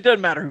 it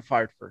doesn't matter who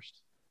fired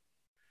first.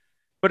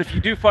 But if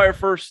you do fire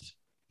first,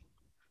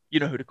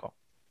 you know who to call.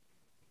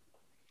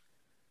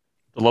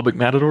 The Lubbock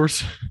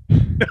Matadors?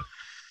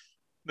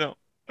 No.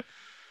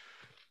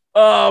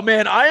 Oh,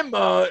 man, I'm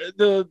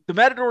the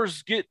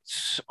Matadors get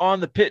on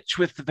the pitch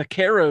with the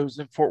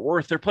Vaqueros in Fort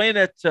Worth. They're playing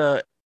at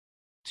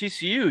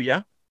TCU,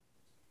 yeah?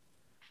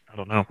 I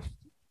don't know.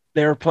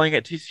 They're playing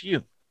at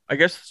TCU. I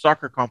guess the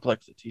soccer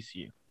complex at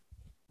TCU.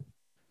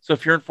 So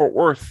if you're in Fort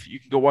Worth, you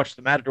can go watch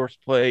the Matadors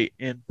play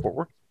in Fort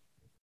Worth.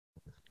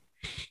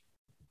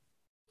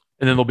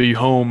 And then they'll be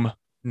home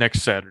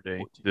next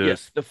Saturday.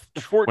 Yes, the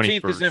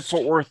 14th is in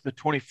Fort Worth. The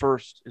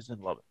 21st is in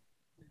Lubbock.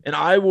 And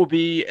I will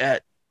be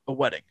at a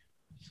wedding.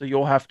 So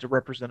you'll have to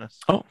represent us.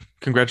 Oh,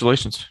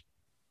 congratulations.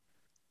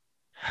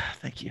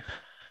 Thank you.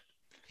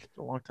 It's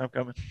a long time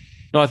coming.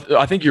 No,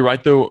 I think you're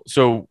right though.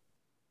 So,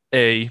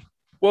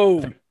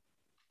 Whoa. Can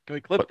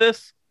we clip What?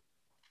 this?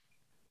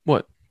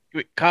 What?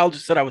 Kyle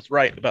just said I was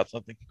right about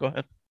something. Go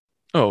ahead.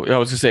 Oh, I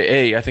was gonna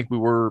say I think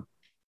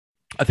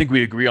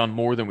we agree on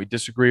more than we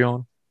disagree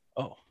on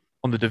Oh,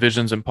 the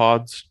divisions and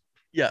pods.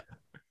 yeah.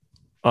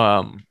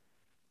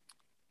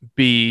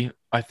 B,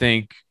 I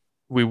think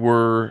we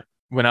were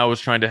when I was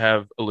trying to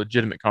have a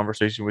legitimate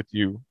conversation with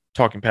you,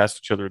 talking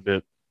past each other a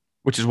bit,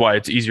 which is why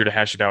it's easier to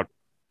hash it out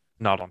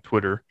not on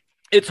Twitter.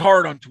 It's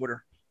hard on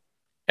Twitter.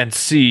 And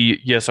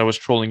C, yes, I was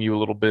trolling you a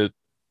little bit,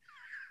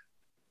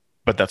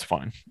 but that's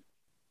fine.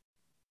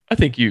 I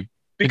think you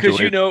Because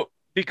enjoy you it. know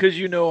because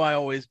you know I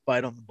always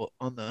bite on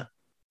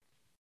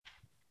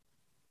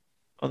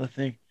the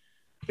thing.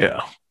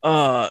 Yeah.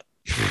 I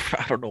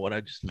don't know what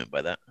I just meant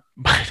by that.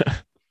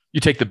 But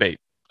you take the bait,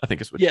 I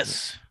think is what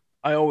Yes,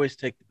 I always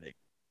take the bait.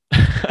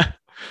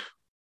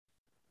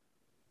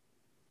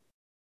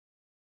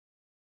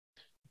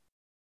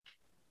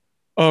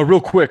 you mean.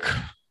 Real quick.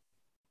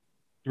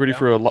 You ready Yeah.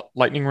 for a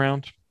lightning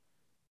round?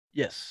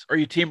 Yes. Are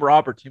you Team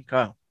Rob or Team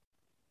Kyle?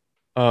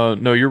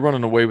 No, you're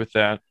running away with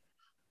that.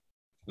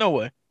 No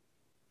way.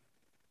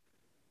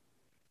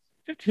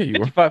 Yeah,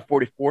 you are.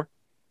 55-44.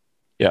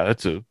 Yeah,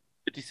 that's a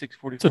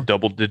 56-44. it's a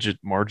double-digit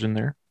margin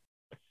there.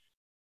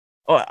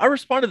 Oh, I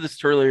responded to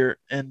this earlier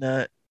and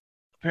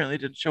apparently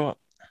it didn't show up.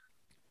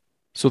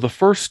 So the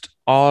first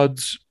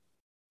odds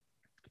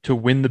to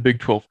win the Big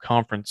 12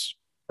 conference,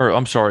 or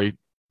I'm sorry,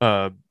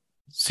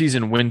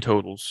 season win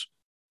totals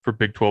for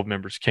Big 12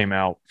 members came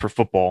out for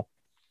football.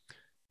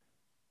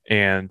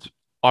 And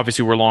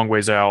obviously we're a long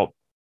ways out.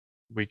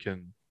 We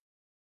can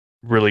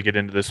really get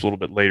into this a little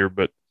bit later,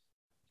 but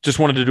just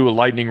wanted to do a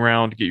lightning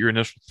round to get your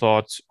initial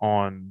thoughts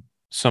on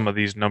some of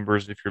these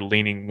numbers if you're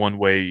leaning one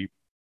way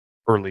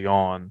early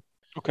on.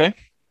 Okay.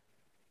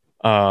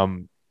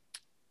 I'm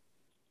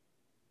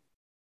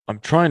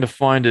trying to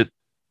find it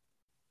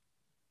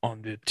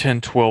on the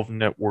 10-12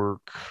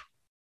 network.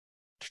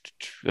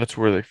 That's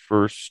where I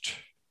first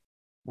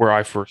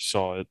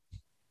saw it.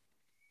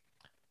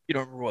 You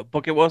don't remember what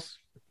book it was?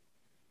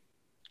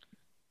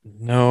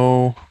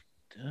 No.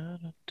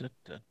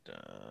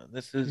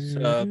 This is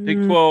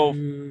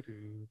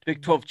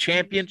Big 12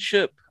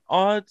 championship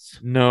odds.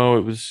 No,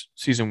 it was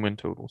season win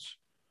totals.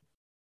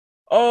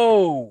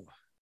 Oh,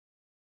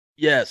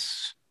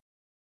 yes.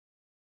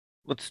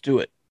 Let's do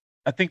it.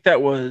 I think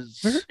that was.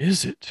 Where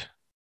is it?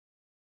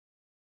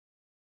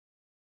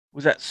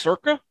 Was that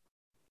Circa?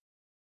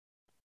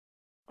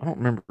 I don't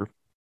remember.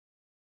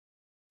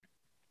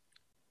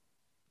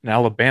 And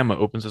Alabama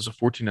opens as a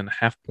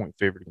 14.5 point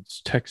favorite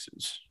against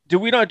Texas. Did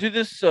we not do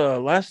this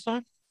last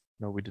time?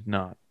 No, we did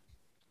not.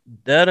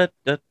 Da da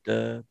da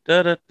da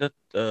da da da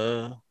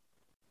da.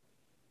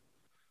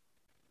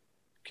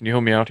 Can you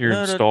help me out here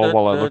and stall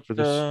while I look for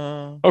this?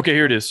 Okay,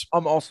 here it is.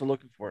 I'm also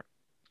looking for it.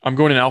 I'm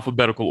going in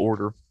alphabetical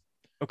order.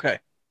 Okay.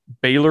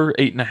 Baylor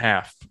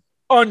 8.5.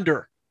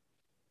 Under.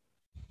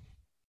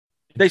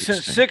 They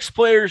sent 6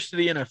 players to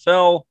the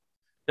NFL.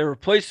 They're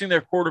replacing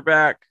their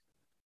quarterback.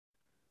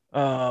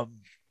 I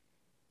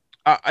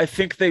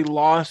think they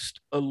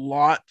lost a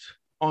lot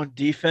on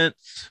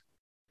defense,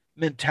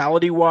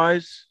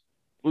 mentality-wise,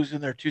 losing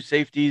their 2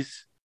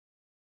 safeties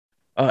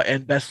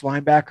and best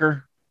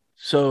linebacker.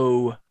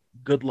 So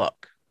good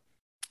luck.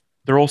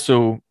 They're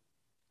also,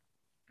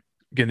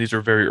 again, these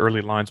are very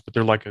early lines, but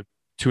they're like a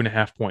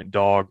 2.5 point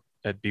dog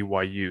at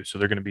BYU. So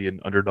they're going to be an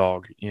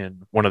underdog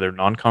in one of their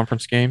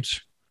non-conference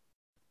games.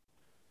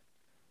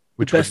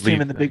 The best team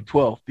in the Big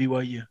 12,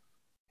 BYU.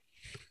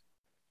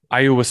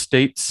 Iowa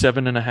State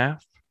 7.5.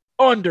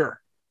 Under.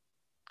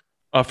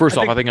 First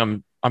off, I think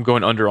I'm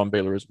going under on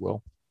Baylor as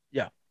well.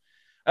 Yeah.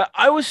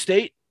 Iowa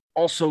State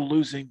also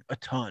losing a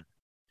ton.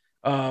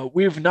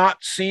 We've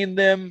not seen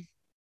them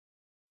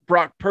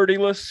Brock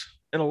Purdy-less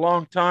in a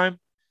long time.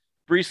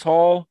 Breece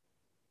Hall,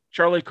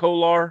 Charlie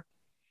Kolar,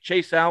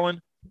 Chase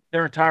Allen,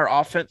 their entire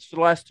offense for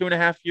the last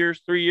 2.5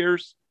 years, 3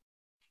 years.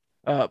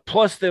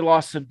 Plus, they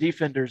lost some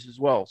defenders as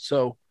well.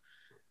 So,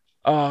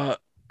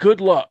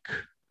 good luck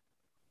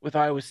with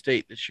Iowa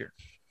State this year.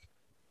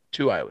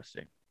 To Iowa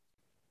State.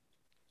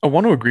 I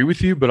want to agree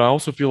with you, but I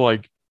also feel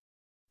like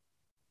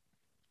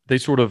they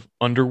sort of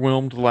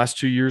underwhelmed the last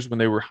 2 years when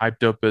they were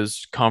hyped up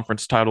as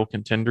conference title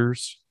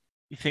contenders.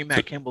 You think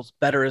Matt Campbell's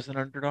better as an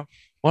underdog?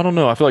 Well, I don't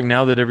know. I feel like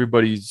now that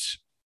everybody's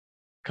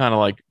kind of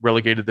like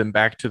relegated them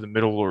back to the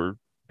middle or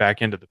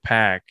back into the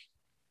pack,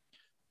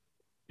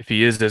 if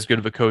he is as good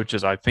of a coach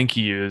as I think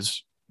he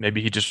is,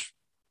 maybe he just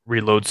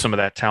reloads some of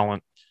that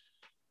talent.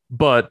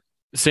 But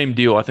same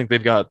deal. I think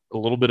they've got a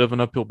little bit of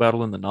an uphill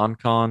battle in the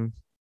non-con.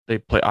 They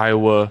play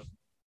Iowa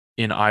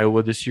in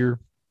Iowa this year.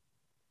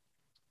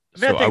 I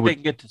think they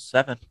can get to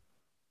 7.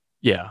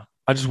 Yeah.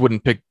 I just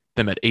wouldn't pick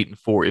them at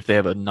 8-4 if they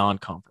have a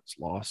non-conference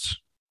loss.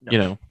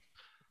 No.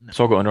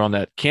 So I'll go under on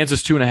that.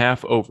 Kansas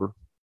 2.5 over.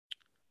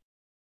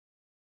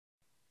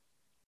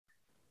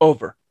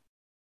 Over.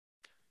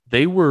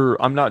 They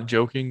were, I'm not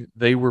joking,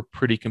 they were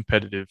pretty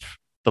competitive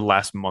the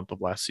last month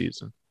of last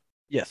season.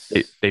 Yes.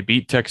 They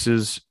beat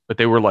Texas, but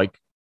they were like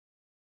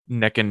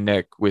neck and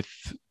neck with,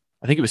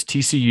 I think it was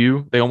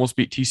TCU. They almost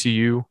beat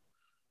TCU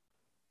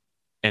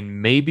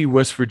and maybe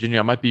West Virginia.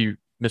 I might be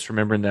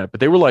misremembering that, but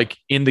they were like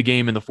in the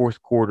game in the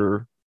fourth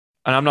quarter.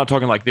 And I'm not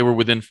talking like they were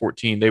within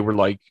 14. They were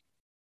like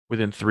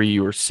within 3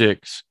 or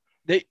 6.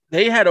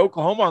 They had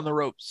Oklahoma on the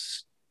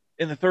ropes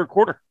in the third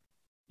quarter.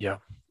 Yeah.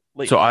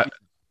 Late So in the I, season.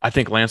 I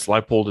think Lance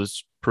Leipold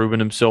has proven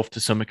himself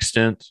to some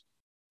extent.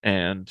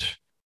 And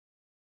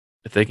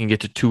if they can get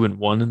to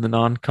 2-1 in the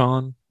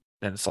non-con,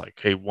 then it's like,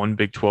 hey, one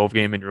Big 12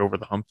 game and you're over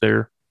the hump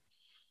there.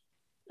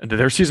 And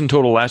their season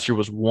total last year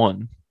was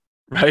 1,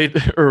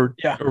 right? or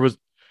Yeah. or was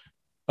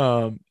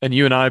and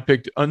you and I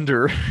picked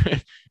under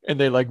and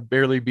they like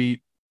barely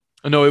beat.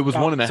 No, it was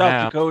 1.5.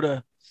 South Dakota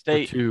Or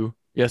State. 2.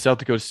 Yeah, South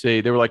Dakota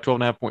State. They were like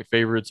 12.5 point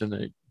favorites and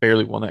they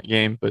barely won that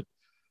game. But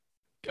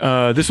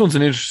this one's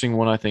an interesting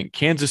one, I think.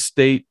 Kansas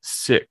State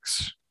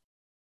 6.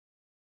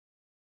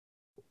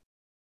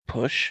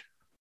 Push.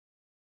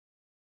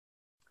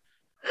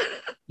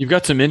 You've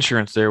got some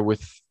insurance there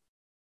with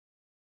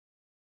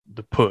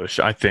the push,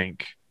 I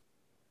think.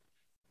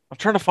 I'm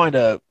trying to find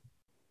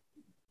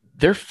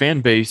Their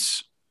fan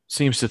base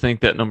seems to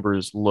think that number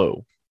is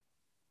low,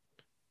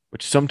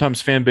 which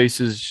sometimes fan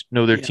bases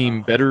know their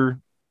team better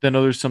than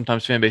others.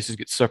 Sometimes fan bases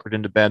get suckered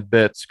into bad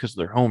bets because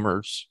they're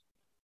homers.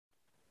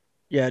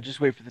 Yeah, just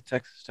wait for the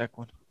Texas Tech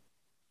one.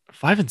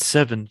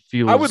 5-7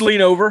 feels. I would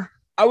lean over.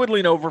 I would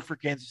lean over for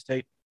Kansas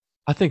State.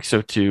 I think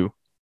so too.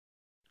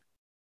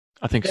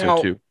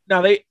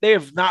 Now they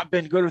have not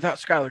been good without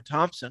Skylar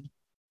Thompson.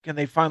 Can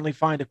they finally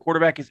find a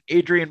quarterback? Is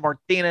Adrian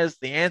Martinez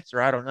the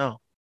answer? I don't know.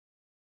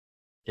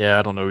 Yeah,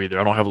 I don't know either.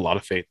 I don't have a lot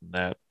of faith in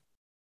that.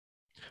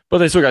 But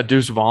they still got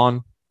Deuce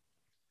Vaughn.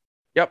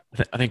 Yep.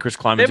 I think Chris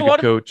Kleiman's a good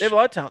coach. They have a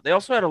lot of talent. They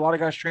also had a lot of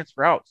guys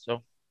transfer out.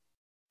 So,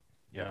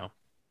 yeah,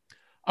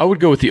 I would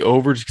go with the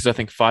over just because I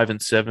think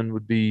 5-7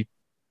 would be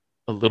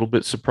a little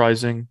bit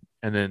surprising.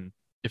 And then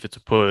if it's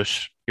a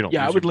push, you don't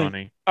lose your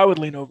money. I would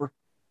lean over.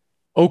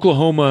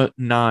 Oklahoma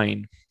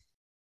 9.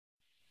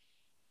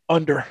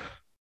 Under.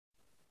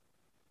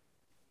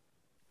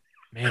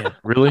 Man,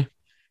 really?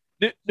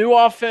 New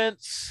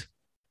offense.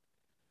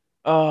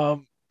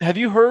 Have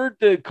you heard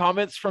the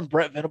comments from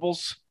Brett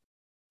Venables?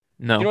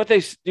 No. You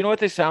know what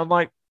they sound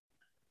like?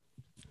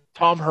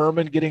 Tom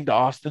Herman getting to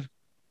Austin.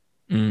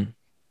 Mm.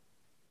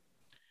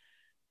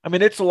 I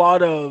mean, it's a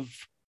lot of,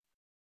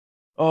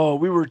 oh,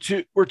 we're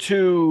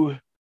too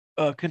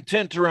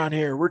content around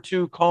here. We're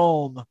too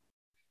calm.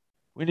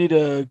 We need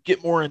to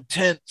get more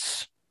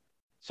intense.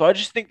 So I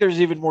just think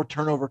there's even more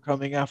turnover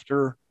coming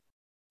after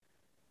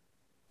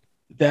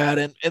that,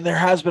 and there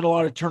has been a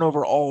lot of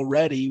turnover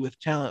already with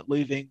talent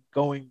leaving,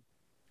 going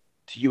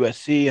to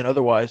USC and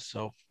otherwise.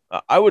 So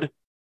I would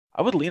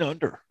lean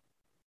under,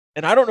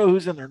 and I don't know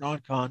who's in their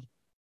non-con.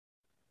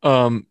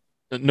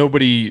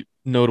 Nobody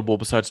notable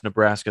besides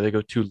Nebraska. They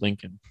go to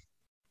Lincoln.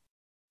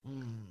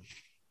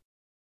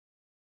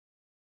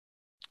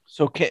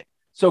 So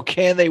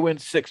can they win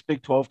 6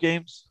 Big 12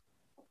 games?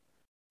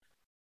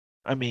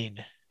 I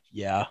mean,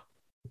 yeah.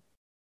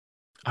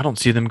 I don't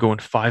see them going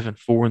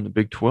 5-4 in the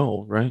Big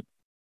 12, right?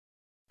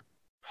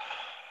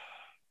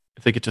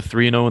 If they get to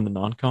 3-0 in the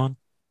non-con.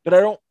 But I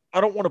don't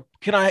want to.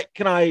 Can I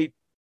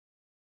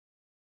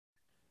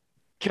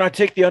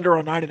take the under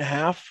on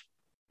 9.5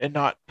 and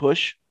not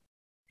push?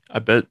 I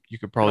bet you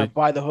could probably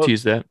buy the hook.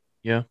 Tease that.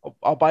 Yeah.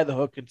 I'll buy the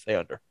hook and stay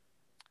under.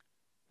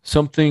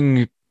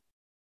 Something,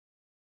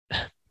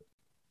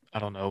 I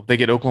don't know. They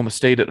get Oklahoma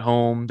State at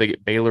home. They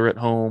get Baylor at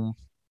home.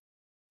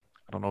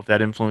 I don't know if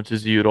that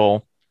influences you at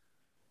all.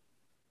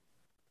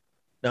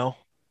 No.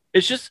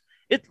 It's just,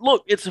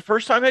 it's the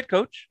first time head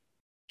coach.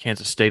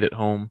 Kansas State at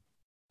home.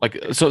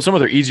 So some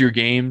of their easier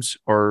games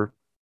are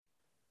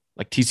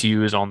like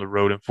TCU is on the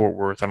road in Fort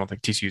Worth. I don't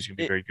think TCU is going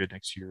to be very good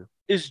next year.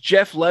 Is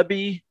Jeff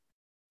Lebby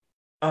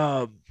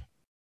all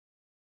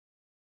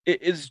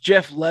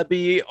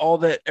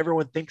that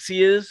everyone thinks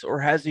he is, or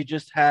has he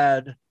just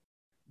had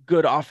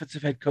good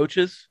offensive head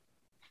coaches?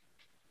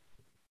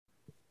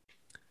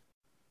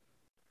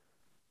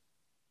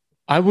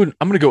 I'm going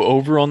to go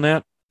over on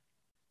that.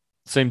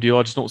 Same deal.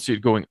 I just don't see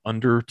it going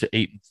under to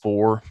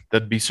 8-4.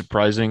 That'd be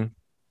surprising.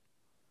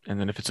 And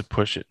then if it's a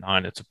push at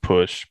 9, it's a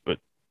push. But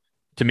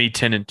to me,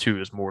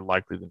 10-2 is more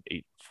likely than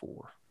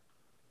 8-4.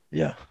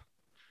 Yeah.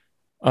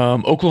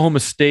 Oklahoma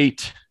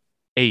State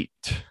 8.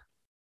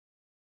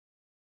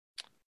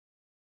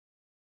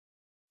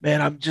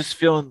 Man, I'm just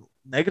feeling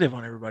negative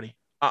on everybody.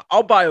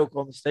 I'll buy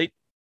Oklahoma State.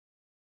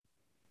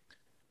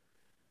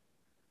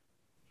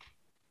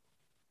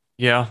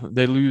 Yeah,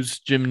 they lose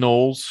Jim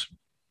Knowles,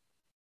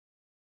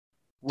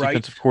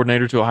 defensive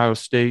coordinator to Ohio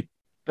State.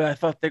 But I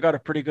thought they got a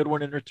pretty good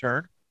one in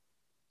return.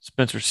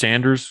 Spencer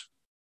Sanders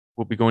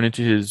will be going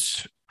into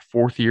his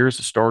 4th year as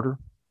a starter.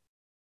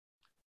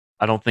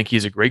 I don't think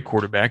he's a great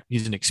quarterback.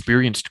 He's an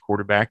experienced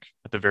quarterback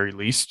at the very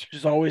least. Which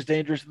is always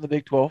dangerous in the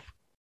Big 12.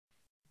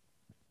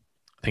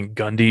 I think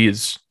Gundy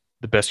is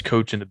the best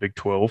coach in the Big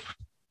 12.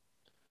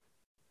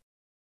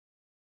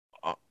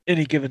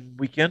 Any given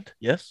weekend,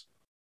 yes.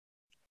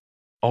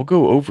 I'll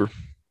go over.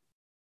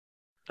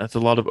 That's a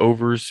lot of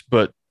overs,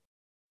 but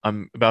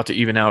I'm about to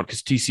even out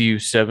because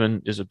TCU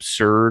 7 is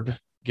absurd.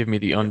 Give me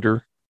the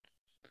under.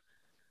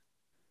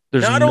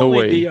 There's Not no only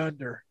way. the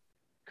under,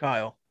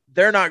 Kyle,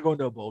 they're not going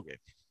to a bowl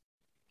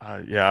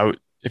game.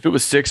 If it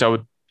was 6, I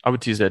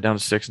would tease that down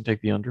to 6 and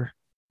take the under.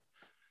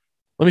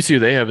 Let me see who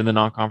they have in the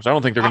non-conference. I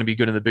don't think they're going to be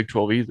good in the Big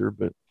 12 either,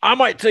 but I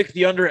might take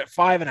the under at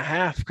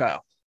 5.5,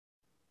 Kyle.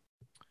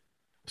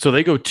 so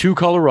they go to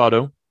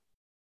Colorado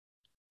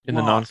in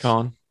the Loss.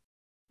 non-con,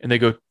 and they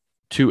go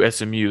to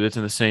SMU. That's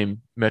in the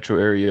same metro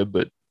area,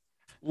 but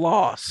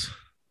Loss.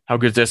 how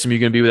good is SMU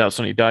going to be without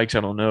Sonny Dykes?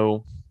 I don't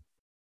know.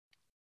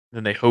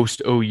 Then they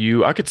host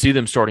OU. I could see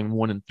them starting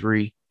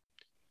 1-3.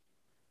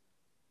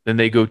 Then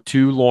they go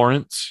to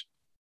Lawrence.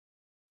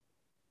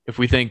 If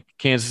we think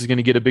Kansas is going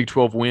to get a Big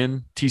 12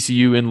 win,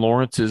 TCU in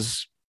Lawrence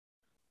is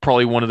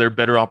probably one of their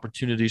better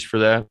opportunities for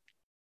that.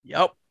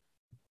 Yep.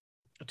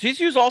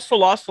 TCU's also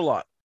lost a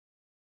lot.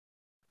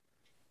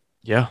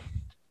 Yeah.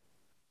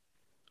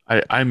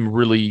 I'm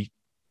really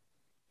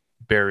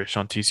bearish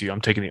on TCU.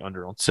 I'm taking the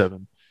under on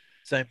 7.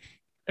 Same.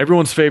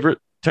 Everyone's favorite,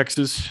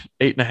 Texas,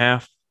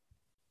 8.5.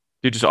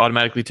 Do you just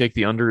automatically take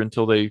the under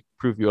until they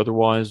prove you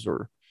otherwise?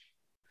 Or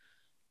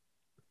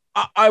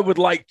I would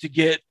like to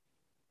get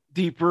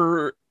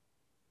deeper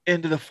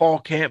into the fall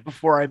camp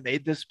before I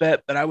made this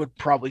bet, but I would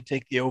probably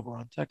take the over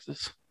on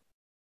Texas.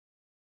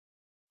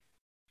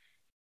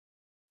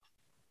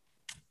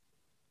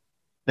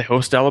 they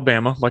host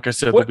Alabama. Like I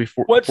said, What- they'll be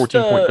what's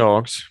 14-point the-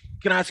 dogs.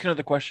 Can I ask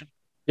another question?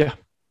 Yeah.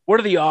 What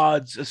are the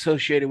odds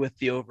associated with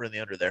the over and the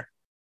under there?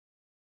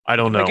 I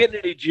don't Am know. I getting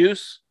any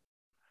juice?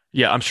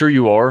 Yeah, I'm sure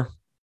you are.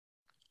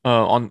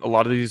 On a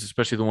lot of these,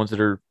 especially the ones that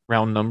are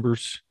round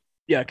numbers.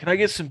 Yeah. Can I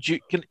get some juice?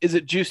 Is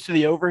it juice to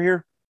the over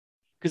here?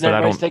 Because But I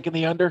everybody's don't- taking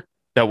the under.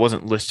 That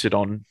wasn't listed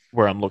on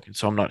where I'm looking,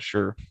 so I'm not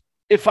sure.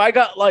 If I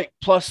got like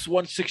plus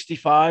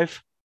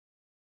 165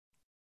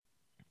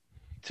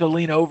 to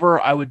lean over,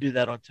 I would do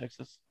that on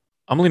Texas.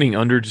 I'm leaning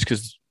under just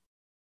because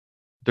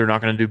they're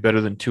not going to do better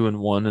than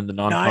 2-1 in the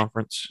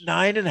non-conference.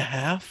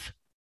 9.5,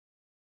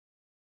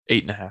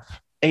 8.5.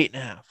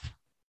 8.5.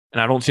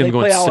 And I don't see They them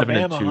going play 7-2.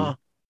 Alabama, huh?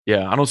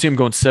 Yeah, I don't see them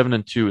going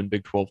 7-2 in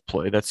Big 12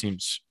 play. That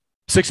seems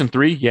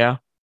 6-3. Yeah,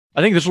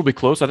 I think this will be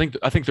close. I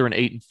think they're an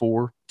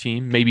 8-4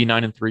 team, maybe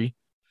 9-3.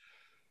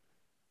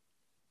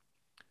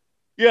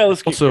 Yeah,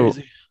 let's get Also,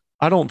 crazy.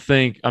 I don't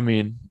think. I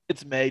mean,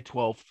 It's May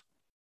 12th.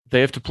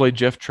 they have to play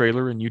Jeff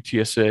Traylor and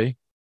UTSA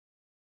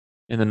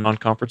in the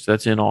non-conference.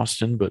 That's in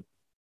Austin, but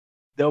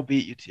They'll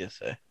beat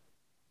UTSA.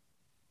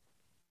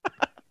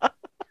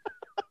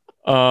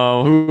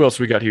 who else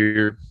we got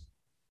here?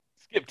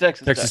 Skip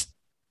Texas.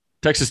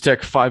 Texas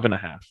Tech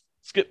 5.5.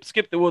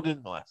 Skip the Wood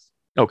in the last.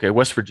 Okay,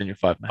 West Virginia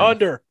 5.5.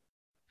 Under.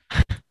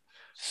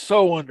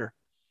 So under.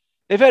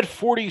 They've had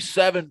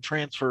 47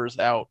 transfers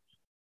out.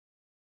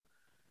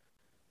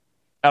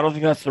 I don't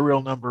think that's the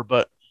real number,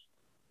 but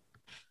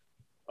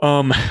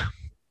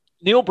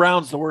Neil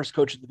Brown's the worst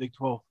coach in the Big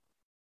 12.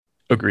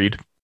 Agreed.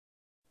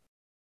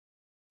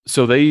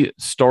 So they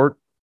start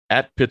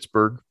at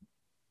Pittsburgh.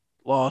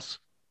 Loss.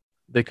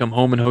 They come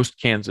home and host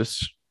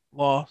Kansas.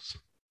 Loss.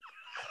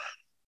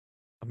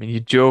 I mean,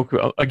 you joke.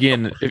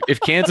 Again, if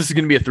Kansas is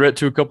going to be a threat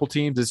to a couple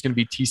teams, it's going to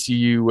be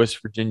TCU,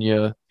 West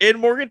Virginia. In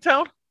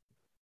Morgantown?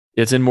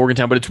 It's in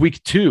Morgantown, but it's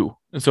week 2.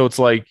 And so it's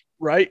like,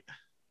 Right.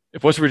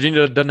 if West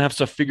Virginia doesn't have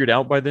stuff figured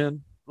out by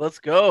then, Let's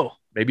go.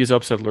 maybe it's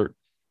upset alert.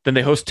 Then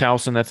they host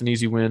Towson. That's an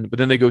easy win. But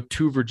then they go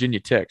to Virginia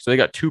Tech. So they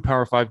got 2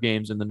 Power 5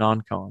 games in the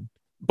non-con,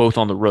 both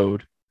on the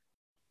road.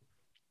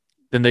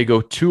 Then they go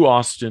to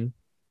Austin.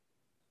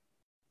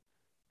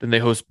 Then they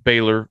host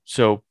Baylor.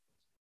 So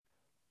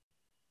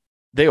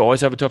they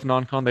always have a tough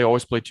non-con. They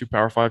always play 2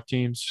 Power 5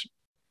 teams.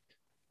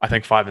 I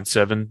think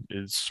 5-7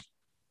 is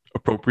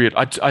appropriate.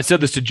 I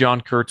said this to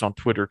John Kurtz on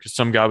Twitter because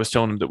some guy was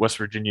telling him that West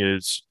Virginia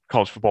is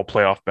college football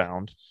playoff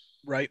bound.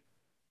 Right.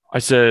 I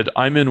said,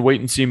 I'm in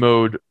wait-and-see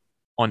mode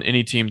on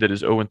any team that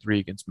is 0-3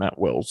 against Matt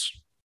Wells.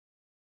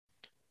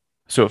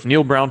 So if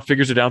Neil Brown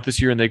figures it out this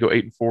year and they go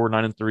 8-4,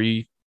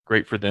 9-3,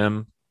 great for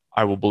them.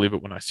 I will believe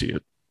it when I see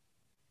it.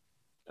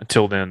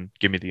 Until then,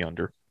 give me the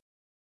under.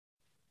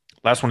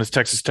 Last one is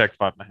Texas Tech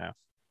 5.5.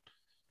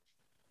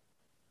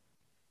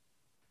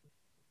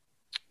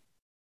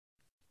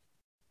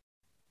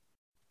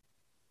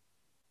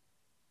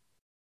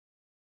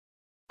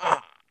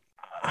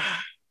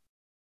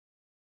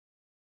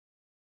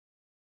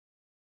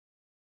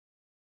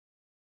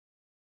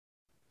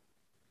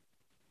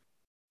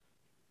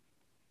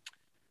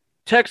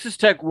 Texas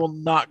Tech will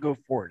not go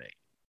 4-8.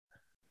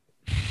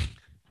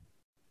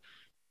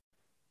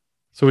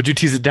 So would you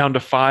tease it down to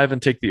 5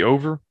 and take the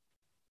over?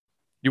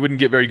 You wouldn't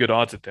get very good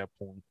odds at that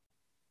point.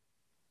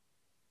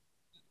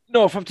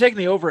 No, if I'm taking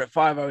the over at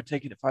 5, I would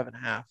take it at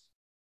 5.5.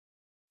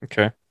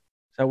 Okay.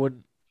 I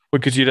wouldn't.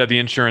 Because you'd have the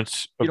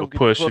insurance You of a don't get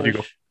push,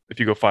 the if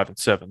you go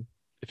 5-7.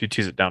 If you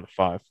tease it down to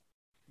 5.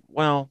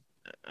 Well,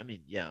 I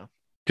mean, yeah.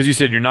 Because you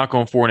said you're not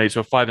going 4-8,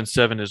 so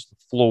 5-7 is the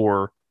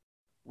floor.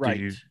 Right.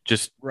 Do you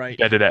just Right.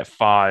 bet it at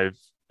 5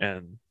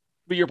 and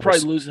But you're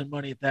probably losing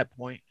money at that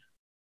point.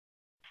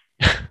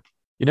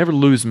 You never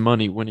lose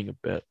money winning a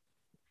bet.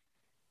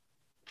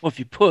 Well, if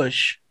you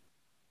push,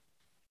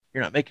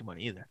 you're not making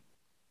money either.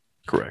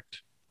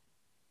 Correct.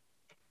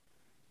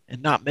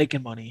 And not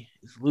making money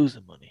is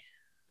losing money.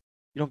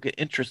 You don't get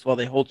interest while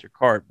they hold your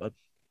card, but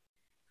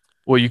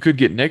Well, you could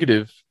get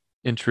negative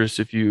interest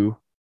if you.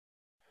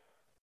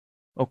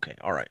 okay,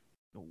 all right.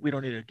 We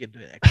don't need to get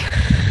into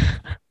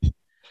that.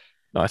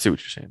 No, I see what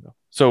you're saying though.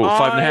 So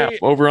 5.5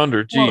 over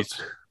under. Jeez,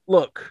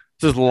 Look.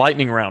 This is the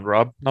lightning round,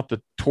 Rob, not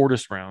the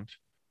tortoise round.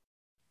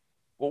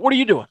 Well, what are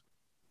you doing?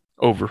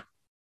 Over,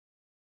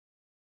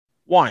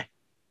 Why?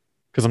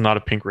 because I'm not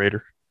a pink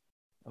Raider.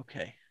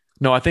 Okay.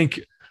 No, I think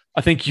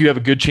you have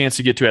a good chance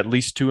to get to at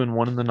least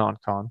 2-1 in the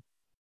non-con.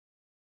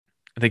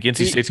 I think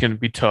NC State's going to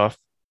be tough.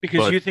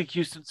 Because you think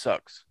Houston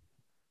sucks.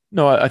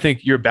 No, I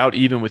think you're about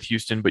even with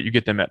Houston, but you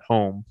get them at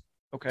home.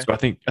 Okay. So I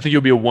think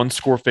you'll be a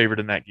 1-score favorite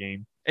in that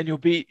game. And you'll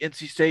beat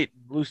NC State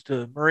and lose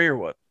to Murray or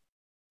what?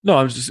 No,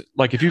 I'm just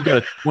like, if you've got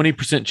a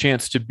 20%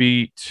 chance to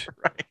beat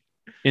Right.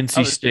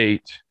 NC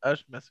State I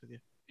was messing with you.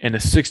 and a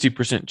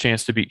 60%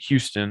 chance to beat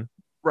Houston.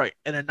 Right.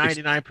 And a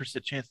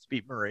 99% chance to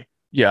beat Murray.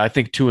 Yeah, I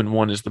think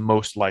 2-1 is the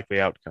most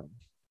likely outcome.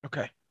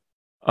 Okay.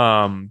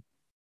 Having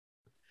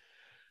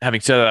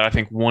said that, I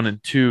think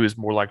 1-2 is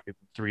more likely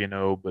than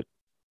 3-0. But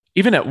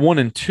even at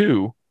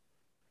 1-2,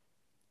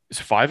 is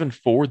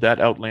 5-4 that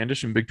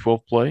outlandish in Big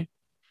 12 play?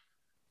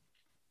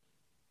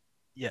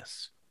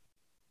 Yes.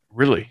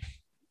 Really?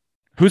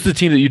 Who's the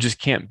team that you just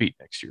can't beat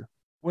next year?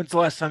 When's the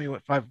last time you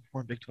went 5-4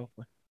 in Big 12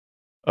 play?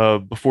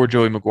 Before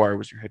Joey McGuire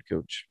was your head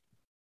coach.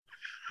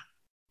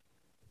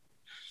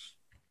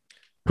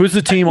 Who's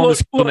the team on the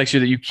schedule next year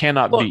that you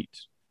cannot beat?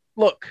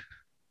 Look,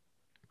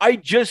 I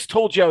just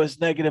told you I was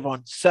negative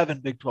on 7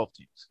 Big 12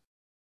 teams.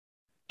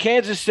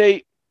 Kansas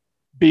State,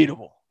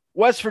 beatable.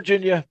 West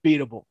Virginia,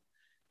 beatable.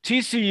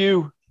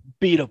 TCU,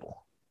 beatable.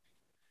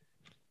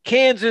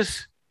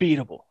 Kansas,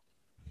 beatable.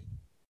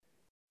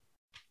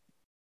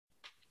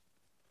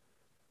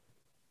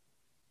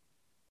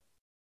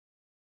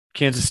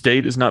 Kansas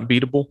State is not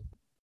beatable.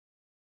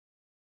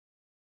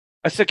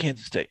 I said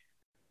Kansas State.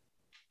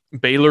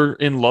 Baylor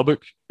in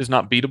Lubbock is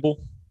not beatable.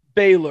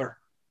 Baylor,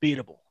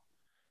 beatable.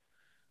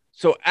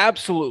 So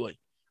absolutely.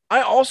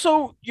 I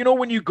also,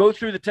 when you go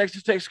through the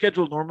Texas Tech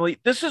schedule normally,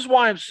 this is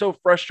why I'm so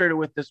frustrated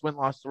with this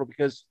win-loss total,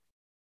 because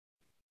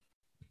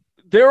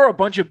there are a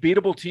bunch of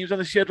beatable teams on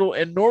the schedule,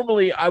 and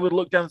normally I would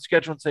look down the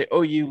schedule and say,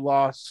 OU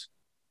loss.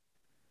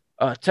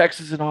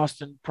 Texas and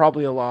Austin,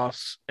 probably a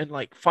loss, and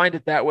find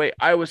it that way.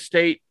 Iowa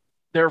State,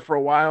 there for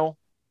a while,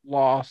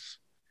 loss.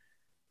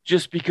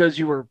 Just because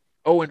you were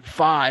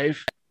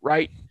 0-5,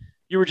 right?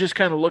 You were just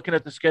kind of looking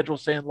at the schedule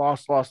saying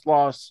loss, loss,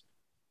 loss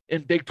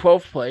in Big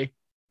 12 play.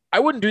 I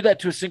wouldn't do that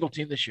to a single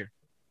team this year.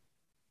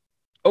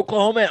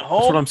 Oklahoma at home.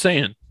 That's what I'm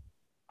saying.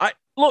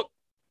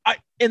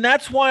 And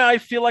that's why I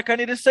feel like I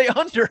need to say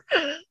under.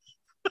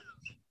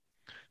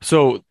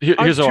 So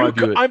here's how I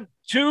view it. I'm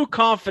too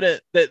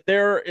confident that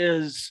there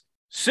is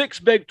 6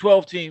 Big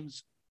 12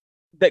 teams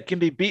that can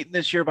be beaten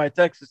this year by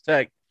Texas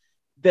Tech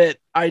that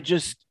I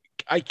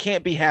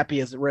can't be happy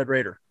as a Red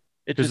Raider.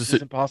 It just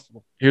is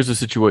impossible. Here's the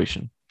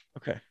situation.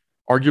 Okay.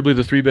 Arguably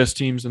the 3 best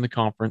teams in the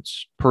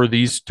conference per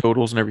these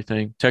totals and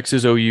everything: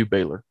 Texas, OU,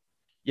 Baylor.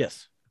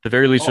 Yes. At the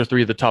very least, are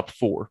 3 of the top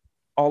 4.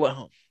 All at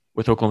home.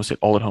 With Oklahoma State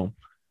all at home.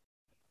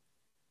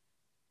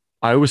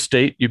 Iowa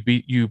State,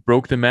 you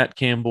broke the Matt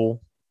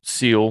Campbell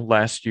seal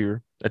last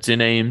year. That's in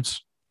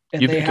Ames.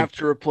 And they have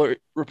to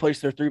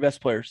replace their 3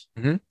 best players.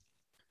 Mm-hmm.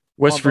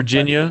 West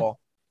Virginia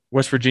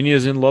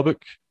is in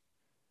Lubbock.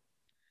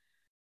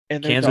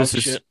 And Kansas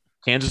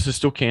is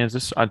still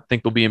Kansas. I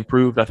think they'll be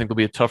improved. I think they'll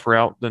be a tougher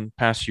route than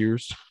past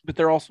years. But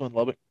they're also in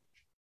Lubbock.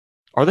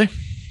 Are they?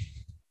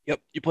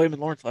 Yep. You played them in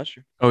Lawrence last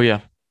year. Oh,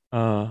 yeah.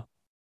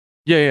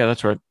 Yeah,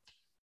 that's right.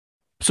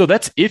 So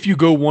that's if you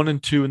go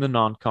 1-2 in the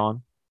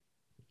non-con.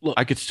 Look,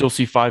 I could still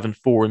see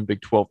 5-4 in Big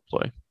 12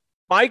 play.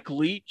 Mike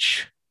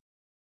Leach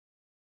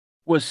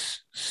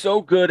was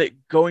so good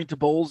at going to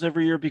bowls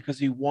every year because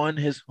he won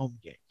his home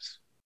games.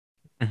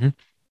 Mm-hmm.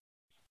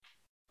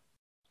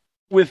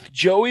 With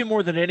Joey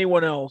more than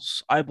anyone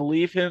else, I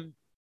believe in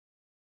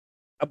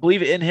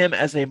him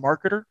as a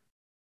marketer.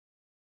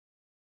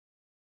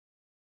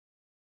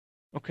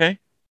 Okay?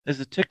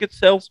 As a ticket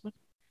salesman.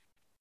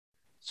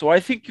 So I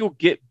think you'll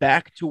get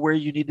back to where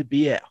you need to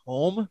be at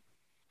home.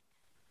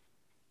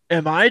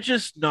 Am I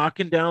just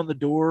knocking down the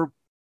door,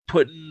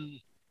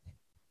 putting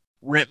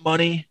rent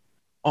money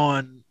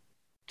on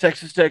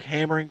Texas Tech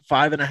hammering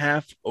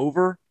 5.5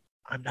 over?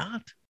 I'm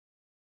not.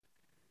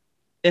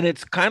 And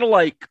it's kind of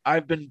like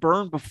I've been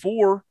burned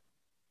before,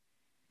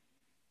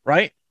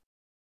 right?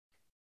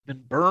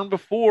 Been burned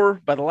before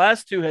by the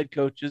last 2 head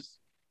coaches.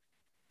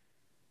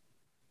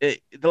 The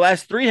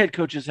last 3 head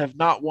coaches have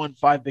not won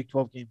 5 Big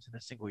 12 games in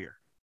a single year.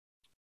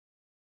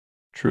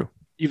 True.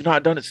 You've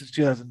not done it since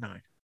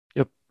 2009.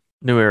 Yep.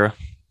 New era.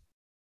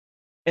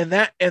 And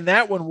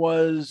that one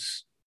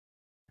was,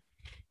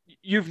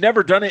 you've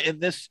never done it in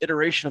this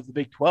iteration of the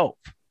Big 12,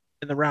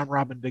 in the round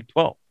robin Big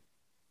 12.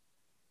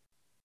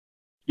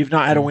 You've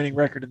not had a winning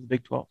record in the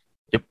Big 12.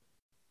 Yep.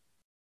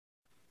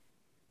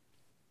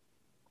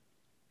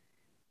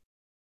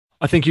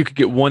 I think you could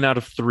get 1 out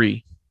of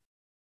 3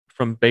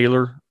 from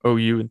Baylor,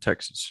 OU, and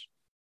Texas.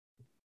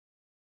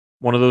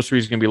 One of those 3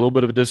 is going to be a little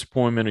bit of a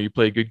disappointment, or you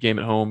play a good game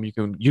at home. You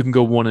can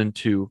go 1 and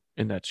 2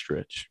 in that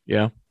stretch.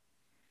 Yeah.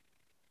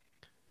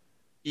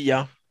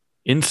 Yeah.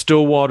 In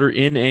Stillwater,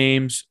 in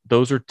Ames,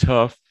 those are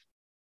tough.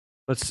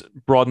 Let's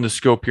broaden the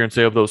scope here and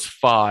say of those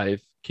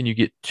 5, can you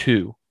get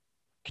 2?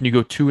 Can you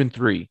go 2 and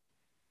 3?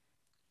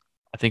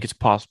 I think it's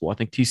possible. I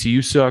think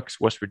TCU sucks.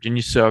 West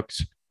Virginia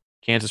sucks.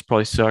 Kansas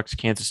probably sucks.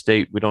 Kansas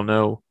State, we don't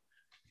know.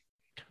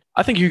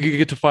 I think you could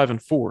get to 5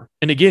 and 4.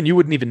 And again, you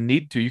wouldn't even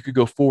need to. You could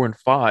go 4 and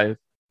 5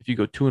 if you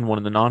go 2 and 1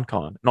 in the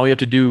non-con. And all you have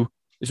to do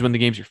is win the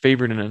games you're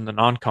favored in the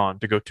non-con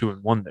to go 2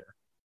 and 1 there.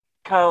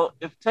 Kyle,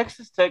 if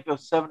Texas Tech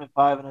goes 7 and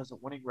 5 and has a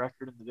winning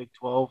record in the Big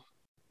 12,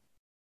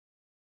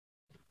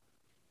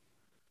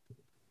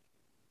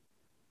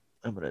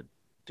 I'm gonna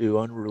do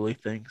unruly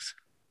things.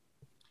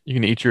 You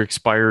can eat your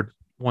expired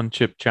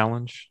 1-chip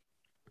challenge.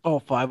 Oh,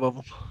 5 of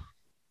them.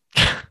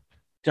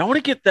 I want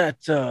to get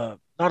that.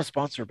 Not a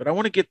sponsor, but I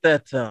want to get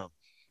that.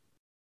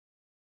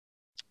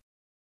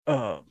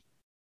 What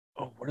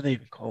are they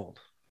even called?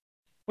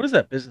 What is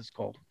that business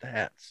called with the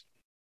hats?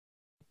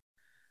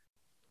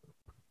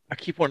 I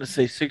keep wanting to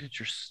say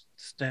Signature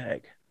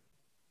Stag.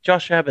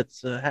 Josh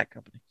Abbott's hat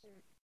company.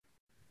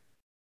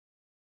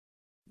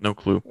 No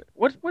clue.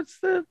 What's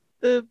the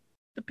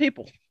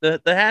people? The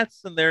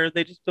hats, and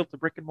they just built the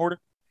brick and mortar.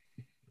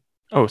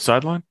 Oh,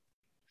 Sideline?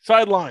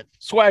 Sideline.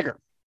 Swagger.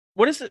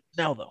 What is it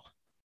now though?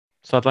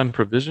 Sideline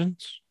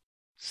Provisions?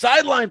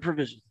 Sideline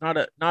Provisions. Not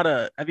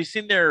a have you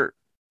seen their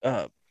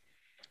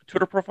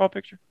Twitter profile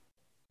picture?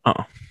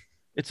 Uh-uh.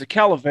 It's a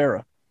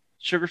Calavera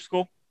Sugar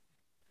Skull.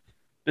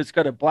 It's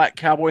got a black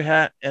cowboy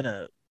hat and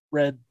a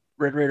red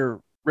Raider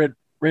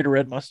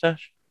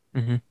mustache.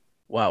 Mm-hmm.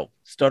 Wow.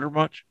 Stutter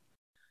much?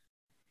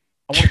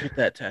 I want to get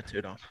that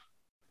tattooed on.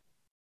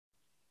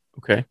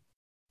 Okay.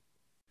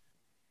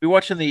 We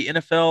watching the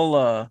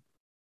NFL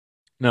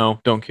No,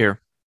 don't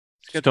care.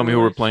 Just tell me who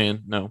we're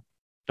playing. No,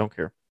 don't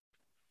care.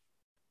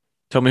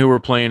 Tell me who we're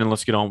playing and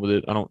let's get on with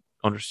it. I don't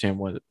understand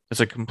what it's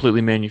like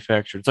completely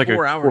manufactured. It's like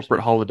 4 a hours, corporate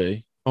man.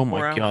 holiday. Oh 4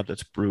 my hours. God,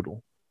 that's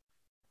brutal.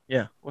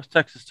 Yeah. West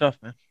Texas tough,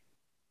 man.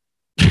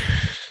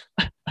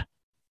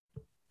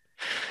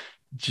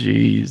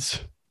 Jeez.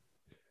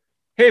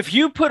 Hey, if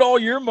you put all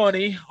your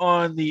money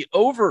on the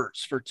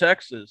overs for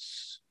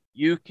Texas,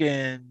 you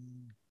can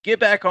get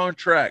back on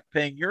track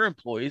paying your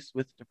employees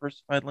with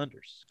diversified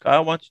lenders.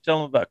 Kyle, why don't you tell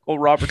them about Cole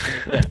Roberts and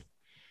his dad?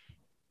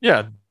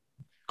 Yeah.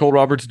 Cole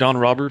Roberts, Don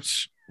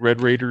Roberts,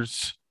 Red Raider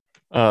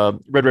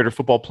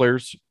football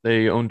players.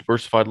 They own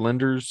Diversified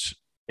Lenders,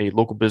 a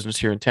local business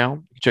here in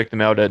town. You can check them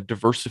out at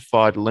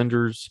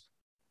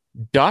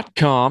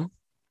diversifiedlenders.com.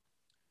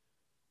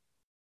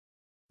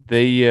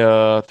 They,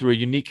 through a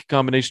unique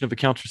combination of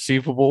accounts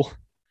receivable,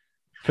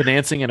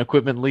 financing, and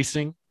equipment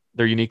leasing,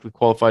 they're uniquely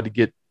qualified to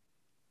get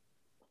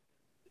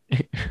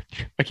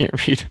I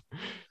can't read.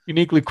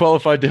 Uniquely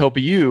qualified to help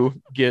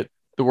you get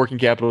the working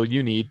capital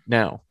you need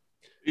now.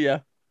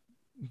 Yeah.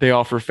 They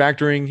offer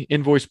factoring,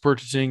 invoice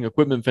purchasing,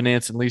 equipment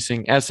finance and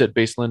leasing,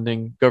 asset-based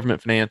lending,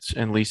 government finance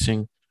and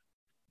leasing.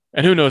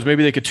 And who knows,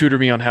 maybe they could tutor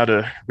me on how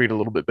to read a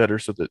little bit better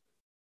so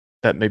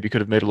that maybe could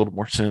have made a little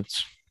more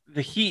sense.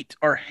 The Heat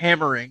are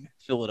hammering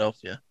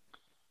Philadelphia.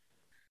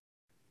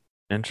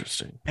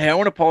 Interesting. Hey, I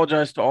want to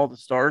apologize to all the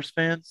Stars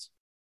fans.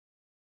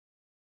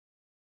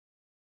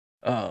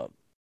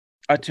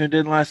 I tuned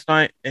in last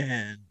night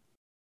and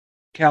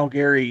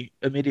Calgary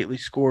immediately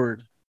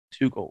scored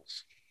 2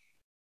 goals.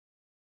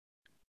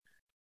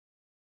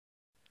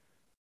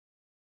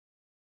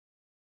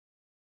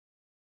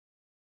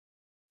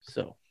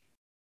 So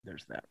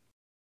there's that.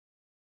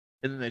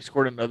 And then they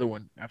scored another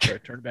one after I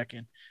turned back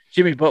in.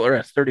 Jimmy Butler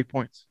has 30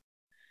 points.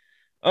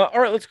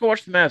 All right, let's go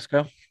watch the Mavs,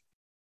 Kyle.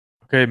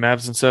 Okay,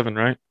 Mavs in 7,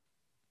 right?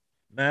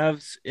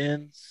 Mavs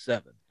in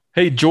 7.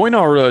 Hey, join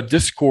our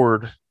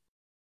Discord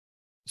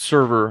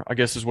server, I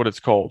guess is what it's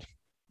called.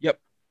 Yep.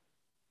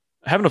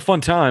 Having a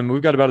fun time.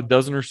 We've got about a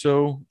dozen or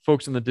so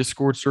folks in the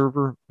Discord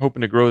server,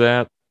 hoping to grow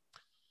that.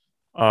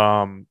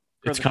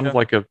 It's kind of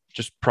like a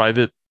just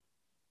private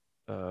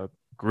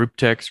group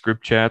text,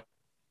 group chat.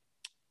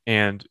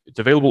 And it's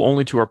available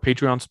only to our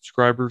Patreon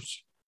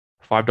subscribers.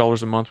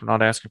 $5 a month. We're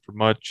not asking for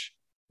much.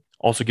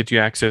 Also gets you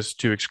access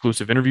to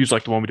exclusive interviews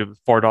like the one we did with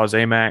Fardaws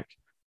Amac. I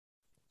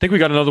think we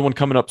got another one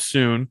coming up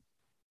soon.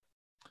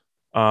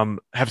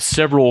 Have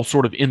several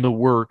sort of in the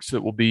works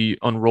that will be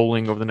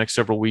unrolling over the next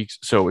several weeks.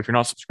 So if you're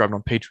not subscribed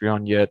on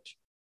Patreon yet,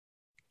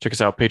 check us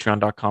out,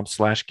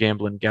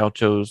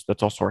 patreon.com/gamblinggauchos.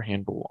 That's also our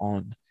handle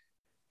on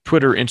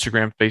Twitter,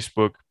 Instagram,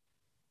 Facebook.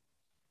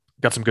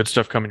 Got some good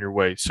stuff coming your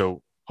way.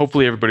 So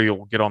hopefully everybody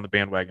will get on the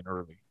bandwagon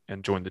early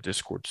and join the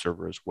Discord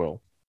server as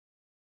well.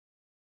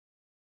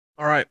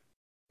 All right.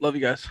 Love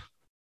you guys.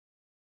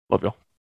 Love y'all.